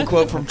that one? Pull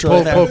quote from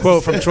Troy. Pull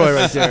quote from Troy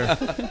right there.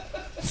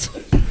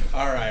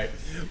 All right.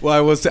 Well,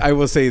 I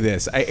will say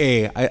this.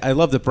 I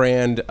love the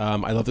brand.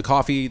 I love the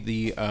coffee,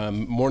 the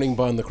morning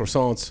bun, the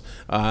croissants,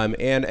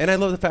 and I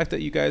love the fact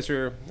that you guys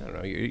are, I don't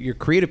know, you're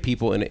creative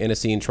people in a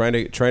scene trying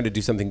to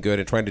do something good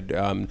and trying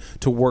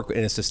to work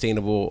in a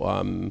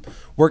sustainable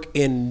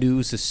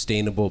new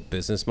sustainable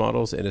business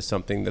models. It is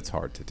something that's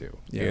hard to do.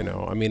 Yeah.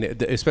 I mean,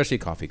 especially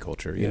coffee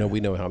culture. We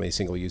know how many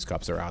single-use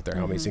cups are out there,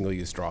 how many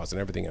single-use straws and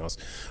everything else.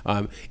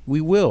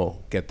 We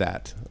will get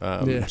that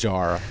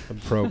jar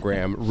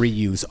program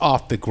reuse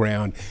off the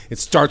ground. It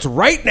starts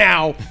right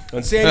now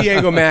on San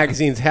Diego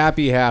Magazine's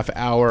Happy Half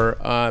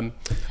Hour.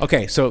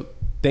 Okay, so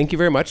thank you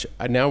very much.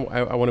 Now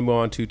I want to move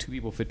on to Two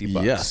People,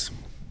 $50. Yes.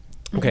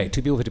 Okay,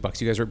 Two People,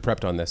 $50. You guys are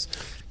prepped on this.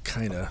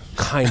 Kinda.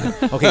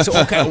 Okay, so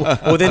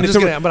well then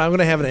but I'm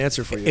gonna have an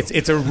answer for you.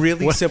 It's a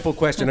really simple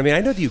question. I mean, I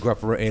know that you grew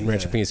up in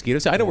Rancho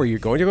Penasquito, so I know where you're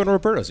going. You're going to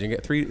Roberto's. You can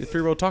get three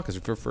rolled tacos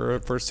for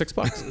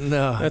 $6.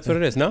 No, that's what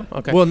it is. No,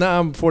 okay. Well, now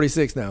I'm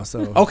 46 now,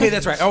 so okay,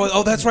 that's right.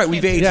 Oh, that's right.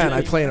 We've aged. Yeah, and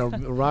I play in a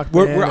rock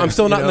band. I'm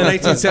still not in the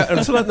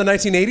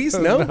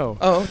 1980s. No. No.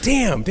 Oh,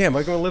 damn. I'm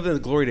going to live in the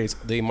glory days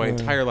my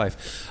entire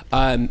life.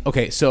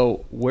 Okay,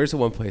 so where's the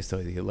one place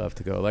though that you love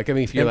to go? Like, I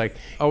mean, if you're like,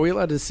 are we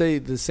allowed to say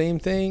the same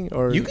thing,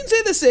 or you can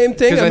say the same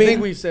thing? I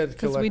think we said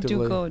because we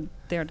do go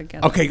there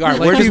together. Okay, all right.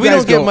 Like, Where do you we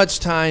guys don't go? get much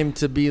time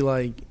to be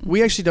like.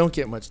 We actually don't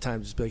get much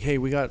time to just be like, hey,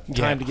 we got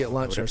time to get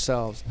lunch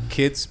ourselves.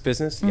 Kids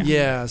business.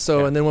 Yeah.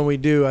 So and then when we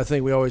do, I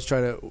think we always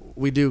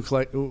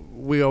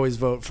we always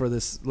vote for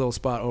this little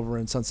spot over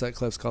in Sunset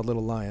Cliffs called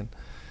Little Lion.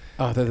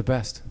 Oh, they're the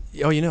best.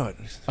 Oh, you know it.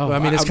 Oh,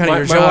 well, I mean, it's kind of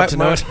your job to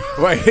know it.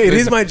 Right, it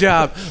is my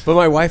job. But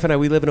my wife and I,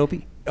 we live in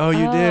Opie. Oh, you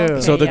do.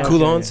 Okay, So the yeah.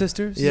 Coulon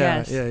sisters.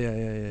 Yeah, Yes.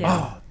 yeah.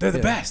 Oh, they're the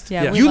best.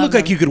 Yeah, we You love look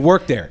like them. you could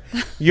work there.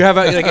 You have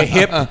like a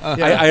hip.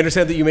 I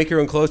understand that you make your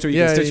own clothes, or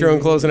you can stitch your own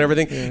clothes and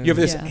everything. Yeah. You have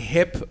this Yeah.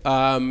 hip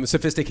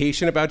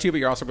sophistication about you, but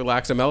you're also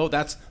relaxed and mellow.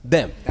 That's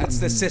them. That's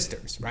the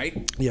sisters,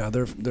 right? Yeah,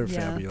 they're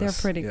fabulous. They're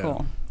pretty Yeah.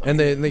 cool. And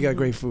they got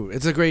great food.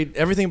 It's a great,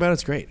 everything about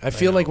it's great. I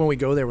feel like when we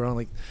go there, we're on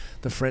like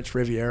the French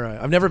Riviera.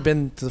 I've never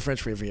been to the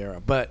French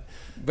Riviera, but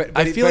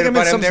I feel like I'm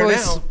in some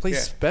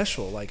place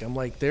special. Like I'm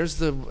like,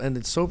 and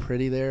it's so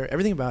pretty there.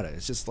 Everything about it.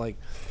 It's just like,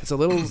 it's a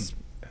little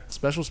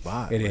special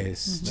spot. It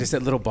is. Just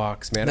that little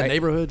box, man. The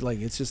neighborhood, like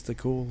it's just the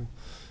cool.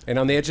 And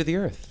on the edge of the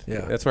earth.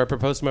 Yeah. That's where I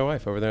proposed to my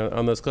wife over there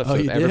on those cliffs. Oh,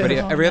 So you did? everybody,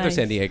 Oh, every other nice.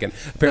 San Diegan.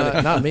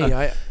 Apparently. Not me.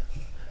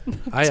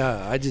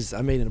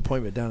 I made an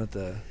appointment down at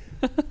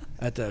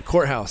the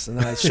courthouse, and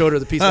then I showed her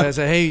the piece. And I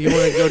said, "Hey, you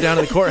want to go down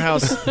to the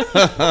courthouse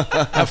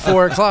at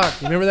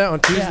 4:00? You remember that on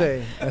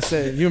Tuesday?" I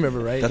said, "You remember,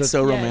 right?" That's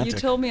so Yeah, romantic. you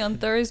told me on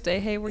Thursday,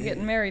 hey, we're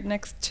getting married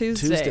next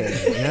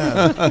Tuesday.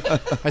 Yeah.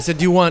 I said,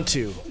 "Do you want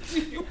to?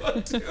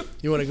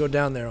 You want to go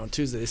down there on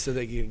Tuesday so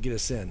they can get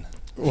us in?"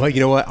 Well, you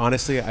know what?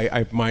 Honestly,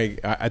 I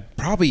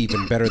probably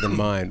even better than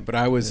mine. But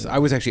I was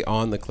actually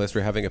on the cliffs.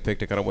 We're having a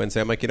picnic on a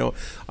Wednesday. I'm like, I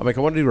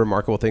want to do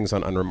remarkable things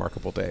on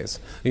unremarkable days.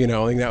 I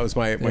think that was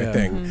my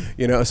thing.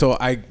 So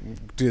I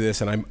do this,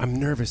 and I'm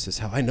nervous as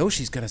hell. I know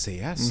she's gonna say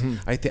yes.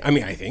 I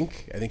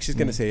think she's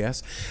gonna say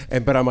yes.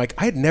 But I'm like,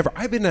 I've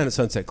been down at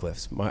Sunset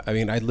Cliffs.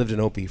 I lived in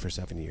Opie for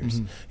 7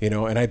 years.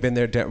 And I've been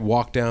there,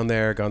 walked down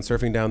there, gone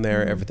surfing down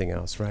there, everything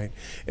else, right?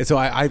 And so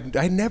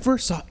I never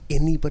saw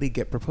anybody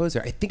get proposed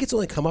there. I think it's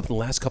only come up in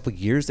the last couple of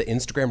years that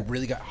Instagram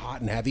really got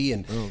hot and heavy,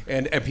 and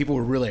people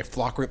were really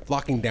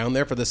flocking down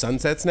there for the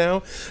sunsets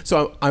now.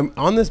 So I'm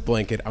on this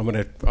blanket. I'm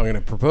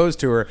gonna propose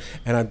to her,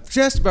 and I'm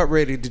just about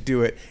ready to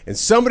do it, and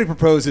somebody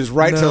proposes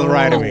right to the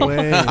right of me.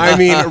 way. I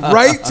mean,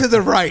 right to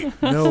the right.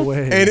 No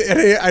way.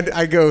 And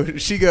I go.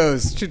 She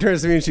turns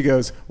to me and she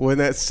goes, "Wouldn't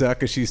that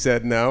suck if she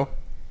said no?"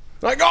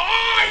 I go,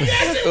 "Oh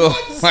yes, it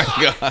would my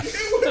suck. God.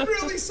 It would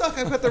really suck.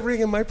 I've got the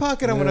ring in my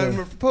pocket. I'm going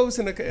to propose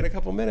in a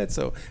couple minutes."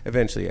 So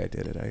eventually, I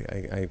did it.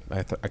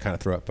 I kind of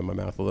threw up in my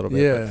mouth a little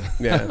bit. Yeah.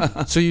 but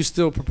yeah. So you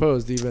still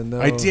proposed, even though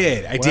I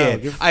did.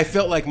 Wow, I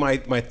felt like my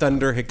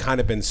thunder had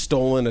kind of been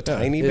stolen a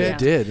tiny bit. It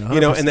did. And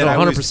then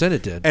 100%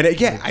 it did. And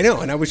I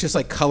know. And I was just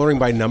like coloring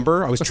by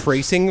number. I was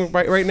tracing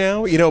right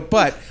now.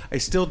 But I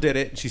still did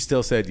it. She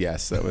still said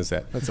yes. That was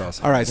it. That's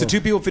awesome. All right. So 2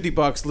 people,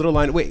 $50. Little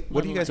line. Wait.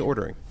 What are you guys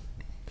ordering?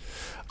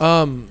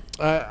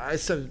 I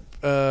said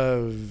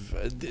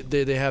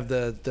they have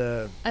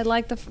the I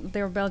like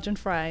their Belgian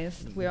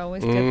fries. We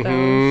always get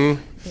those.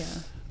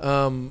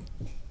 Yeah.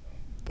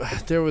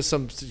 there was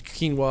some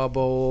quinoa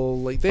bowl,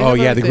 like they Oh, have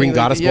yeah, the everything, green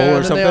goddess bowl or and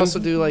then something? They also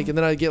do like, and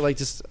then I get like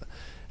just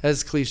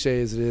as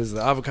cliche as it is,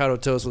 the avocado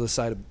toast with a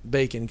side of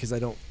bacon, because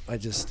I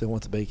just don't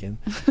want the bacon.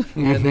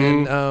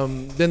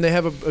 And then they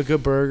have a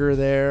good burger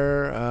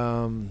there.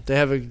 They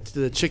have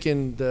the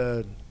chicken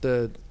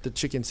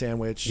chicken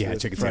sandwich. Yeah, the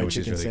chicken fried sandwich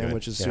is really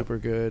sandwich good. is Yeah. super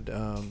good.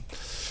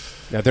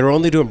 Now they're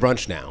only doing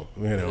brunch now.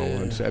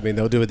 I mean,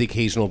 they'll do the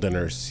occasional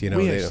dinners. We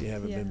actually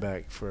haven't been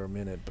back for a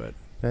minute, but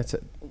that's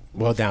it.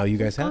 Well, now you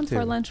guys have Gone to.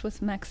 for lunch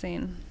with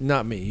Maxine.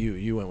 not me.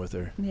 You went with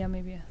her. Yeah,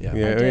 maybe. Yeah.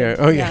 Yeah, I did. yeah.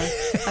 Oh, yeah.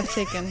 I've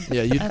taken.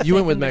 Yeah, I've you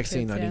went with taken the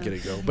Maxine. kids, I didn't yeah.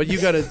 get to go, but you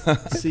got to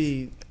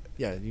see.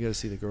 Yeah, you got to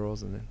see the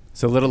girls, and then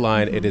So Little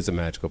Lion, it is a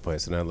magical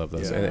place, and I love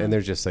those. Yeah. And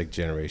they're just like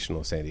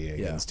generational San Diegans,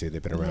 Yeah. too.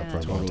 They've been around Yeah.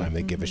 for a long time.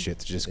 They give a shit.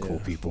 They're just cool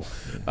Yeah. people.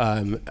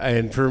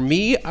 And for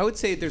me, I would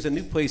say there's a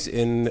new place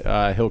in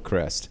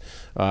Hillcrest.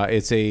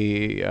 It's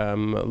a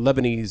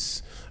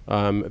Lebanese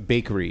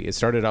bakery. It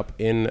started up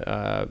in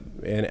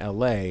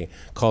L.A.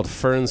 called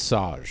Fern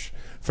Sage.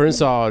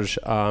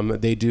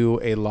 Vernissage, they do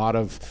a lot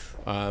of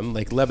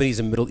like Lebanese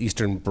and Middle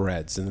Eastern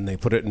breads, and then they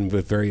put it in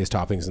with various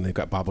toppings, and they've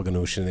got baba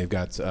ganoush, and they've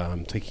got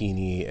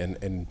tahini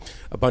and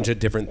a bunch of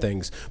different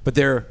things. But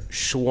their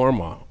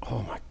shawarma,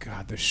 oh my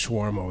God, their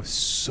shawarma is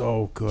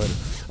so good.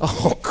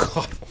 Oh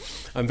God,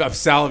 I'm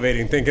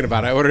salivating thinking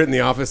about it. I ordered it in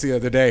the office the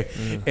other day,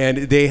 and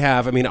they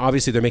have, I mean,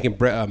 obviously they're making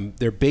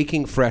they're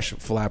baking fresh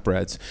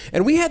flatbreads,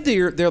 and we had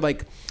their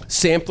like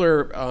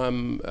sampler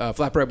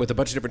flatbread with a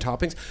bunch of different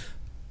toppings.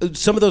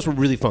 Some of those were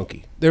really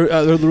funky. They're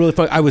really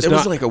funky. It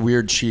was like a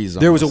weird cheese.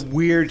 There was a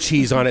weird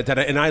cheese on it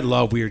and I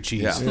love weird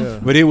cheese.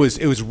 Yeah. But it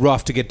was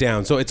rough to get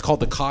down. So it's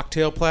called the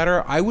cocktail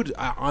platter. I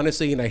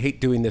honestly, and I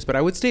hate doing this, but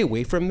I would stay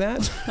away from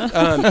that.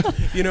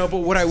 But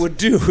what I would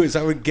do is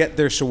I would get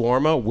their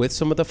shawarma with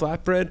some of the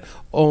flatbread.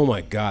 Oh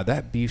my God,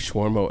 that beef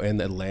shawarma and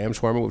the lamb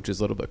shawarma, which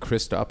is a little bit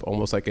crisped up,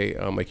 almost like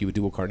like you would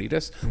do with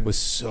carnitas, was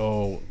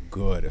so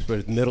good.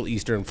 With Middle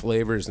Eastern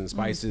flavors and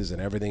spices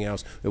and everything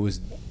else. It was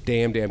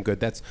damn good.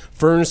 That's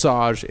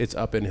Vernissage. It's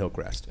up in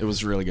Hillcrest. It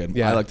was really good.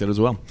 Yeah. I liked it as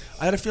well.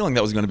 I had a feeling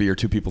that was going to be your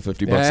two people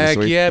 $50 this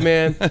week. Yeah,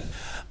 man.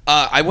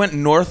 I went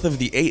north of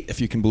the 8,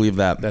 if you can believe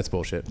that. That's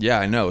bullshit. Yeah,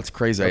 I know. It's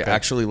crazy. Okay. I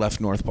actually left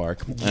North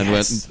Park and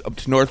went up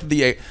to north of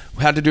the 8.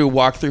 We had to do a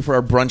walkthrough for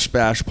our brunch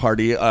bash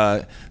party.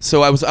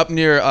 So I was up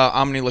near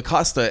Omni La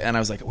Costa, and I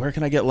was like, where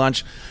can I get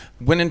lunch?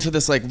 Went into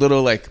this like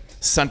little like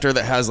center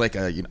that has like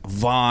a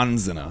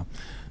Vons and a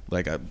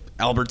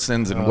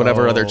Albertsons and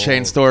whatever other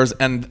chain stores,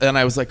 and then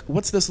I was like,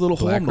 what's this little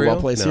hole in the wall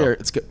place here?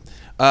 It's good.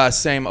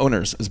 Same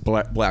owners as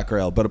Black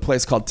Rail, but a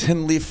place called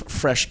Tin Leaf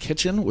Fresh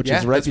Kitchen, which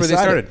is right that's where they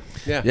beside started.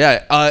 it.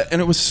 Yeah. And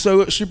it was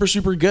so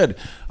super good.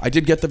 I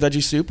did get the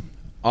veggie soup,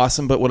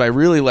 awesome. But what I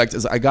really liked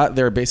is I got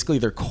basically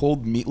their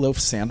cold meatloaf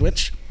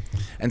sandwich.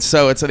 And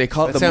so they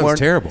call it that sounds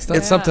terrible.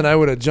 It's something I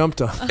would have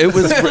jumped on. It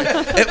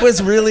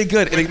was really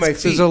good.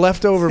 There's a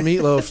leftover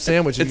meatloaf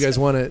sandwich if you guys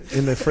want it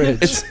in the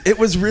fridge. It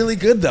was really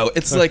good though.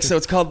 It's like, so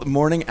it's called the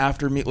morning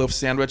after meatloaf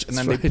sandwich, and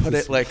then they put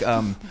it like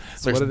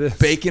there's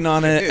bacon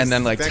on it, and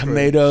then like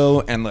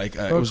tomato, and like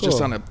it was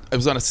just on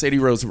a Sadie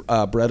Rose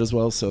bread as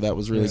well. So that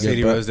was really good.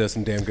 Sadie Rose does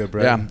some damn good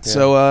bread. Yeah.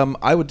 So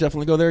I would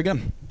definitely go there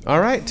again. All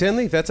right, Tin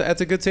Leaf. That's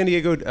a good San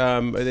Diego.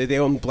 They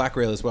own Black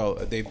Rail as well.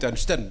 They've done.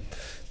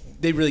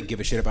 They really give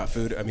a shit about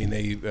food. I mean,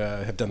 they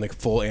have done like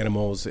full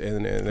animals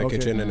in the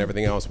kitchen and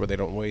everything else, where they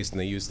don't waste,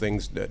 and they use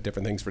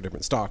different things for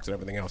different stocks and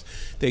everything else.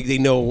 They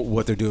know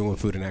what they're doing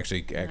with food and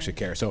actually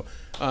care. So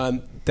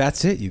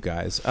that's it, you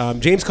guys.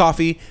 James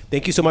Coffee,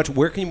 thank you so much.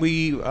 Where can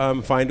we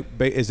find?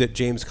 Is it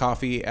James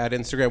Coffee at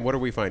Instagram? What do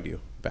we find you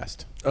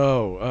best?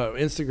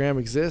 Instagram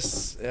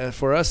exists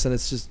for us, and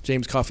it's just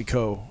James Coffee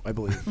Co. I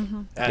believe.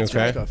 At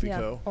James Coffee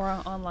Co. Or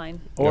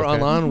online. Or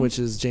online, which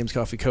is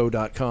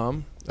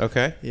jamescoffeeco.com.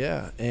 Okay.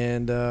 Yeah,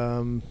 and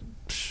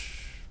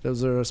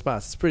those are our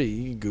spots. It's pretty.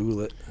 You can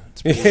Google it.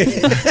 All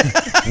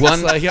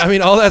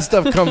that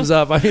stuff comes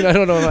up. I mean, I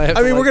don't know if I have.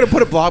 I mean, we're gonna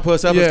put a blog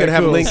post up. It's gonna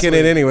have a link in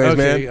it, anyways,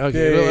 man.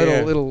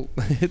 Okay. It'll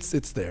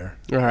it's there.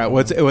 All right.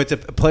 Well, it's a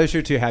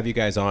pleasure to have you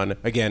guys on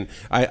again.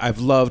 I've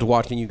loved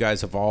watching you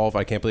guys evolve.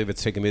 I can't believe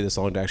it's taken me this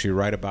long to actually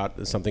write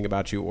about something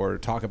about you or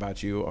talk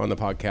about you on the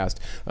podcast.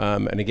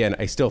 And again,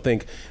 I still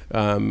think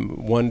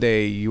one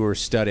day you were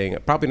studying,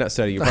 probably not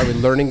studying, you're probably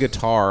learning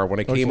guitar when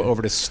I came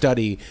over to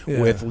study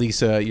with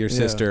Lisa, your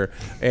sister,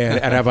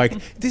 and I'm like,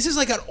 this is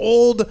like an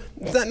old.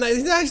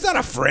 He's not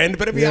a friend,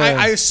 but I mean,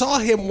 I saw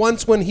him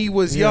once when he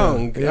was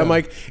young. I'm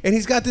like, and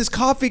he's got this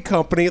coffee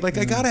company. Like,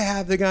 I gotta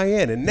have the guy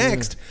in. And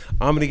next,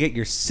 I'm gonna get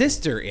your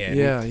sister in.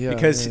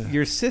 Because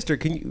your sister.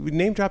 Can you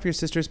name drop your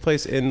sister's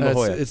place in La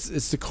Jolla?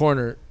 It's the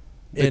Corner.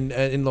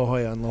 In La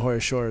Jolla, on La Jolla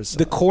Shores.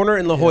 The Corner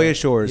in La Jolla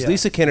Shores.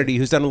 Lisa Kennedy,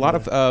 who's done a lot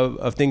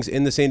of things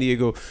in the San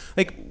Diego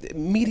like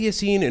media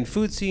scene and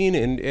food scene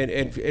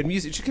and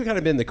music. She's kind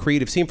of been in the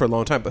creative scene for a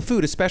long time, but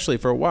food especially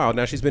for a while.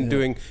 Now she's been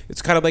doing,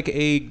 it's kind of like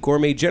a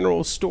gourmet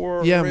general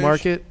store. Yeah,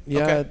 market.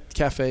 Yeah,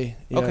 cafe.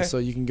 Yeah, so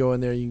you can go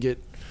in there, you can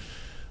get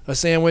a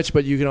sandwich,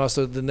 but you can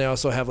also they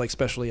also have like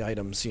specialty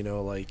items,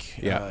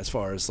 as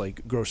far as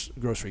like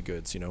grocery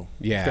goods,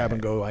 grab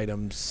and go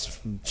items,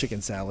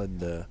 chicken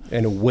salad,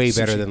 and way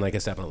better than like a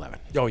 7-Eleven.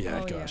 Oh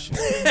yeah, gosh.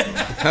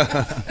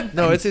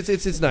 No,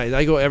 it's nice.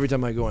 I go every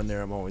time I go in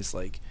there. I'm always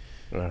like.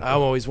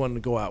 I'm always wanting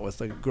to go out with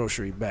a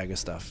grocery bag of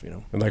stuff,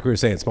 And like we were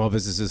saying, small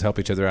businesses help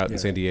each other out in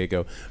San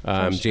Diego.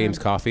 James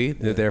Coffee,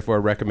 therefore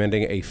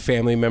recommending a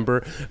family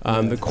member.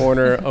 The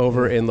Corner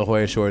over in La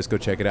Jolla Shores. Go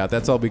check it out.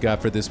 That's all we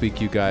got for this week,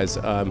 you guys.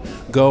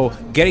 Go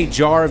get a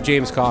jar of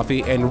James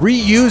Coffee and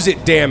reuse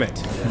it, damn it.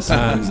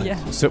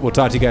 So we'll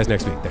talk to you guys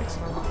next week. Thanks.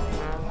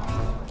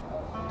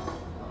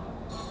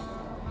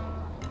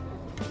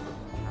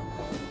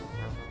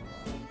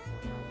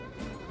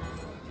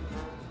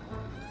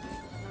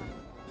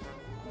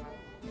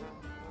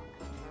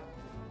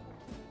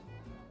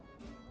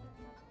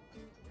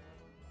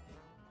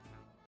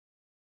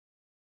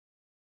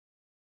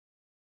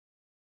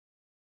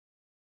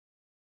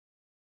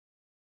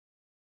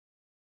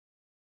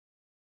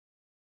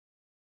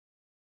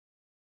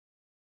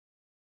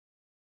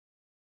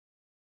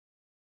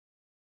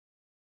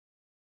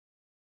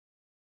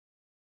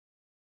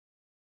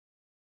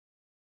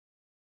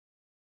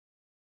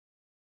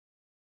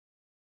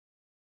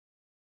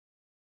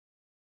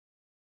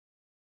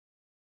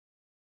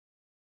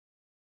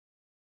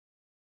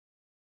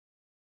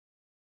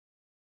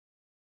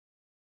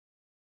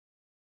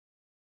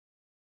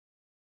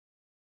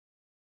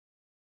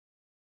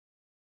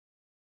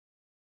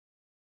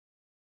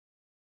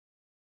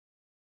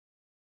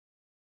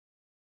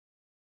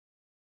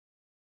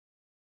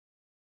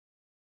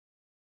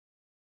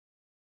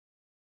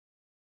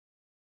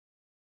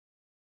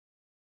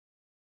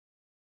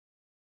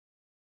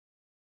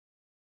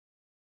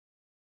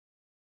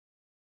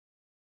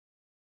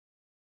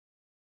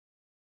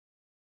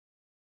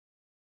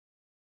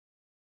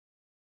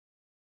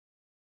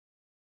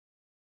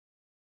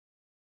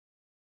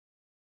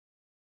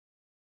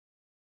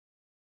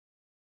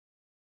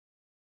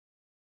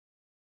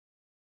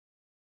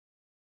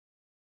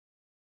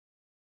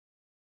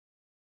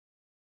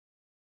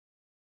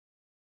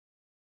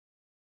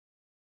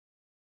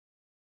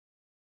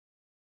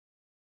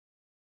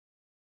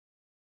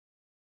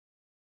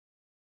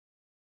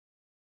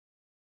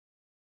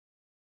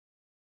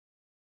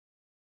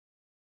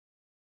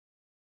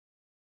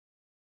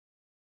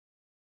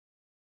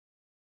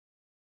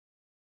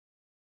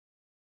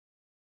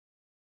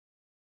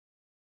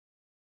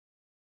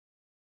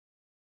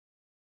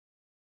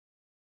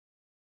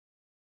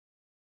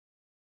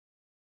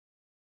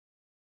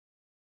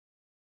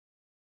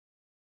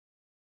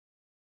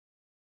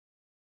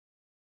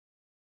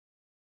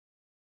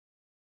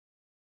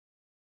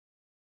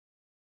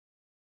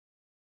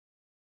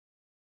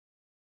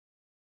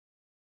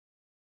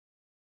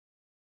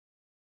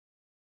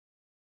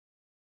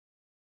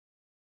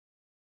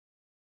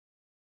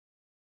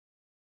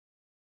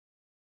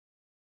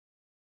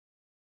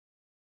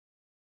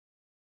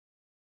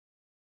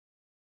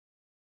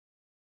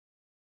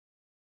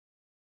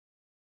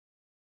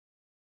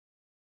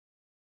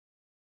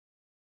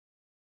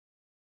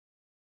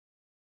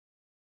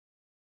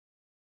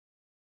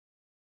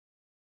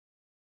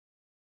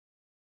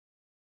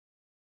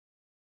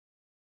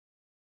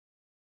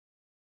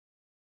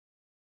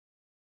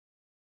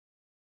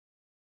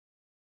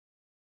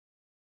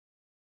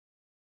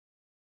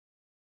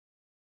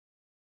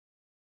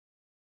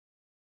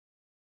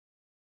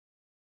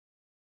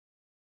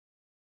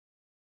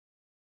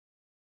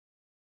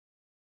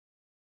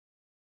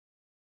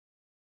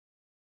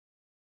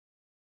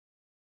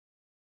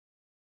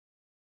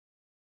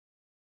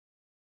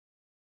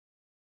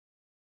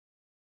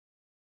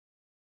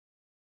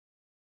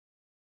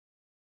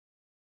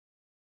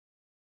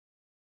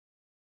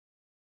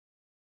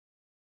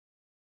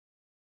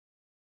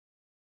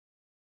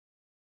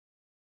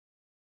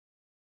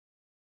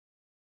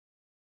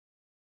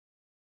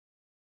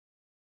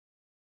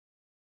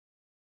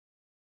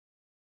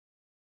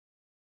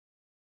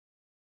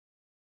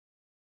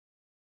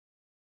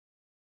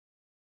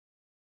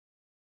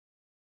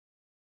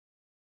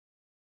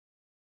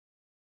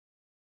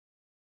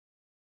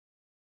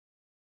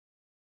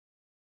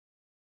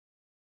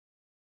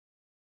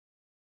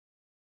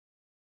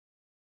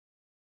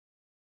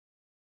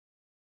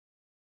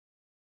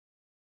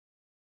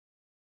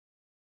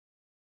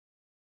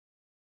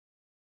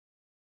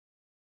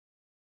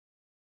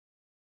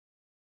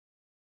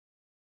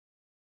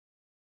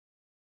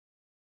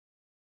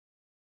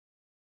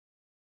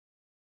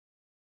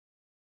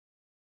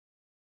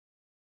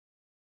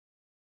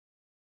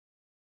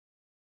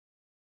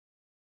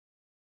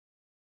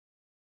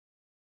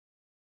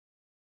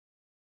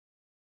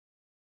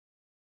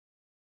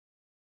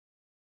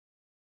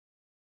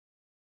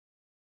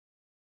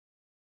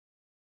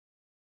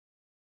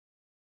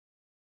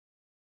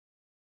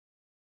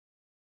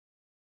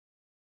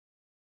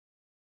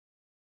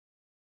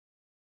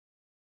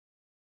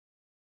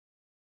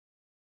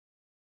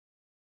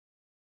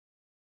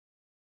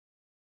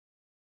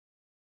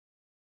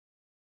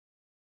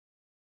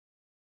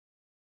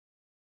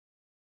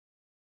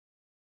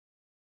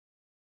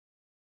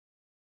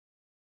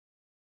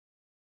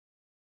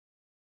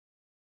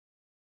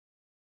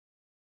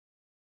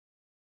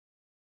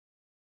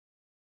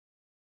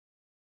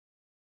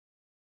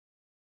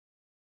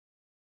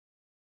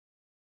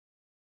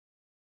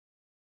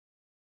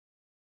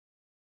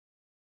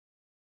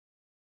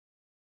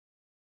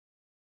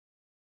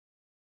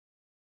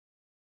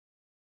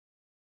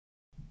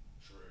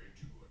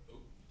 to